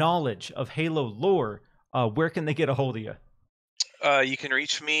knowledge of Halo lore, where can they get a hold of you? You can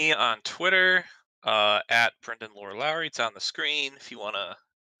reach me on Twitter at Brendan Lowry. It's on the screen if you want to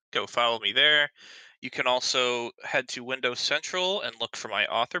go follow me there. You can also head to Windows Central and look for my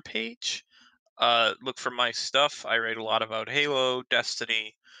author page. Look for my stuff. I write a lot about Halo,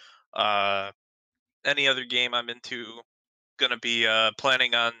 Destiny, any other game I'm into. Gonna be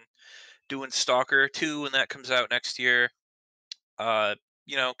planning on doing Stalker 2 when that comes out next year.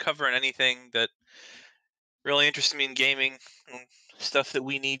 You know, covering anything that really interests me in gaming, stuff that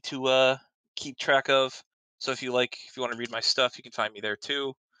we need to keep track of. So if you want to read my stuff, you can find me there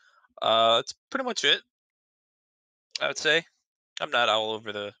too. That's pretty much it, I would say. I'm not all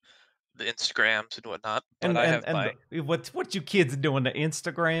over the Instagrams and whatnot, but I have my what you kids doing, the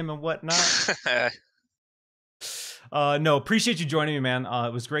Instagram and whatnot? No, appreciate you joining me, man.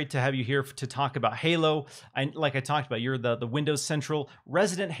 It was great to have you here to talk about Halo. Like I talked about, you're the Windows Central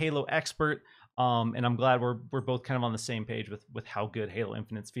resident Halo expert, and I'm glad we're both kind of on the same page with how good Halo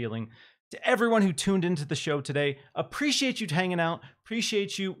Infinite's feeling. To everyone who tuned into the show today, appreciate you hanging out,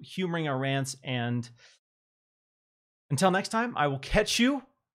 appreciate you humoring our rants, and until next time, I will catch you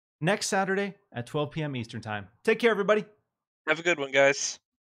next Saturday at 12 p.m. Eastern Time. Take care, everybody. Have a good one, guys.